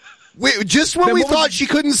 Wait, just when we thought she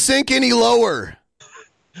couldn't sink any lower.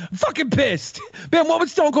 I'm fucking pissed. Ben, what would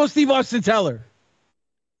Stone Cold Steve Austin tell her?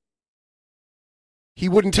 He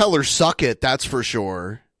wouldn't tell her suck it, that's for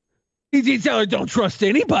sure. He'd tell her don't trust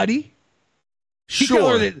anybody. He'd tell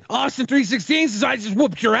her that Austin 316 says I just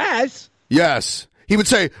whooped your ass. Yes. He would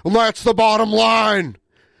say, well, that's the bottom line.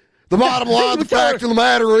 The bottom line, the fact of the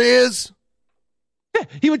matter is. Yeah,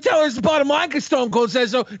 he would tell her it's the bottom line because Stone Cold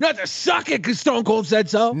says so, not to suck it because Stone Cold said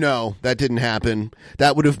so. No, that didn't happen.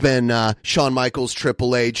 That would have been Shawn Michaels,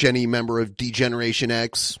 Triple H, any member of D-Generation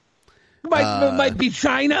X. Might be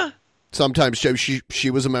China. Sometimes she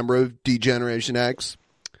was a member of D-Generation X.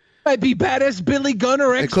 Might be badass Billy Gunn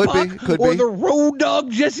or X-Pac. Or the Road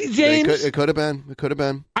Dogg Jesse James. It could have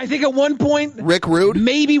been. I think at one point, Rick Rude.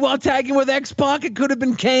 Maybe while tagging with X-Pac, it could have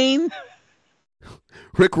been Kane.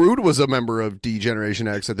 Rick Rude was a member of D-Generation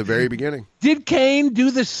X at the very beginning. Did Kane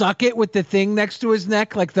do the suck it with the thing next to his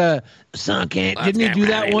neck? Like the suck it? Didn't he do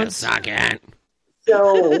that once? Suck it.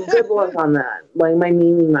 So good luck on that. Like my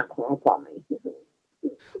meaning not call upon me.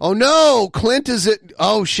 Oh no, Clint is it?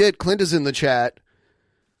 Oh shit, Clint is in the chat.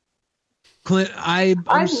 Clint,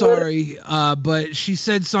 I'm sorry, but she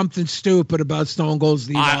said something stupid about Stone Cold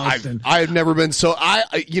Steve Austin. I've never been so.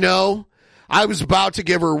 I was about to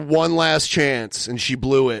give her one last chance, and she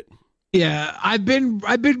blew it. Yeah, I've been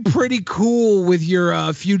pretty cool with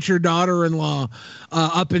your future daughter-in-law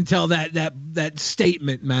up until that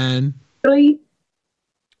statement, man. Really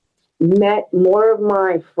met more of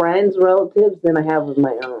my friends' relatives than I have with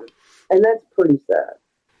my own, and that's pretty sad.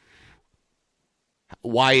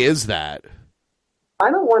 Why is that? I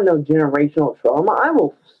don't want no generational trauma. I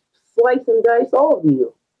will slice and dice all of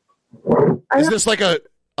you. Is this like a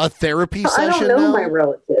therapy session? I don't know now? my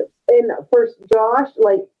relatives. And first, Josh,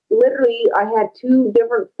 like literally, I had two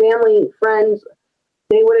different family friends.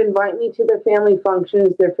 They would invite me to their family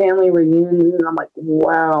functions, their family reunions, and I'm like,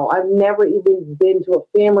 wow, I've never even been to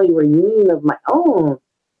a family reunion of my own.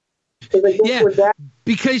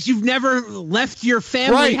 Because you've never left your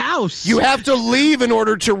family house. You have to leave in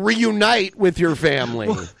order to reunite with your family.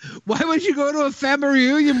 Well, why would you go to a family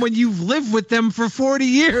reunion when you've lived with them for 40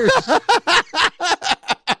 years?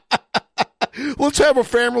 Let's have a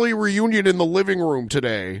family reunion in the living room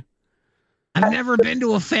today. I've never been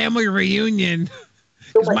to a family reunion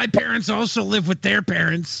because my parents also live with their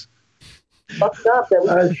parents. I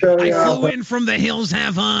flew in from the hills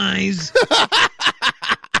have eyes.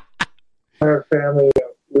 Her family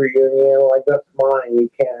reunion, like that's mine. You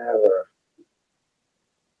can't have her.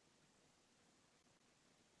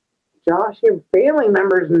 Josh, your family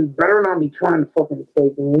members better not be trying to fucking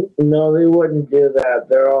take me. No, they wouldn't do that.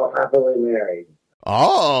 They're all happily married.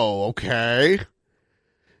 Oh, okay.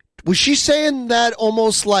 Was she saying that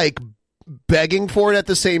almost like begging for it at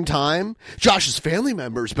the same time? Josh's family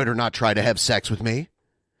members better not try to have sex with me.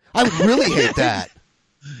 I would really hate that.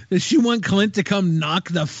 Does she want Clint to come knock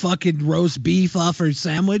the fucking roast beef off her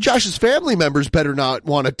sandwich? Josh's family members better not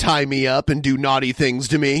want to tie me up and do naughty things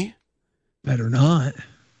to me. Better not.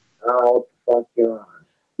 Oh, what the fuck you on?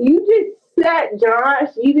 You just said, Josh,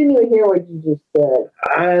 you didn't even hear what you just said.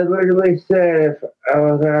 I literally said if I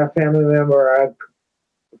was a family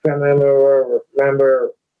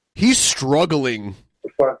member. He's struggling.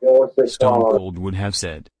 Fucking what's this Stone called? Cold would have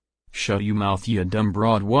said, "Shut you mouth, you dumb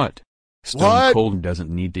broad." What? Stone What? Cold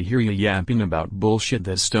doesn't need to hear you yapping about bullshit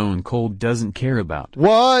that Stone Cold doesn't care about.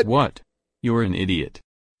 What? What? You're an idiot.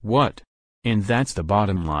 What? And that's the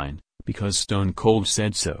bottom line, because Stone Cold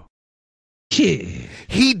said so.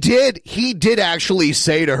 He did actually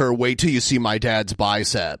say to her, "Wait till you see my dad's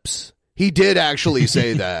biceps." He did actually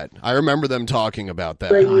say that. I remember them talking about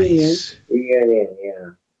that. Nice.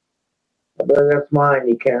 Yeah. But that's mine.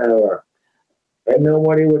 You can't have her. And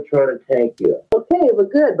nobody would try to take you. Okay,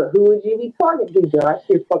 but good. But who would you be talking to, Josh?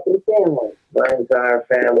 Your fucking family. My entire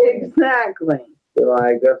family. Exactly. You're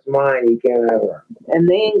like, that's mine. You can't have her. And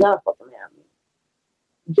they ain't gonna fucking have me.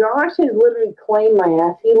 Josh has literally claimed my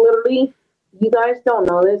ass. He literally, you guys don't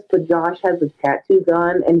know this, but Josh has a tattoo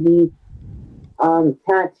gun, and he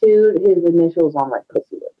tattooed his initials on my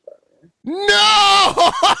pussy lips.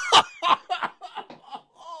 No!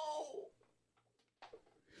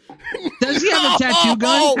 Does he have a tattoo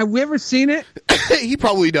gun? Have we ever seen it? He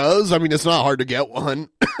probably does. I mean, it's not hard to get one.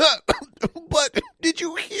 But did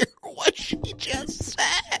you hear what she just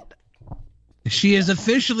said? She is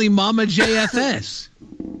officially Mama JFS.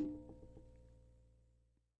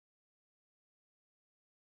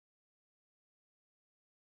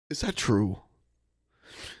 Is that true?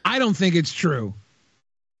 I don't think it's true.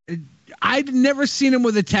 I'd never seen him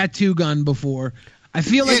with a tattoo gun before. I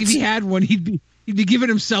feel like if he had one, he'd be giving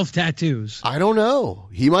himself tattoos. I don't know.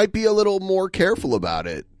 He might be a little more careful about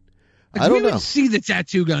it. Like, I don't we know. would see the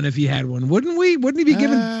tattoo gun if he had one, wouldn't we? Wouldn't he be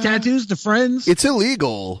giving tattoos to friends? It's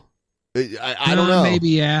illegal. I don't know. Maybe,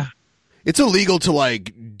 yeah. It's illegal to,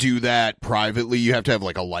 like, do that privately. You have to have,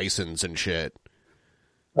 like, a license and shit.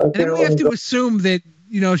 And then we have to assume that,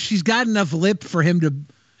 she's got enough lip for him to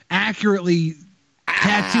accurately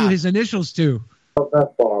tattoo his initials to.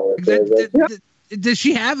 Does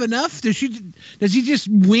she have enough? Does he just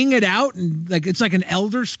wing it out and like it's like an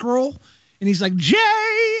Elder Scroll? And he's like JFS.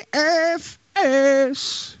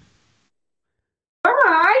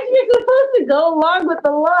 Alright, you're supposed to go along with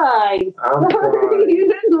the lie. You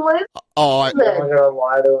didn't listen. I'm not gonna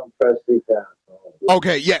lie to impress these assholes.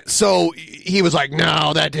 Okay, yeah. So he was like,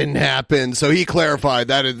 "No, that didn't happen." So he clarified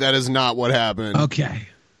that is not what happened. Okay.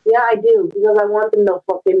 Yeah, I do because I want them to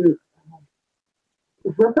fucking.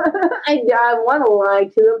 I want to lie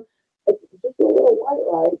to them. It's just a little white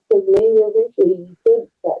lie because maybe eventually you could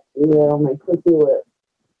tattoo on my pussy lip.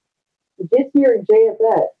 Just your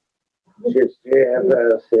JFS. Just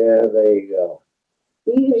JFS, yeah, there you go.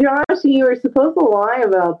 Josh, you were supposed to lie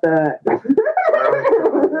about that.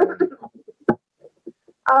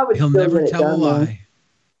 He'll never tell a lie.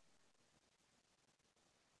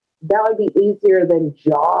 That would be easier than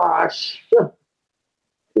Josh.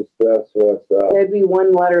 That's what's up. It'd be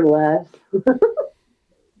one letter less.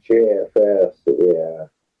 JFS, yeah.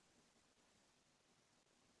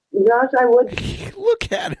 Josh, I would.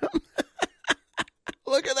 Look at him.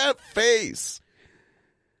 Look at that face.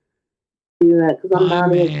 Do that because I'm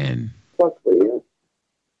not man. Fuck for you.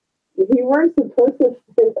 You weren't supposed to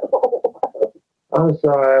say that. I'm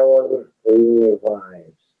sorry, I wasn't reading your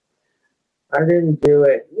vibes. I didn't do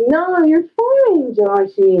it. No, you're fine,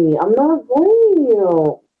 Joshy. I'm not blaming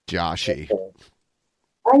you. Joshy.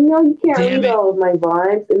 I know you can't Damn read it. all of my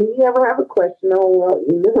vibes, and if you ever have a question, I'll let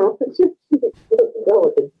you know. It's just it's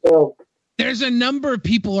a joke. There's a number of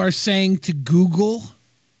people are saying to Google,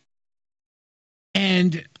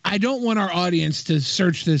 and I don't want our audience to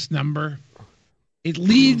search this number. It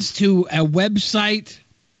leads to a website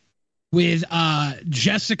with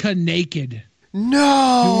Jessica naked.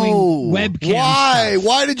 No. Doing webcam Why? stuff.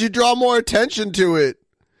 Why did you draw more attention to it?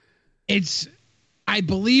 It's, I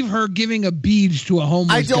believe, her giving a beach to a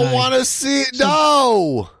homeless I don't guy. want to see it.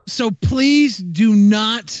 No. So please do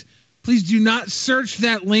not search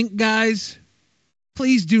that link, guys.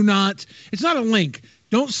 Please do not. It's not a link.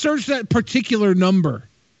 Don't search that particular number.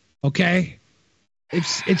 Okay?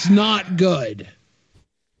 It's not good.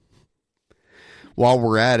 While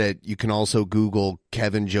we're at it, you can also Google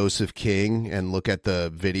Kevin Joseph King and look at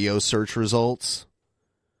the video search results.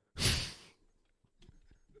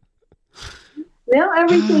 Now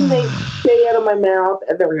everything they say out of my mouth,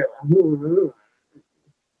 and they're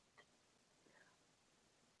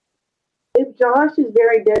if Josh is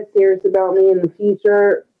very dead serious about me in the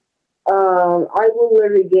future, I will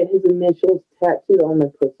literally get his initials tattooed on my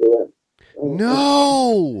pussy lip.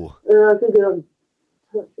 No.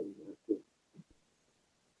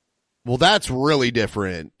 Well, that's really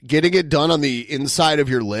different. Getting it done on the inside of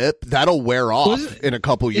your lip, that'll wear off in a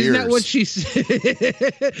couple years. Isn't that what she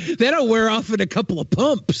said? That'll wear off in a couple of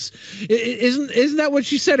pumps. Isn't that what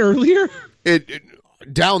she said earlier? It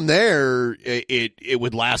down there, it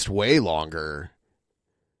would last way longer.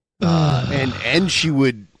 And she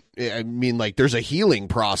would, I mean, like, there's a healing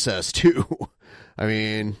process too. I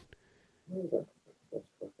mean,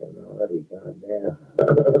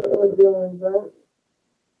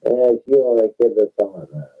 Yeah, if you like it, that's all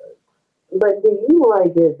that matters. But do you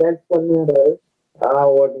like it? That's what matters. I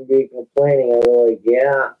wouldn't be complaining. I'd be like,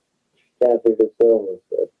 yeah, tattooed the silver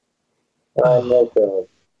strip. No pills.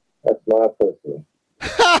 That's my pussy.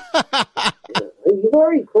 You've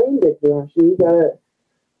already claimed it, Josh. You gotta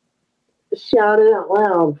shout it out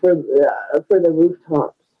loud for the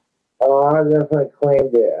rooftops. Oh, I definitely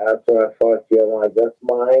claimed it after I fucked you. I'm like, that's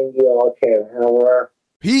mine. You all can't have her.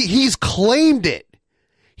 he's claimed it.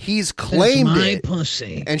 He's claimed my it.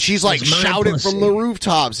 Pussy. And she's like, That's my shout it pussy. from the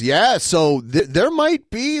rooftops. Yeah, so there might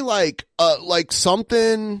be like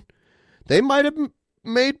something. They might have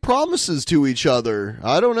made promises to each other.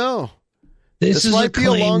 I don't know. This is might be a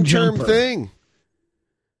claim long-term jumper. thing.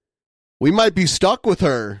 We might be stuck with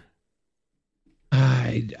her.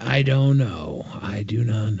 I don't know. I do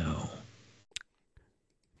not know.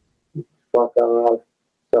 Fuck off.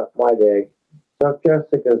 Suck my dick. Suck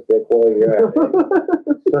Jessica's dick while you're at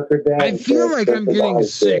it. Suck her dad's I feel dick, like suck I'm her getting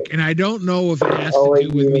mom's sick, dick. and I don't know if it has Oh, to do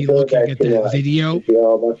with you me enjoyed looking that at too that much. video. You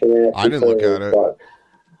all a bunch of nasty I didn't look at it.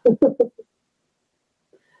 fuck.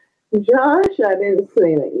 Josh, I didn't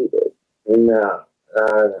say that you did. No.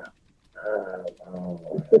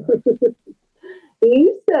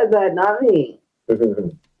 You said that, not me.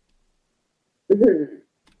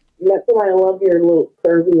 That's why I love your little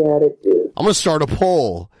curvy attitude. I'm going to start a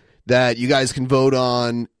poll that you guys can vote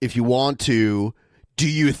on if you want to. Do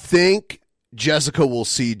you think Jessica will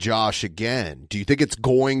see Josh again? Do you think it's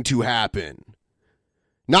going to happen?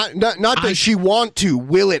 Not that she want to.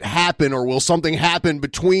 Will it happen, or will something happen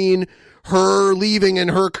between her leaving and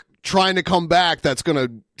her trying to come back that's going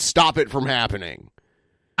to stop it from happening?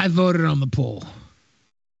 I voted on the poll.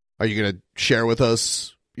 Are you going to share with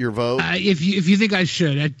us your vote? If you think I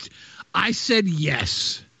should, I said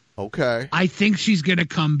yes. Okay. I think she's going to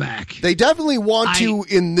come back. They definitely want to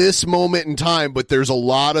in this moment in time, but there's a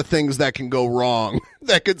lot of things that can go wrong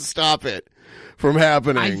that could stop it from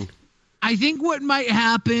happening. I think what might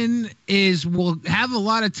happen is we'll have a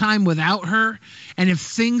lot of time without her, and if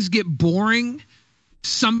things get boring,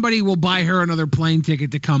 somebody will buy her another plane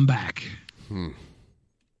ticket to come back.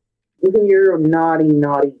 You're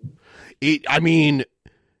naughty. I mean,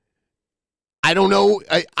 I don't know.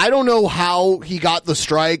 I don't know how he got the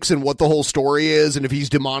strikes and what the whole story is, and if he's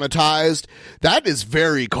demonetized. That is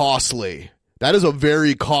very costly. That is a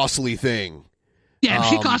very costly thing. Yeah, if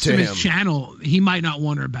she cost him his channel, he might not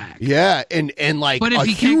want her back. Yeah, and like a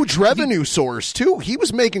huge revenue source too. He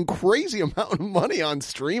was making crazy amount of money on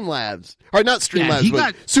Streamlabs, or not Streamlabs,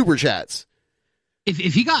 but Super Chats. If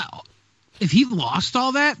he lost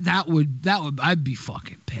all that would I'd be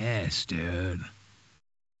fucking pissed, dude.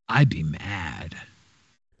 I'd be mad.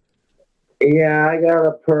 Yeah, I got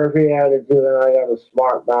a pervy attitude and I got a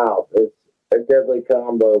smart mouth. It's a deadly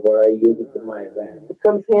combo, but I use it to my advantage. It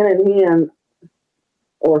comes hand in hand.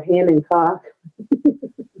 Or hand and cock.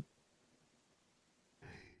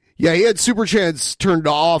 Yeah, he had Super Chats turned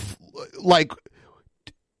off. Like,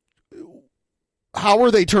 how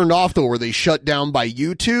were they turned off, though? Were they shut down by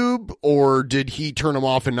YouTube? Or did he turn them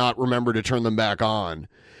off and not remember to turn them back on?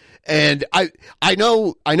 And I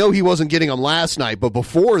know he wasn't getting them last night, but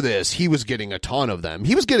before this, he was getting a ton of them.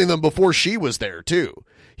 He was getting them before she was there, too.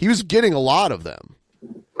 He was getting a lot of them.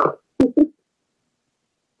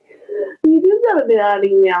 You just got a bit out of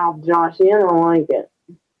email, Josh. I don't like it.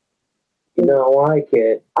 You don't like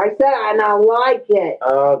it? I said I don't like it.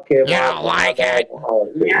 Okay. You don't like it?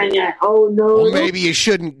 Yeah. Oh, no. Well, maybe you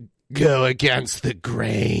shouldn't go against the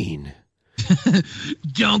grain.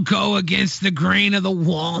 Don't go against the grain of the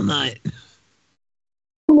walnut.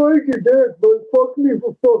 I like your dick, but fuck me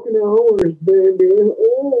for fucking hours, baby.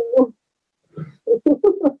 Oh.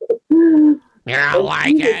 You don't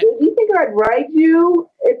like it? Do you think I'd write you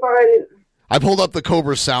if I didn't? I pulled up the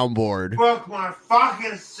Cobra soundboard. Fuck my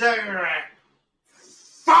fucking cigarette.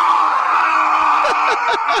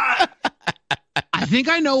 I think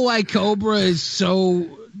I know why Cobra is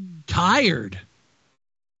so tired.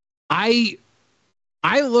 I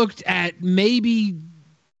looked at maybe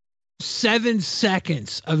 7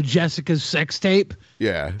 seconds of Jessica's sex tape.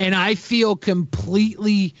 Yeah. And I feel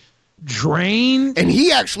completely drained. And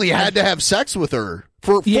he actually had to have sex with her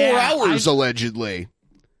for 4 hours, allegedly.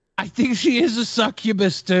 I think she is a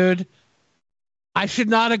succubus, dude. I should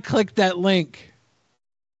not have clicked that link.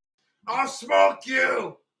 I'll smoke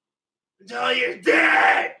you until you're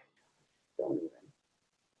dead.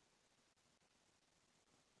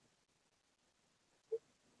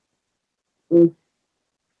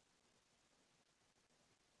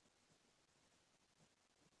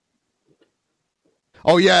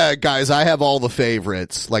 Oh, yeah, guys, I have all the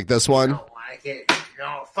favorites. Like this one. You don't like it? You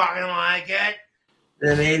don't fucking like it?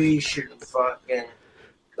 Then maybe you should fucking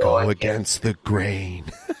go against the grain.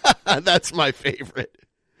 That's my favorite.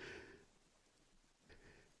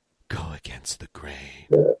 Go against the grain.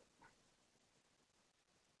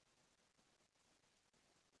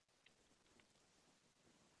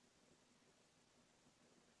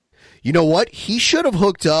 You know what? He should have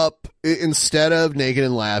hooked up instead of Naked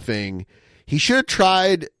and Laughing. He should have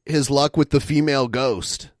tried his luck with the female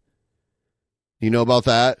ghost. You know about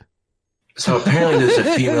that? So apparently there's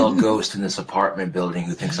a female ghost in this apartment building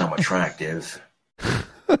who thinks I'm attractive.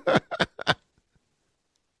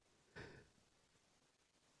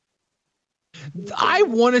 I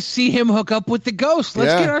want to see him hook up with the ghost.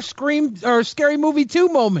 Let's get our Scary Movie 2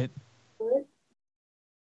 moment.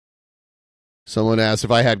 Someone asked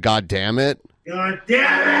if I had God damn it. God damn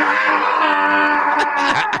it!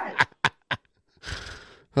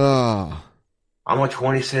 Oh. I'm a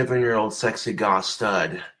 27-year-old sexy goth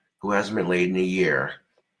stud who hasn't been laid in a year.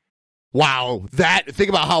 Wow, think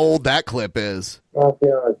about how old that clip is. It's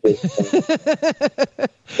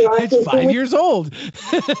 5 years old.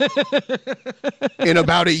 In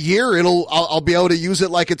about a year, I'll be able to use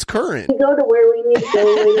it like it's current. We go to where we need to go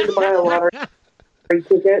later to buy a lottery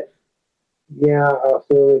ticket. Yeah, I'll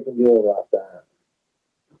see what we can do about that.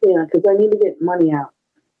 Yeah, because I need to get money out.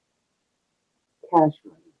 Cash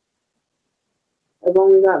money. I've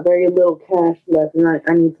only got very little cash left, and I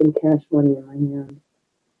need some cash money in my hand.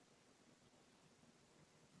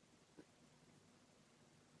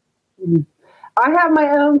 I have my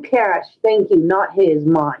own cash. Thank you. Not his,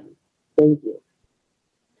 mine. Thank you.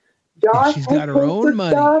 Josh, she's got her own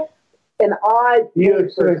money. Stuff, and I. You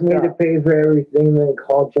expect me to pay for everything, then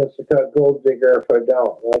call Jessica Gold Digger if I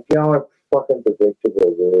don't. Like, y'all are fucking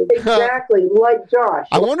predictable, dude. Exactly, like Josh.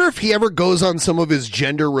 I wonder if he ever goes on some of his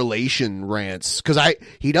gender relation rants, because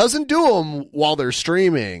he doesn't do them while they're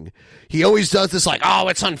streaming. He always does this like, oh,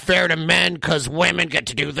 it's unfair to men because women get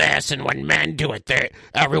to do this, and when men do it,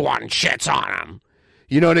 everyone shits on them.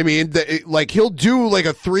 You know what I mean? Like, he'll do like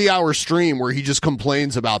a 3-hour stream where he just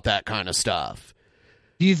complains about that kind of stuff.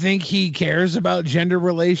 Do you think he cares about gender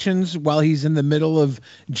relations while he's in the middle of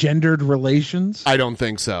gendered relations? I don't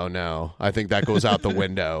think so, no. I think that goes out the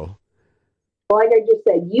window. Like I just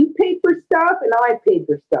said, you paid for stuff and I paid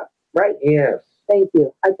for stuff, right? Yes. Thank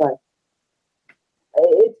you. High five.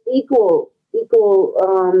 It's equal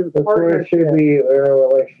That's where it should be in a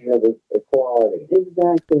relationship with equality.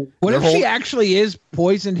 Exactly. What if she actually is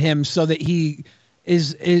poisoned him so that he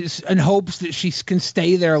is in hopes that she can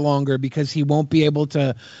stay there longer because he won't be able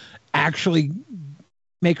to actually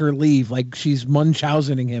make her leave? Like she's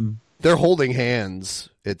Munchausening him. They're holding hands.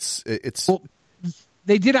 It's. Well,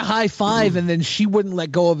 they did a high five and then she wouldn't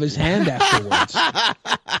let go of his hand afterwards.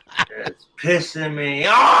 It's pissing me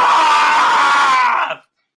off.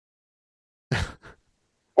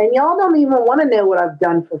 And y'all don't even want to know what I've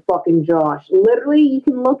done for fucking Josh. Literally, you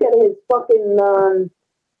can look at his fucking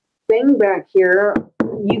thing back here.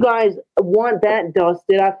 You guys want that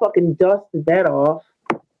dusted. I fucking dusted that off.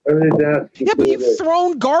 Yeah, but you've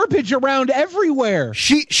thrown garbage around everywhere.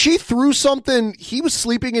 She threw something. He was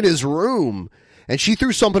sleeping in his room, and she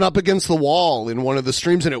threw something up against the wall in one of the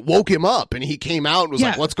streams, and it woke him up, and he came out and was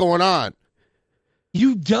like, what's going on?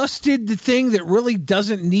 You dusted the thing that really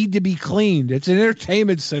doesn't need to be cleaned. It's an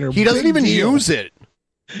entertainment center. He doesn't even use it.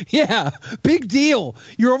 Yeah, big deal.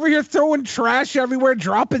 You're over here throwing trash everywhere,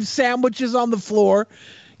 dropping sandwiches on the floor.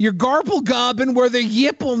 You're garble gobbing where the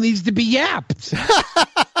yipple needs to be yapped.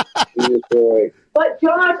 But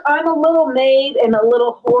Josh, I'm a little maid in a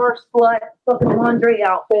little whore slut fucking laundry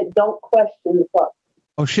outfit. Don't question the fuck.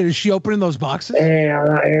 Oh shit, is she opening those boxes? Hey, I'm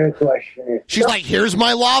not here to question it. She's like, here's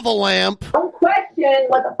my lava lamp. Don't question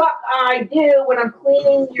what the fuck I do when I'm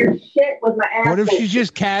cleaning your shit with my ass. What if she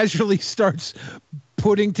just casually starts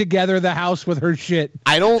putting together the house with her shit?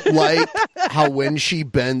 I don't like how when she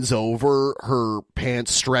bends over, her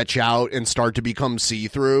pants stretch out and start to become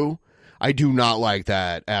see-through. I do not like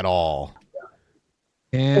that at all.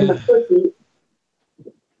 And the pussy.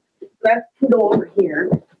 Let's put over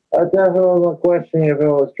here. I definitely was questioning if it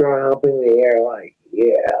was drawn up in the air like,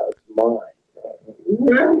 yeah, it's mine.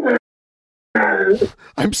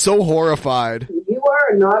 I'm so horrified. You are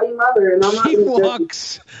a naughty mother, and I'm not. She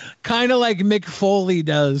walks kind of like Mick Foley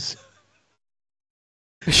does.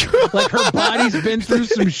 Like her body's been through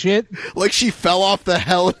some shit. Like she fell off the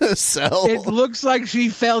Hell in a Cell. It looks like she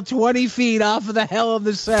fell 20 feet off of the Hell of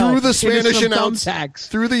the Cell. Through the Spanish announce.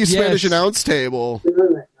 Through the Spanish announce table.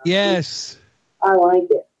 Yes. I like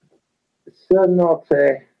it. So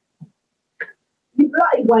naughty. You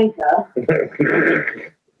bloody wanker.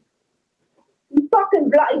 You fucking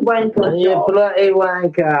bloody wanker. You bloody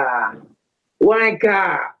wanker.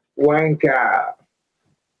 Wanker. Wanker.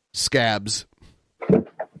 Scabs.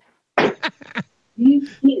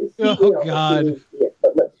 Oh, God.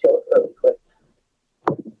 But let's show it really quick.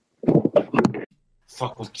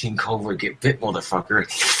 Fuck with King Cobra, get bit, motherfucker.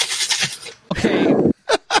 Okay.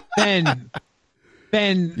 Ben.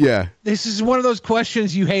 Yeah. This is one of those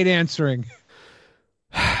questions you hate answering.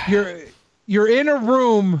 You're in a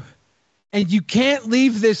room and you can't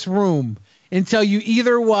leave this room until you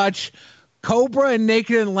either watch Cobra and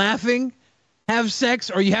Naked and Laughing have sex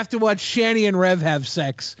or you have to watch Shani and Rev have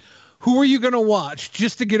sex. Who are you going to watch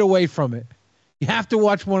just to get away from it? You have to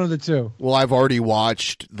watch one of the two. Well, I've already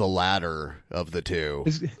watched the latter of the two.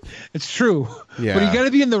 It's true. Yeah. But you got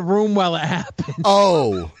to be in the room while it happens.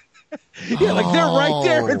 Oh. Yeah, like they're right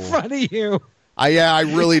there in front of you. I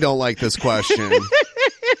really don't like this question.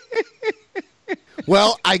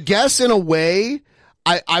 Well, I guess in a way,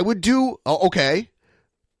 I would do, okay.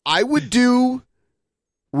 I would do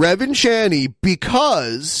Rev and Shani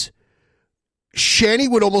because Shani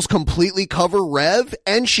would almost completely cover Rev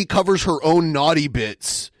and she covers her own naughty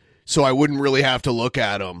bits. So I wouldn't really have to look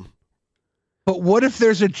at them. But what if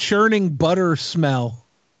there's a churning butter smell?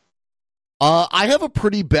 I have a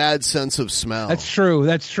pretty bad sense of smell. That's true.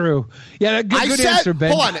 Yeah, good answer,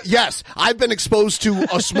 Ben. Hold on. Yes, I've been exposed to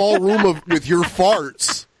a small room with your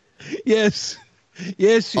farts. Yes,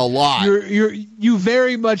 a lot. You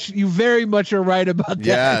very much are right about that.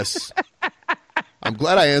 Yes. I'm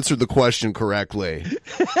glad I answered the question correctly.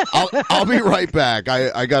 I'll be right back.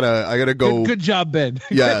 I gotta go. Good job, Ben.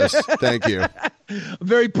 Yes, thank you. I'm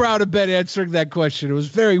very proud of Ben answering that question. It was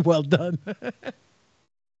very well done.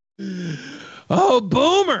 Oh,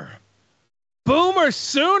 Boomer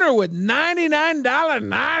Sooner with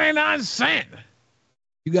 $99.99.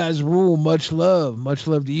 You guys rule. Much love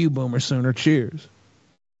to you, Boomer Sooner. Cheers.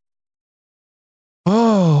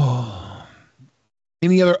 Oh,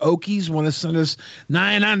 any other Okies want to send us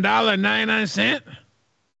 $99.99?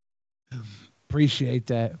 Appreciate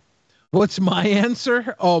that. What's my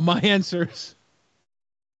answer? Oh, my answer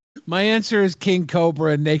is King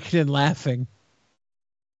Cobra and Naked and Laughing.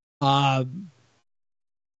 And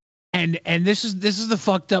this is the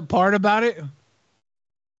fucked up part about it.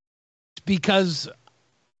 because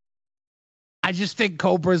I just think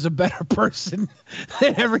Cobra is a better person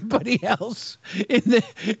than everybody else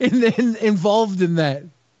involved in that.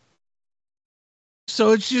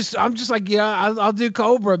 So I'm just like, yeah, I'll do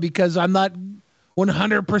Cobra because I'm not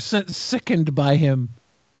 100% sickened by him.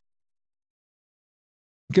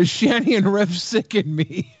 Because Shani and Rev sickened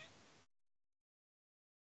me.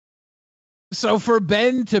 So for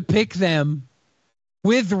Ben to pick them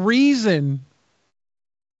with reason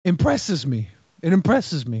impresses me. It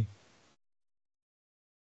impresses me.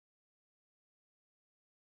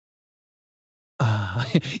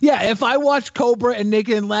 Yeah, if I watched Cobra and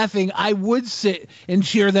Naked and Laughing, I would sit and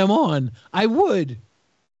cheer them on. I would.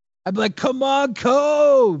 I'd be like, come on,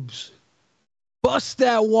 Cobes. Bust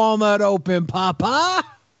that walnut open, Papa.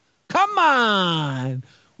 Come on.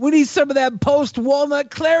 We need some of that post-walnut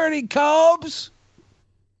clarity, Cobes.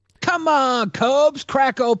 Come on, Cobes.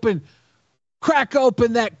 Crack open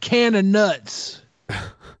that can of nuts.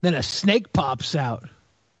 Then a snake pops out.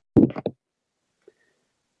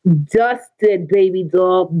 Dusted, baby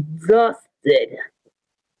doll. Dusted.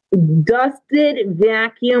 Dusted,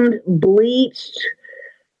 vacuumed, bleached.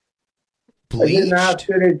 I did not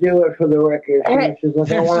going to do it for the record.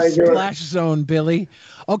 There's a splash zone, Billy.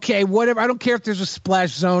 Okay, whatever. I don't care if there's a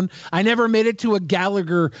splash zone. I never made it to a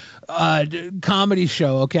Gallagher comedy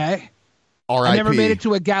show, okay? R.I.P. I never made it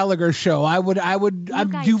to a Gallagher show. I'm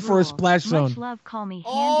due for a splash zone. Much love, call me.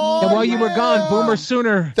 And while you were gone, Boomer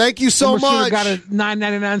Sooner. Thank you so Boomer Sooner much. got a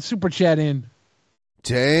 $9.99 super chat in.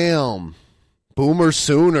 Damn. Boomer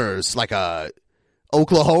Sooners, like a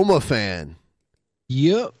Oklahoma fan.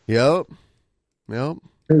 Yep.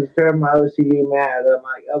 Instead of my OCD mad, I'm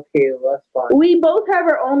like, okay, well, that's fine. We both have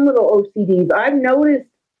our own little OCDs. I've noticed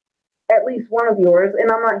at least one of yours,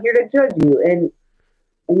 and I'm not here to judge you. And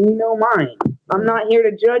you know mine. I'm not here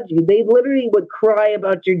to judge you. They literally would cry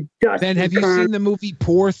about your dust. Ben, have you seen the movie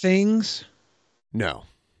Poor Things? No.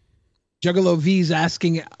 Juggalo V's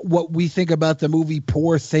asking what we think about the movie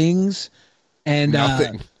Poor Things. And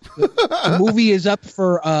nothing. The movie is up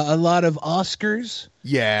for a lot of Oscars.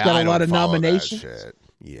 Yeah, got a I lot don't of follow nominations. that shit.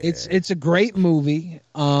 Yeah. It's a great movie.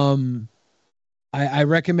 I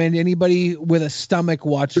recommend anybody with a stomach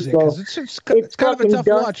watches it because it's kind of a tough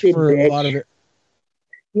watch for a lot of it.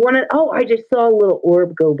 You want to? Oh, I just saw a little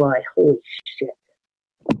orb go by. Holy shit,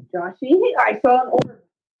 Joshy! I saw an orb.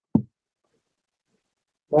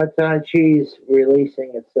 What's on cheese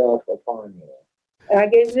releasing itself upon you? I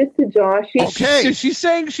gave this to Joshy. Okay. Is she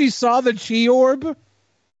saying she saw the chi orb?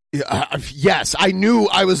 Yes, I knew.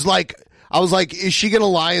 I was like, is she gonna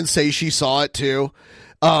lie and say she saw it too?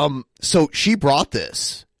 So she brought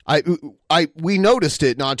this. We noticed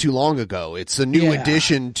it not too long ago. It's a new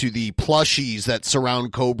addition to the plushies that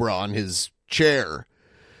surround Cobra on his chair.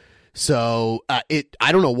 So I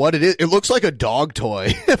don't know what it is. It looks like a dog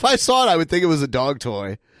toy. If I saw it, I would think it was a dog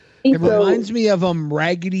toy. It reminds me of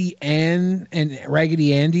Raggedy Ann and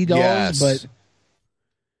Raggedy Andy dolls, Yes. but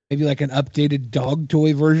maybe like an updated dog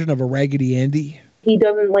toy version of a Raggedy Andy. He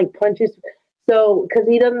doesn't like punches. So, because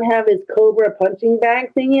he doesn't have his Cobra punching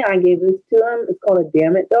bag thingy, I gave this to him. It's called a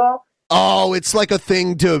Damn It doll. Oh, it's like a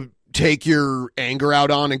thing to take your anger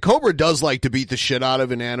out on. And Cobra does like to beat the shit out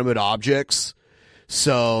of inanimate objects.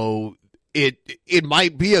 So it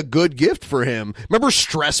might be a good gift for him. Remember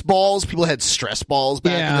stress balls? People had stress balls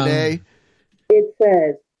back in the day. It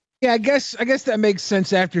says. Yeah, I guess that makes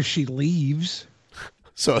sense after she leaves.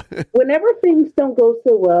 So whenever things don't go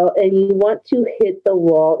so well and you want to hit the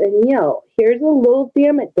wall and yell, here's a little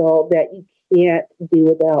Damn It doll that you can't do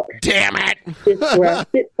without. Damn it! Just grasp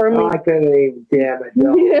it firmly. I could even damn it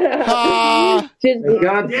doll. Yeah.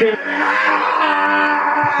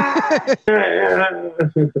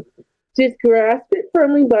 Just grasp it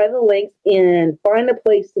firmly by the legs and find a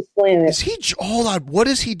place to slam it. Hold on, what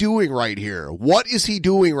is he doing right here? What is he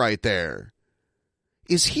doing right there?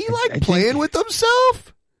 Is he like playing with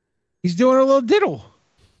himself? He's doing a little diddle.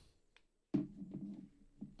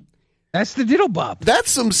 That's the diddle bop.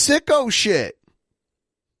 That's some sicko shit.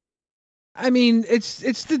 I mean, it's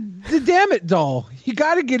the Damn It doll. You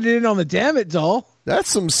got to get it in on the Damn It doll. That's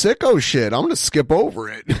some sicko shit. I'm going to skip over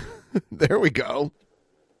it. There we go.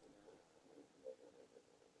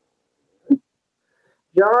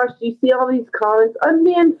 Josh, do you see all these comments?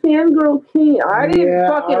 Unbanned Fangirl King. I didn't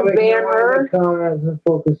fucking ban her.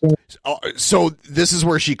 So this is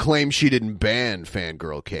where she claims she didn't ban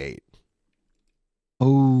Fangirl Kate.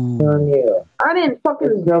 Oh. On you. I didn't fucking.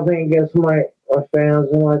 There's nothing against my My fans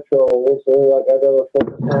and my trolls are like, I gotta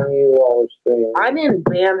fucking turn you all stream. I didn't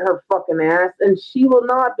ban her fucking ass, and she will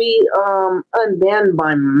not be unbanned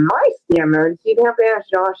by my standards. You'd have to ask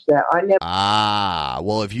Josh that. I never.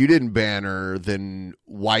 Well, if you didn't ban her, then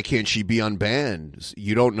why can't she be unbanned?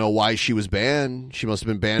 You don't know why she was banned. She must have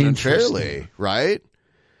been banned unfairly, right?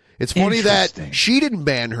 It's funny that she didn't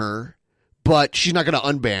ban her, but she's not going to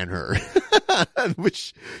unban her,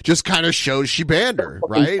 which just kind of shows she banned her,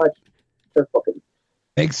 right?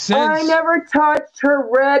 Makes sense. I never touched her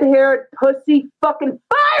red-haired pussy fucking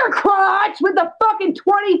fire crotch with the fucking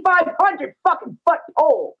 2,500 fucking foot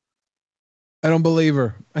pole. I don't believe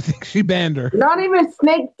her. I think she banned her. Not even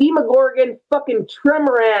Snake Demogorgon fucking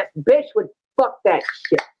trimmer ass bitch would fuck that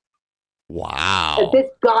shit. Wow. At this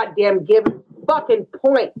goddamn given fucking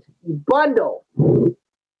point, you bundle.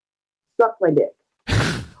 Suck my dick.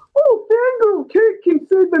 Oh, Fangirl Kate can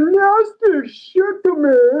say the nastiest shit to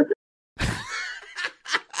me.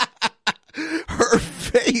 Her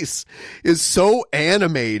face is so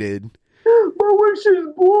animated. But when she's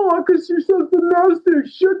blocked, because she says the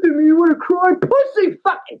nastiest shit to me, you would have cried, pussy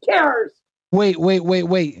fucking cares.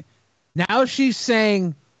 Wait. Now she's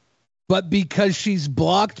saying, but because she's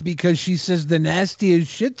blocked, because she says the nastiest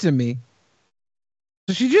shit to me.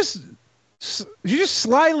 So she just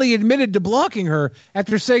slyly admitted to blocking her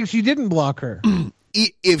after saying she didn't block her.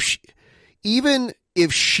 Even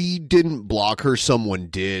if she didn't block her, someone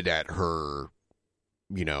did at her,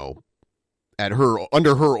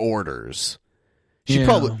 under her orders. She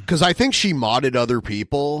probably, because I think she modded other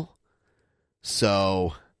people.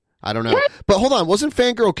 So I don't know. But hold on, wasn't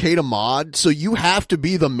Fangirl Kate a mod? So you have to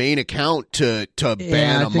be the main account to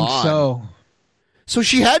ban a mod. I think so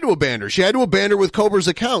she had to abandon her. She had to abandon her with Cobra's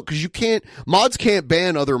account because mods can't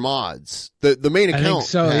ban other mods. The main account. I think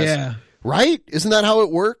so, yeah. Right? Isn't that how it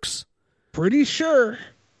works? Pretty sure.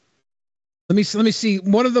 Let me see.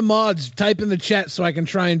 One of the mods type in the chat so I can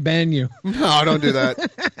try and ban you. No, don't do that.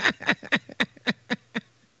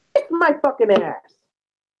 Kiss my fucking ass.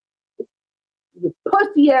 You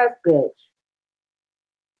pussy ass bitch.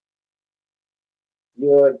 You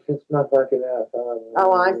would kiss my fucking ass.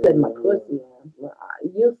 Oh, I said my pussy ass.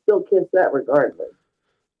 You still kiss that regardless.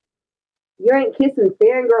 You ain't kissing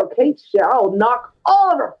Fangirl Kate's shit. I'll knock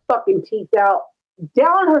all of her fucking teeth out.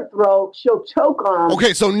 Down her throat, she'll choke on them.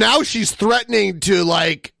 Okay, so now she's threatening to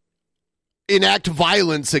enact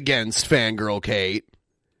violence against Fangirl Kate.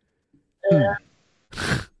 Yeah.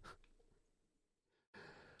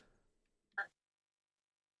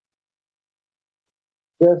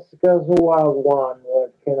 Jessica's a wild one.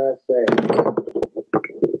 What can I say?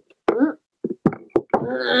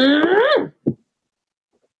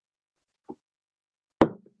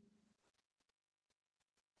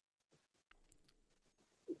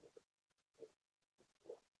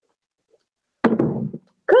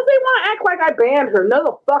 Because they want to act like I banned her. No,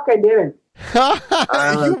 the fuck I didn't.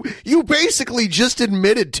 You basically just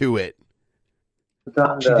admitted to it.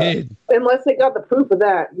 She did. Unless they got the proof of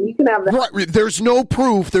that. You can have that. Right. There's no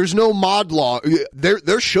proof. There's no mod log.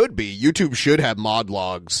 There should be. YouTube should have mod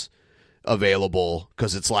logs available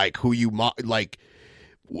because it's like who you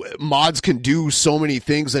mods can do so many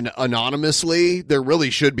things anonymously. There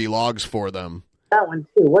really should be logs for them. That one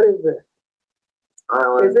too. What is this?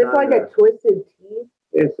 Is this like a twisted tea?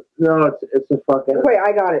 It's a fucking. Wait,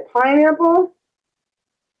 I got it. Pineapple,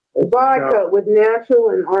 vodka with natural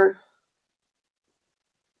and orange.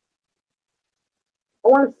 I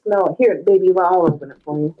want to smell it. Here, baby, I'll open it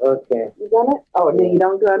for you. Okay. You got it? Oh, no, you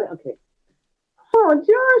don't got it? Okay. Oh,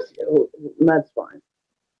 Josh. Oh, that's fine.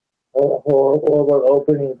 What about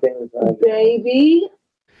opening things? Baby.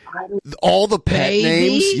 All the pet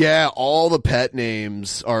names, all the pet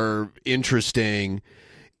names are interesting.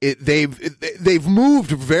 They've moved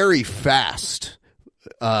very fast.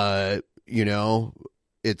 It's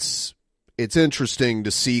interesting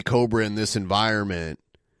to see Cobra in this environment.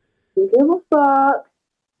 Don't give a fuck.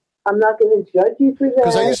 I'm not going to judge you for that.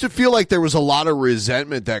 Because I used to feel like there was a lot of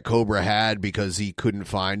resentment that Cobra had because he couldn't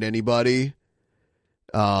find anybody.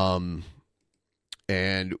 And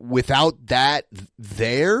without that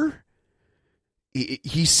there,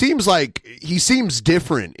 he seems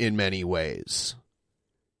different in many ways.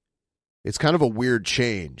 It's kind of a weird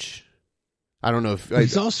change. I don't know if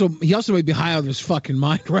he also may be high on his fucking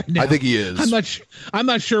mind right now. I think he is. I'm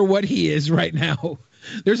not sure what he is right now.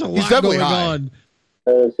 There's a lot going on.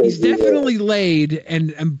 He's definitely laid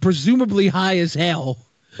and presumably high as hell.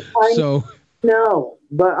 No,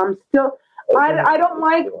 but I'm still. I don't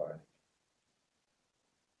like.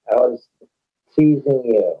 I was teasing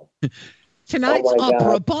you. Tonight's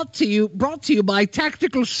opera brought to you by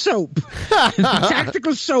Tactical Soap.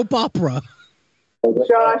 Tactical Soap Opera.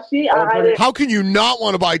 Josh, how can you not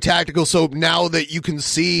want to buy tactical soap now that you can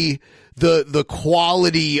see the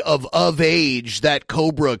quality of age that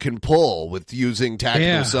Cobra can pull with using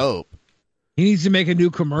tactical soap? He needs to make a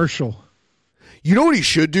new commercial. You know what he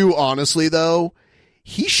should do, honestly, though?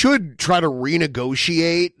 He should try to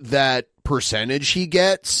renegotiate that percentage he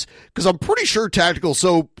gets, because I'm pretty sure tactical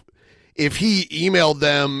soap, if he emailed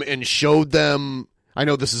them and showed them, I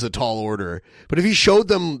know this is a tall order, but if he showed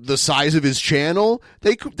them the size of his channel,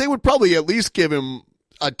 they would probably at least give him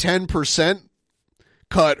a 10%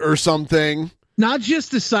 cut or something. Not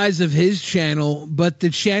just the size of his channel, but the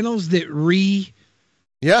channels that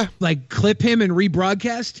clip him and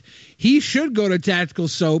rebroadcast. He should go to Tactical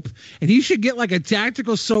Soap, and he should get like a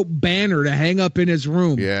Tactical Soap banner to hang up in his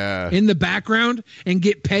room, in the background, and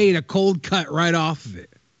get paid a cold cut right off of it.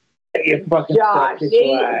 Josh, I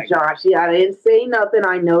didn't say nothing.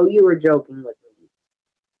 I know you were joking with me.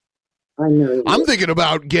 I know. I'm thinking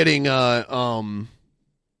about getting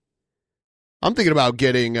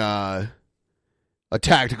a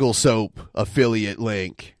Tactical Soap affiliate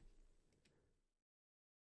link.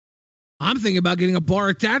 I'm thinking about getting a bar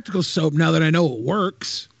of Tactical Soap now that I know it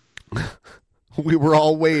works. We were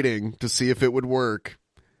all waiting to see if it would work.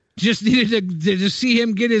 Just needed to see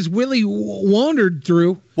him get his willy wandered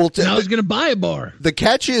through. Well, I was going to buy a bar. The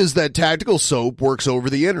catch is that Tactical Soap works over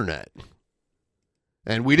the internet.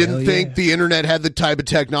 And we didn't think the internet had the type of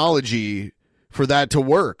technology for that to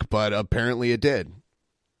work, but apparently it did.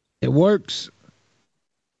 It works.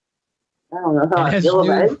 I don't know how I feel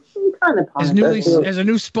about it. Kind of as a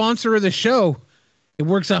new sponsor of the show, it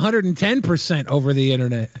works 110% over the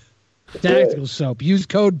internet. Tactical Soap. Use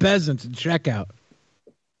code Peasants at checkout.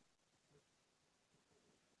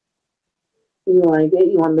 You want to get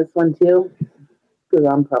you on this one too? Because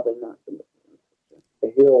I'm probably not.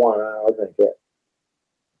 If you don't want it, I'll drink it.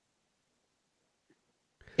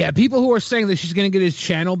 Yeah, people who are saying that she's going to get his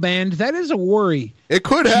channel banned, that is a worry. It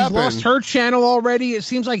could happen. She's lost her channel already. It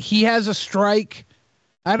seems like he has a strike.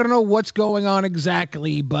 I don't know what's going on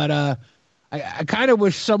exactly, but I kind of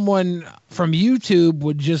wish someone from YouTube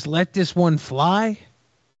would just let this one fly.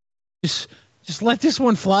 Just let this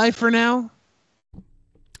one fly for now.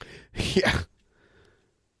 Yeah.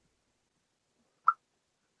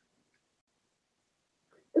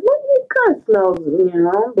 It kind of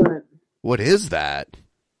smells, but... What is that?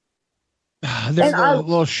 There's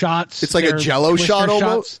little shots. It's like a Jello shot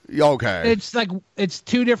almost? Okay. It's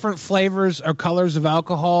two different flavors or colors of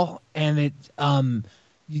alcohol, and it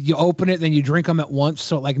you open it, then you drink them at once,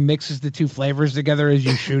 so it like mixes the two flavors together as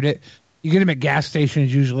you shoot it. You get them at gas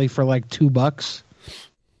stations usually for like $2.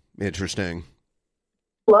 Interesting.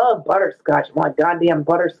 Love butterscotch. My goddamn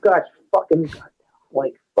butterscotch. Fucking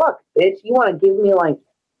fuck, bitch. You want to give me like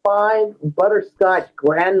 5 butterscotch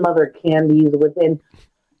grandmother candies within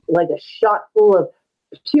like a shot full of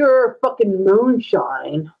pure fucking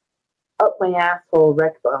moonshine up my asshole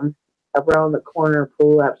rectum around the corner of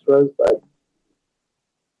Prolapse Rosebud.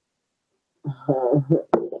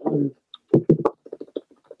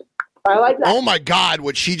 I like that. Oh my God,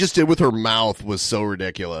 what she just did with her mouth was so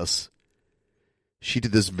ridiculous. She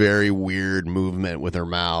did this very weird movement with her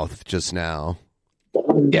mouth just now.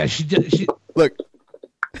 Yeah, she did. Look.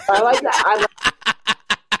 I like that.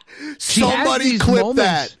 Somebody clip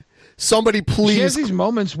that. Somebody please. She has these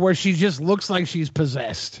moments where she just looks like she's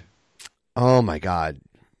possessed. Oh my God.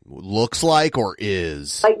 Looks like or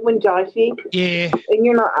is? Like when Joshy. Yeah. And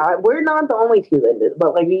you're not, we're not the only two that did,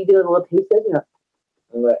 but like when you do a little taste test, you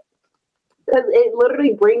know. Because it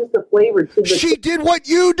literally brings the flavor to the. She did what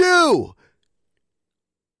you do.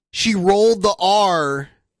 She rolled the R.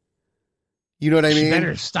 You know what I mean? She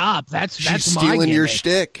better stop. That's stealing your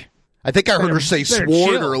shtick. I think I heard her say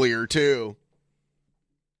sworn earlier too.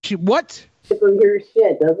 She what? It's from your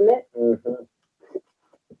shit, doesn't it? Mm-hmm.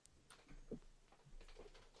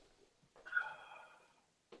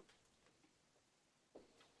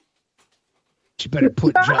 She better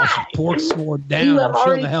put Josh's pork sword down. You have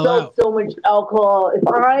already spilled so much alcohol. If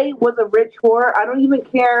I was a rich whore, I don't even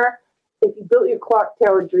care if you built your clock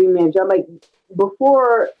tower dream mansion. I'm like,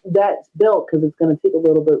 before that's built, because it's going to take a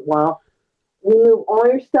little bit while, we move all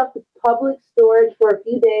your stuff to public storage for a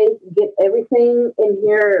few days, get everything in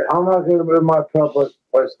here. I'm not going to move my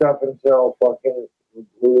stuff until fucking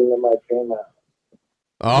moving in my dream house.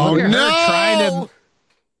 Oh, no!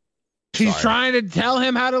 She's trying to tell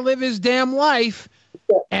him how to live his damn life,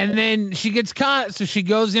 and then she gets caught, so she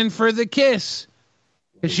goes in for the kiss.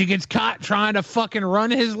 And she gets caught trying to fucking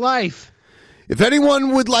run his life. If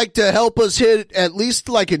anyone would like to help us hit at least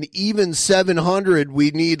like an even 700,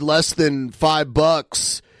 we need less than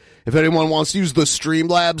 $5 If anyone wants to use the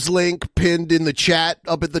Streamlabs link pinned in the chat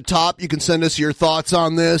up at the top, you can send us your thoughts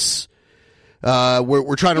on this.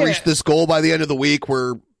 We're trying to reach this goal by the end of the week.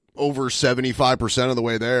 We're over 75% of the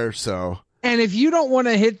way there. So, and if you don't want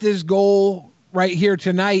to hit this goal right here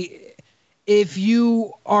tonight, if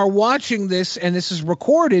you are watching this and this is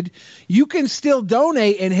recorded, you can still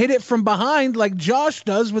donate and hit it from behind like Josh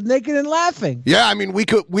does with Naked and Laughing. Yeah, I mean,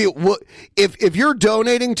 if you're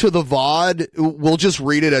donating to the VOD, we'll just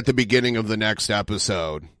read it at the beginning of the next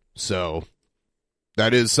episode. So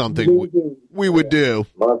that is something we would do.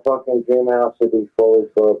 My fucking dream house would be fully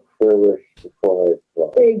furnished before it's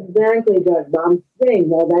built. Exactly, Judge. But I'm saying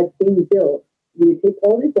while that's being built, you take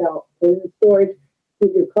all this out, put it in storage,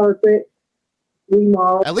 get your carpet,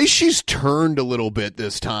 remodel. At least she's turned a little bit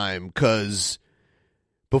this time, because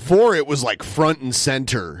before it was like front and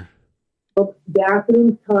center.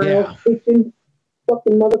 Bathroom tile, kitchen,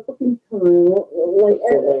 fucking motherfucking tile. Like,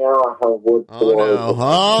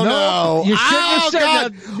 Oh no! You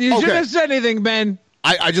shouldn't have said anything, Ben.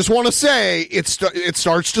 I just want to say it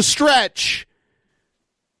starts to stretch.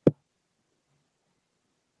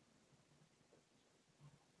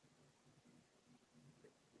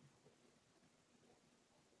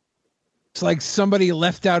 It's like somebody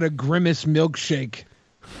left out a Grimace milkshake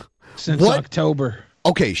since October.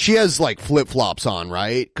 Okay, she has like flip-flops on,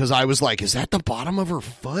 right? Because I was like, is that the bottom of her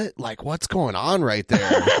foot? Like, what's going on right there?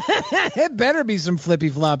 It better be some flippy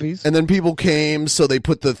floppies. And then people came, so they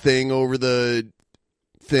put the thing over the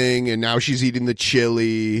thing, and now she's eating the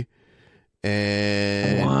chili.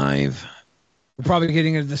 And Live. We're probably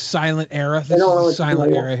getting into the silent era. This is the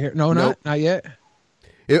silent era here. No, Nope. not yet.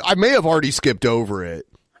 I may have already skipped over it.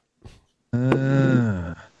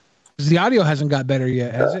 'Cause the audio hasn't got better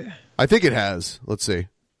yet, has it? I think it has. Let's see.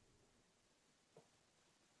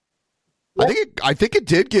 I think it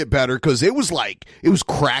did get better, because it was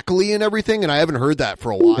crackly and everything, and I haven't heard that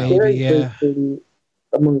for a while. Maybe, yeah.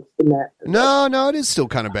 Amongst the net. No, it is still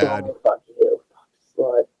kind of bad.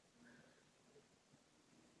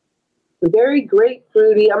 Very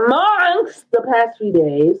grapefruity amongst the past few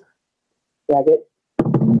days. Jacket.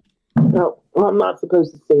 No, I'm not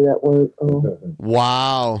supposed to say that word.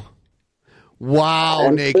 Oh. Wow,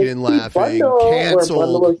 Naked and Laughing.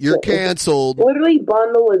 Canceled. You're canceled. Literally,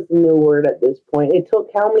 bundle is the new word at this point. It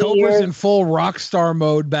took how many years? Cobra's in full rock star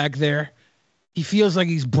mode back there. He feels like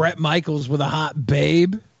he's Brett Michaels with a hot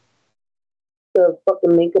babe. To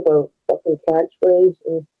fucking make up a fucking catchphrase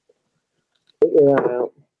and figure that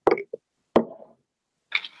out.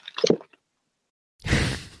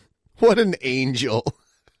 What an angel.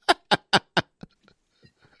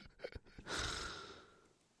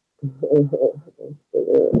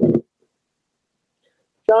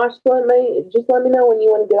 Josh, let me know when you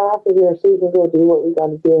want to get off of here so we can go do what we got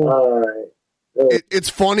to do. All right. It's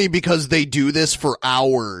funny because they do this for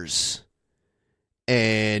hours,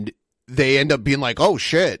 and they end up being like, oh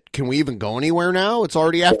shit, can we even go anywhere now? It's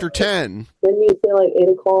already after 10. Didn't you say like 8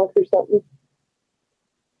 o'clock or something?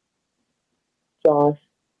 Josh?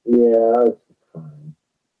 Yeah, that's fine.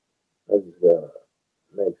 I just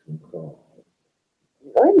make some calls.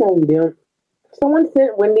 I know you do. Someone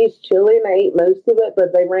sent Wendy's chili and I ate most of it,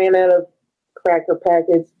 but they ran out of cracker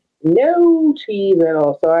packets. No cheese at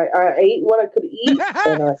all. So I ate what I could eat.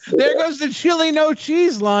 And there goes the chili no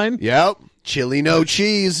cheese line. Yep. Chili no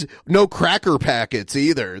cheese. No cracker packets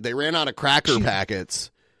either. They ran out of cracker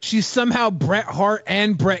packets. She's somehow Bret Hart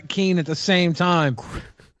and Brett Keane at the same time.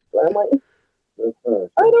 I'm like,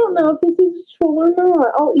 I don't know if this is true or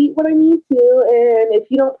not. I'll eat what I need to, and if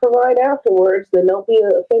you don't provide afterwards, then don't be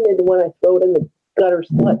offended when I throw it in the gutter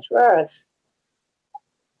slut trash.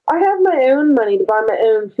 I have my own money to buy my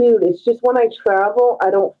own food. It's just when I travel, I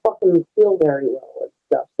don't fucking feel very well with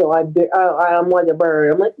stuff. So I'm like a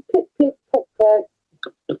bird. I'm like, pick, pick, pick,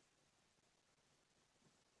 pick.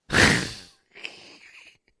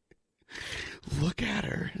 Look at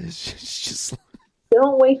her. It's just...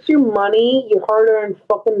 Don't waste your money, your hard-earned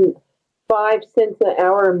fucking 5 cents an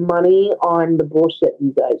hour money on the bullshit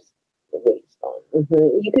you guys waste on.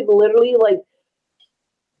 Mm-hmm. You could literally,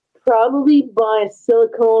 probably buy a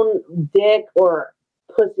silicone dick or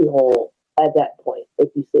pussy hole at that point if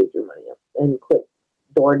you saved your money up and quit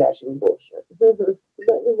door dashing bullshit. Mm-hmm.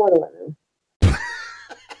 What do I know?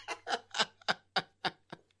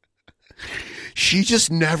 She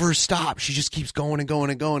just never stops. She just keeps going and going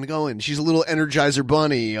and going and going. She's a little Energizer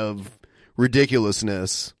bunny of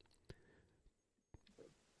ridiculousness.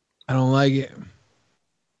 I don't like it.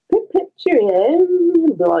 Picture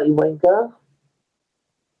him, bloody wanker.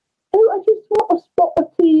 Oh, I just want a spot of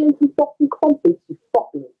tea and some fucking crumpets, you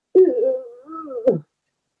fucking...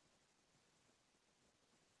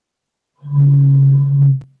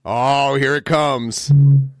 Oh, here it comes.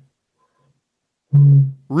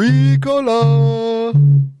 Ricola.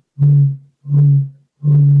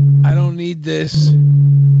 I don't need this.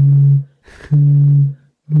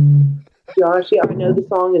 Josh, I know the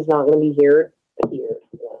song is not going to be here. I'm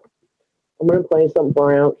going to play something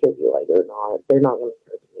for you. I don't care if you like it or not. They're not going to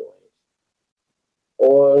hear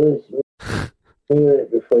it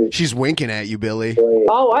anyway. She's winking at you, Billy.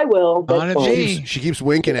 Oh, I will. She keeps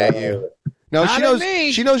winking at you. No, she knows.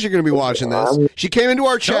 She knows you're going to be watching this. She came into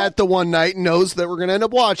our chat the one night and knows that we're going to end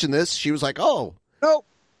up watching this. She was like, "Oh, nope."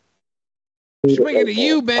 She's winking at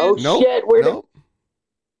you, man. Oh Nope. shit! Nope.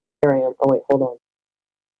 Here I am. Oh wait, hold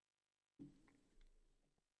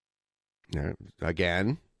on.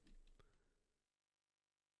 Again.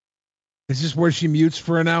 Is this where she mutes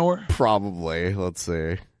for an hour? Probably. Let's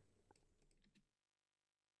see.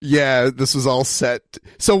 Yeah, this was all set.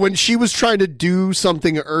 So when she was trying to do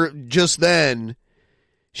something just then,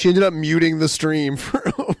 she ended up muting the stream for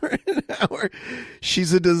over an hour.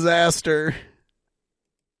 She's a disaster.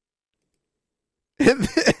 Sounds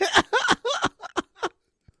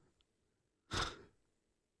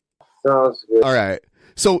good. All right.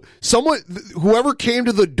 So whoever came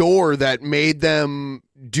to the door that made them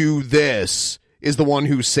do this is the one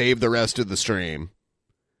who saved the rest of the stream.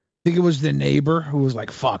 I think it was the neighbor who was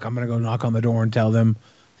like, fuck, I'm going to go knock on the door and tell them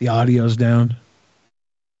the audio's down.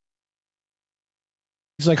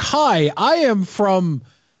 He's like, hi, I am from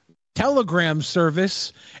Telegram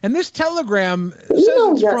service, and this Telegram says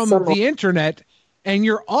it's from the internet, and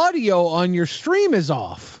your audio on your stream is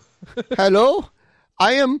off. Hello?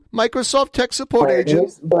 I am Microsoft tech support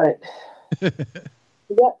agent. But you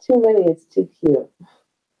got too many. It's too cute.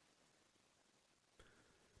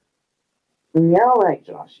 Yeah, all right,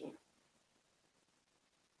 Joshy.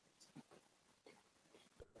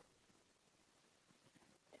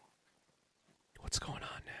 What's going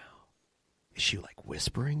on now? Is she like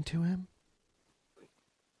whispering to him?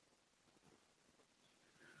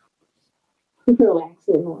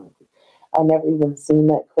 Relaxing. I've never even seen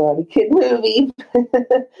that Karate Kid movie.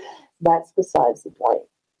 That's besides the point.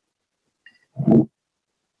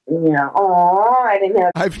 Yeah. Oh, I didn't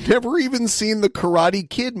have. I've never even seen the Karate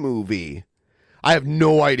Kid movie. I have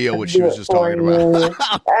no idea what she was just talking about.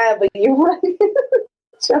 But you're right.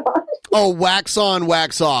 Josh. Oh, wax on,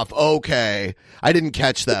 wax off. Okay. I didn't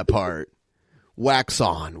catch that part. Wax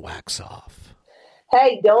on, wax off.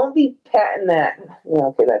 Hey, don't be patting that. Yeah,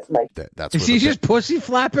 okay, that's my. That's Is he just pussy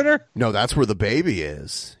flapping her? No, that's where the baby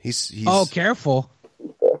is. He's Oh, careful.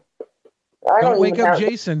 I Don't wake even up have-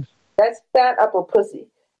 Jason. That's fat upper pussy.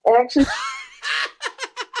 Actually.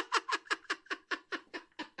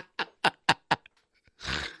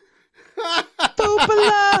 Fupa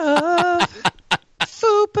love.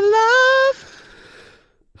 Fupa love.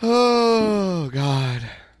 Oh, God.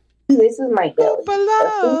 This is my belly.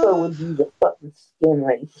 Fupa would be the fucking skin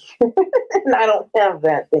right here. And I don't have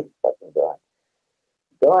that. Thank fucking God.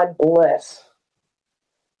 God bless.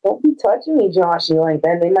 Don't be touching me, Joshy, like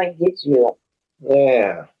that. They might get you.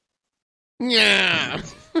 Yeah. Yeah.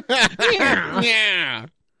 Yeah.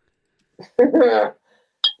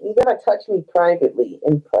 You gotta touch me privately,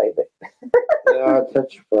 in private. Yeah, I'll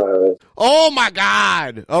touch you private. Oh, my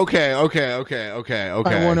God. Okay.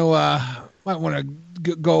 Might want to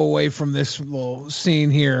go away from this little scene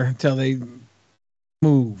here until they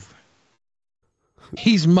move.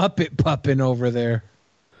 He's Muppet pupping over there.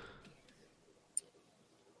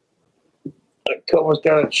 Coma's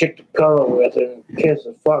got a chick to cuddle with and kiss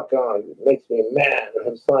and fuck on. It makes me mad.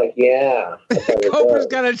 It's like, yeah. Cobra's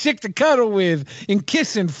got a chick to cuddle with and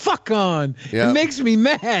kiss and fuck on. Yeah. It makes me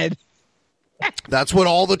mad. That's what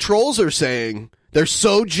all the trolls are saying. They're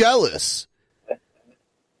so jealous.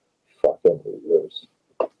 Fucking losers.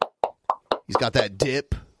 He's got that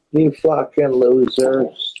dip. You fucking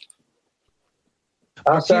losers.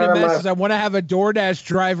 Martina Mess says, I want to have a DoorDash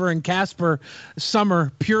driver in Casper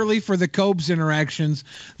summer purely for the Cobes interactions.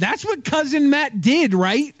 That's what Cousin Matt did,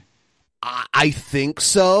 right? I think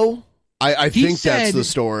so. I think that's the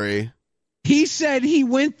story. He said he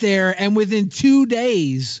went there, and within 2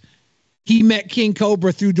 days, he met King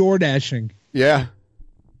Cobra through DoorDashing. Yeah.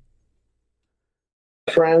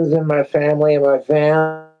 Friends and my family and my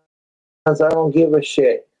fans, I don't give a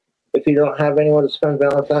shit. If you don't have anyone to spend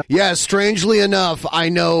Valentine's. Yeah, strangely enough, I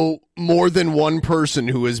know more than one person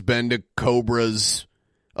who has been to Cobra's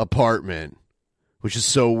apartment, which is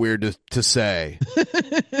so weird to say.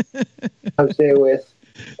 I'm stay with.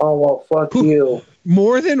 Oh, well, fuck you.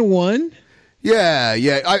 More than one? Yeah.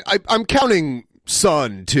 I'm counting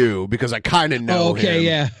Son, too, because I kind of know him.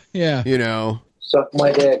 Okay, yeah. You know? Suck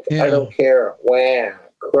my dick. Yeah. I don't care. Wham.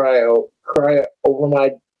 Cry over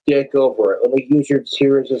my Dick over it. Let me use your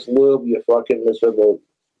tears as lube, you fucking miserable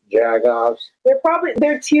jagoffs.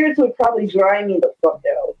 Their tears would probably dry me the fuck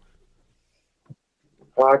out.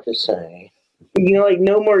 Hard to say. You know, like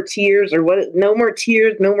no more tears or what? No more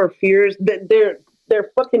tears, no more fears.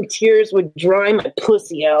 Their fucking tears would dry my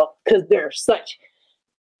pussy out because they're such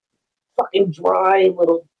fucking dry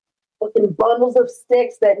little fucking bundles of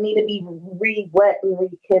sticks that need to be re-wet and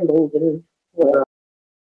rekindled and whatever.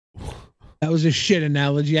 That was a shit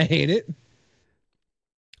analogy. I hate it.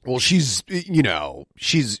 Well, she's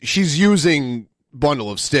using bundle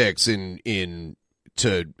of sticks in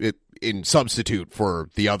substitute for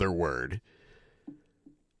the other word.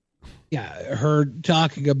 Yeah, her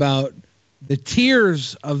talking about the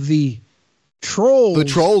tears of the trolls. The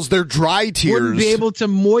trolls, they're dry tears. Wouldn't be able to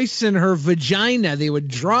moisten her vagina. They would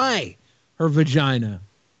dry her vagina.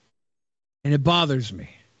 And it bothers me.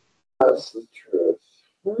 That's the truth.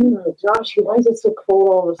 Josh, why is it so cold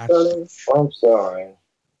all of a sudden? I'm sorry.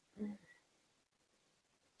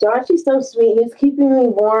 Josh is so sweet. He's keeping me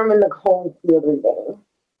warm in the cold the other day.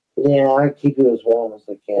 Yeah, I keep you as warm as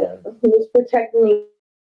I can. He was protecting me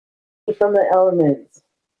from the elements.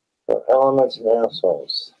 The elements and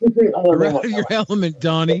assholes. You're out of your element,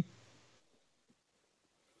 Donnie.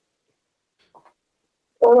 I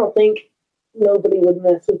don't think nobody would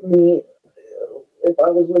mess with me if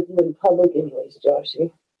I was with you in public anyways,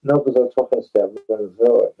 Joshy. No, because I'm fucking stepping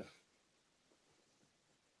through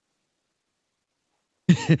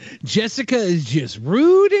it. Jessica is just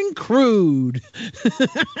rude and crude.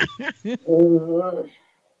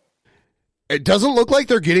 It doesn't look like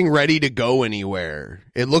they're getting ready to go anywhere.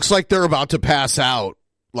 It looks like they're about to pass out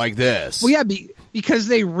like this. Well, yeah, because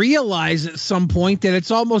they realize at some point that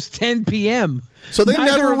it's almost 10 p.m. So they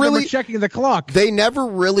never really checking the clock. They never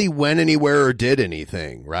really went anywhere or did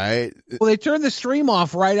anything, right? Well, they turned the stream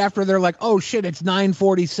off right after they're like, "Oh shit, it's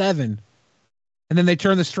 9:47," and then they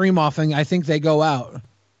turn the stream off, and I think they go out.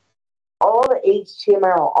 All the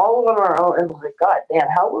HTML, all of them are out, and like, God damn,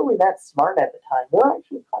 how were we that smart at the time? We're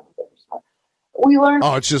actually kind of very smart. We learned.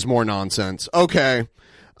 Oh, it's just more nonsense. Okay,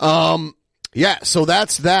 yeah. So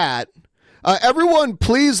that's that. Everyone,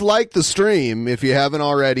 please like the stream if you haven't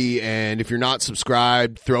already, and if you're not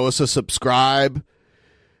subscribed, throw us a subscribe.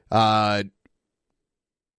 I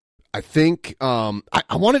think I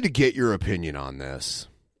wanted to get your opinion on this.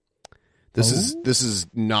 This is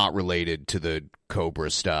not related to the Cobra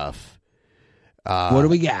stuff. What do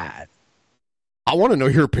we got? I want to know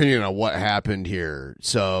your opinion on what happened here.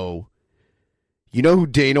 So, you know who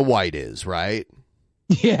Dana White is, right?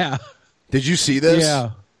 Yeah. Did you see this?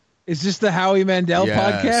 Yeah. Is this the Howie Mandel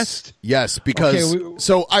podcast? Yes, because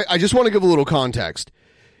so I just want to give a little context.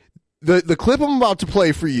 The clip I'm about to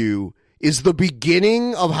play for you is the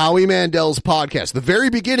beginning of Howie Mandel's podcast, the very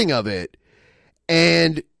beginning of it.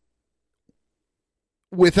 And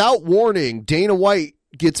without warning, Dana White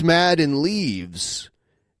gets mad and leaves.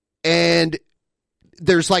 And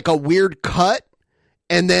there's like a weird cut.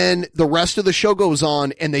 And then the rest of the show goes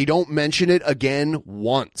on and they don't mention it again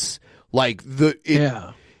once. Like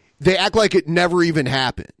they act like it never even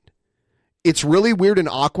happened. It's really weird and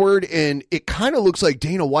awkward, and it kind of looks like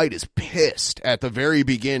Dana White is pissed at the very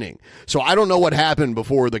beginning. So I don't know what happened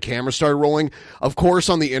before the camera started rolling. Of course,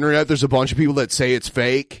 on the internet, there's a bunch of people that say it's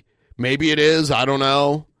fake. Maybe it is. I don't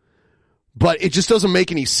know. But it just doesn't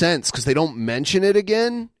make any sense because they don't mention it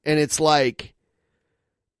again. And it's like,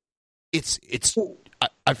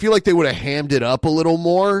 I feel like they would have hammed it up a little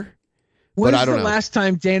more. When's but I don't know. Last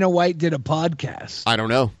time Dana White did a podcast? I don't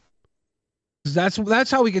know.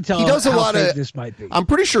 That's how we can tell. He does a lot of this might be. I'm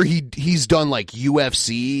pretty sure he's done like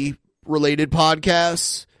UFC related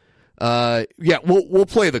podcasts. Yeah, we'll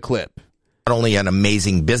play the clip. Not only an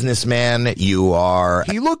amazing businessman, you are.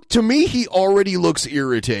 He already looks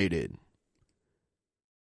irritated.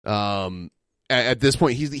 At this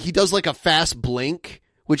point, he does like a fast blink,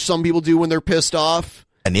 which some people do when they're pissed off.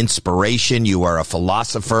 An inspiration. You are a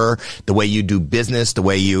philosopher. The way you do business, the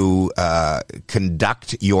way you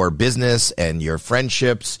conduct your business and your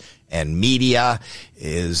friendships and media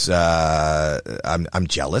is. I'm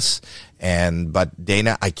jealous, but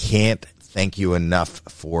Dana, I can't thank you enough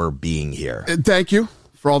for being here. Thank you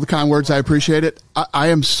for all the kind words. I appreciate it. I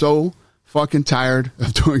am so fucking tired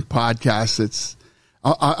of doing podcasts.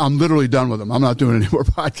 I'm literally done with them. I'm not doing any more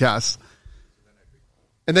podcasts.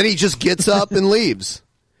 And then he just gets up and leaves.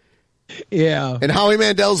 Yeah. And Howie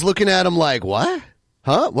Mandel's looking at him like, what?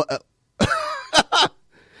 Huh? What?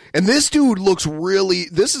 And this dude looks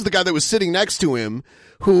this is the guy that was sitting next to him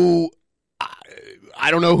who,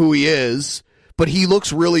 I don't know who he is, but he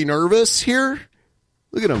looks really nervous here.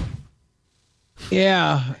 Look at him.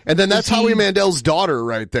 Yeah. And then that's Howie Mandel's daughter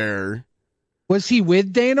right there. Was he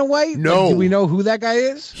with Dana White? No. Like, do we know who that guy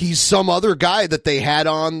is? He's some other guy that they had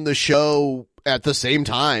on the show at the same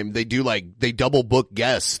time. They double book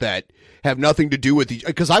guests that have nothing to do with each,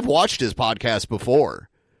 because I've watched his podcast before.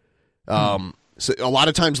 So a lot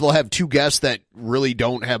of times they'll have two guests that really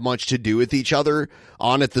don't have much to do with each other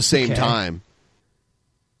on at the same time.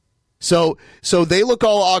 So they look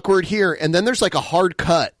all awkward here, and then there's like a hard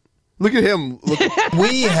cut. Look at him. Look.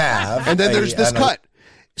 We have. And then there's this cut.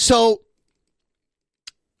 So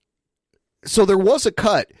there was a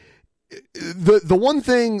cut. The one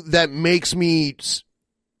thing that makes me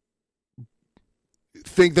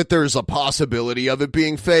think that there's a possibility of it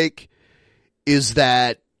being fake is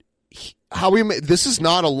that this is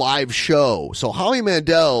not a live show. So Howie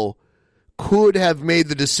Mandel could have made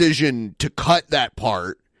the decision to cut that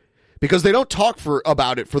part because they don't talk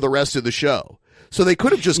about it for the rest of the show. So they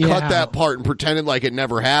could have just cut that part and pretended like it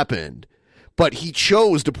never happened. But he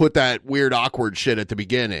chose to put that weird, awkward shit at the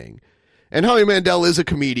beginning. And Howie Mandel is a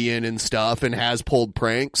comedian and stuff and has pulled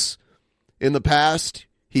pranks in the past.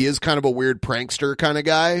 He is kind of a weird prankster kind of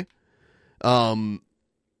guy.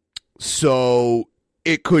 So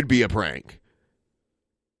it could be a prank.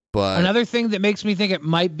 But another thing that makes me think it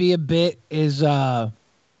might be a bit is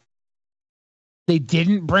they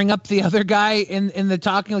didn't bring up the other guy in the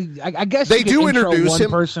talking. I guess they do introduce one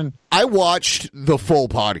him. Person. I watched the full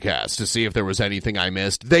podcast to see if there was anything I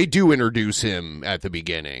missed. They do introduce him at the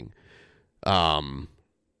beginning.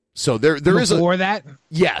 So there is before that.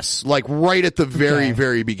 Yes, like right at the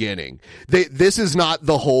very beginning. This is not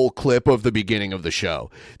the whole clip of the beginning of the show.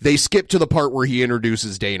 They skip to the part where he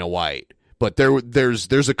introduces Dana White, but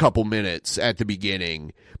there's a couple minutes at the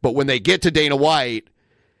beginning. But when they get to Dana White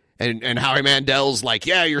and Howie Mandel's like,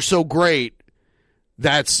 "Yeah, you're so great,"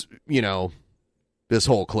 that's this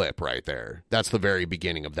whole clip right there. That's the very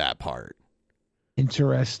beginning of that part.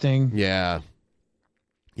 Interesting. Yeah,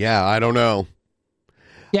 I don't know.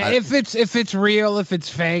 Yeah, if it's real, if it's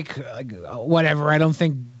fake, whatever. I don't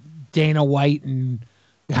think Dana White and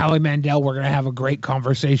Howie Mandel were going to have a great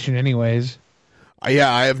conversation anyways. Yeah,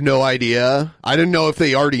 I have no idea. I didn't know if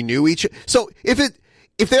they already knew each other. So if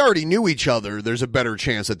they already knew each other, there's a better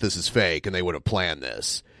chance that this is fake and they would have planned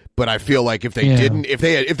this. But I feel like if they didn't, if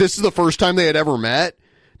this is the first time they had ever met,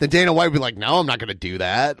 then Dana White would be like, "No, I'm not going to do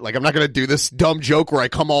that. Like, I'm not going to do this dumb joke where I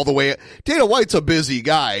come all the way." Dana White's a busy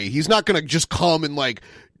guy. He's not going to just come and like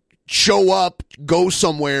show up, go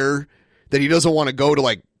somewhere that he doesn't want to go to,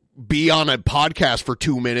 like be on a podcast for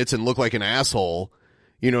 2 minutes and look like an asshole.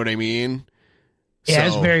 You know what I mean? Yeah,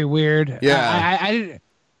 it's very weird. Yeah,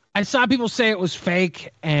 I saw people say it was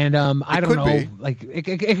fake, and I don't know. Be. Like it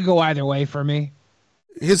could go either way for me.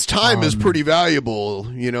 His time is pretty valuable.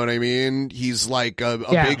 You know what I mean? He's like a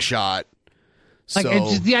big shot. Like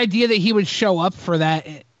it's just the idea that he would show up for that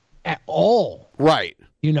at all. Right.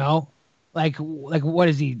 Like what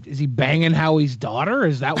is he? Is he banging Howie's daughter?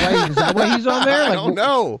 Is that why he's on there? Like, I don't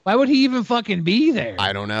know. Why would he even fucking be there?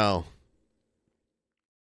 I don't know.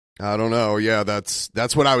 Yeah, that's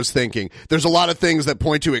what I was thinking. There's a lot of things that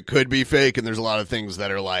point to it could be fake, and there's a lot of things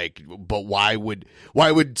that are like, but why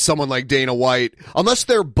would someone like Dana White, unless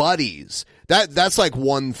they're buddies? That's like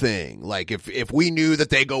one thing. Like if we knew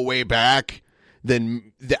that they go way back,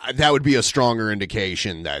 then that would be a stronger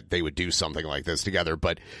indication that they would do something like this together.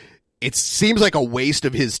 But it seems like a waste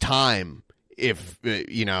of his time if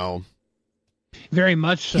Very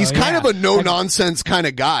much so. He's kind of a no nonsense kind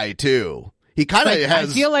of guy too. He kind of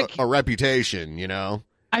has a reputation,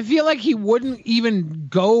 I feel like he wouldn't even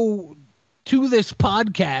go to this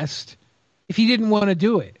podcast if he didn't want to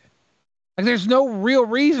do it. Like, there's no real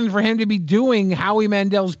reason for him to be doing Howie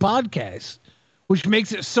Mandel's podcast, which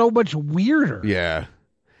makes it so much weirder. Yeah.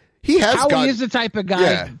 Howie is the type of guy.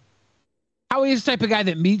 Yeah. Howie is the type of guy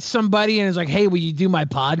that meets somebody and is like, "Hey, will you do my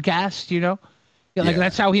podcast?"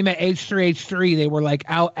 That's how he met H3H3. They were like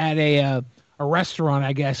out at a restaurant,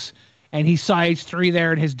 I guess. And he saw H3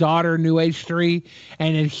 there, and his daughter knew H3,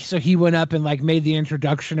 and so he went up and like made the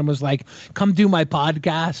introduction and was like, "Come do my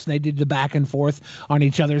podcast." And they did the back and forth on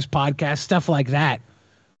each other's podcast, stuff like that.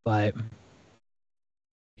 But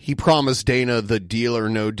he promised Dana the Deal or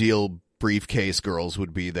No Deal briefcase girls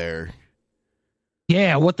would be there.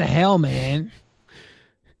 Yeah, what the hell, man?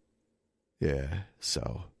 Yeah.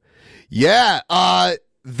 So,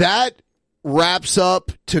 that wraps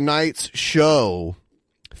up tonight's show.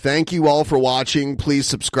 Thank you all for watching. Please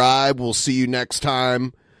subscribe. We'll see you next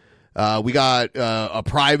time. We got a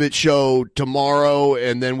private show tomorrow,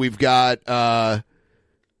 and then we've got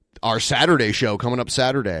our Saturday show coming up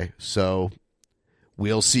Saturday. So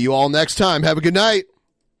we'll see you all next time. Have a good night.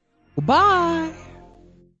 Bye.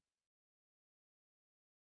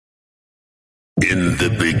 In the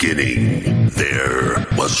beginning, there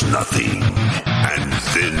was nothing. And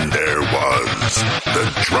then there was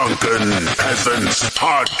the Drunken Peasants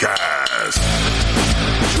Podcast.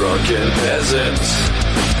 Drunken Peasants.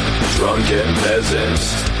 Drunken Peasants.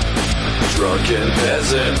 Drunken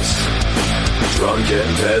Peasants. Drunken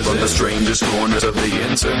Peasants. From the strangest corners of the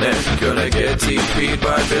internet, gonna get TP'd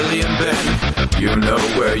by Billy and Ben. You know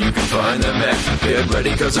where you can find them at. Get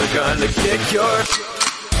ready, cause they're gonna kick your...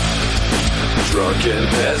 Drunken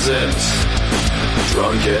Peasants.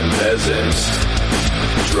 Drunken Peasants.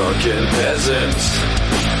 Drunken Peasants.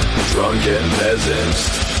 Drunken Peasants.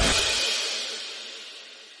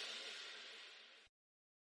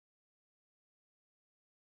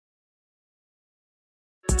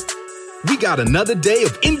 We got another day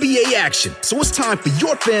of NBA action, so it's time for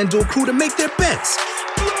your FanDuel crew to make their bets.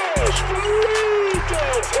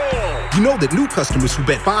 You know that new customers who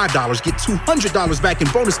bet $5 get $200 back in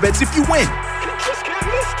bonus bets if you win.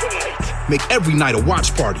 Make every night a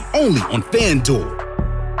watch party only on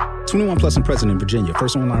FanDuel. 21 plus and present in Virginia.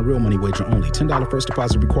 First online real money wager only. $10 first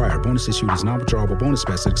deposit required. Bonus issued is non-withdrawable bonus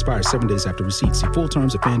bets that expires 7 days after receipt. See full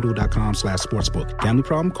terms at FanDuel.com/sportsbook. Gambling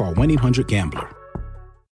problem? Call 1-800-GAMBLER.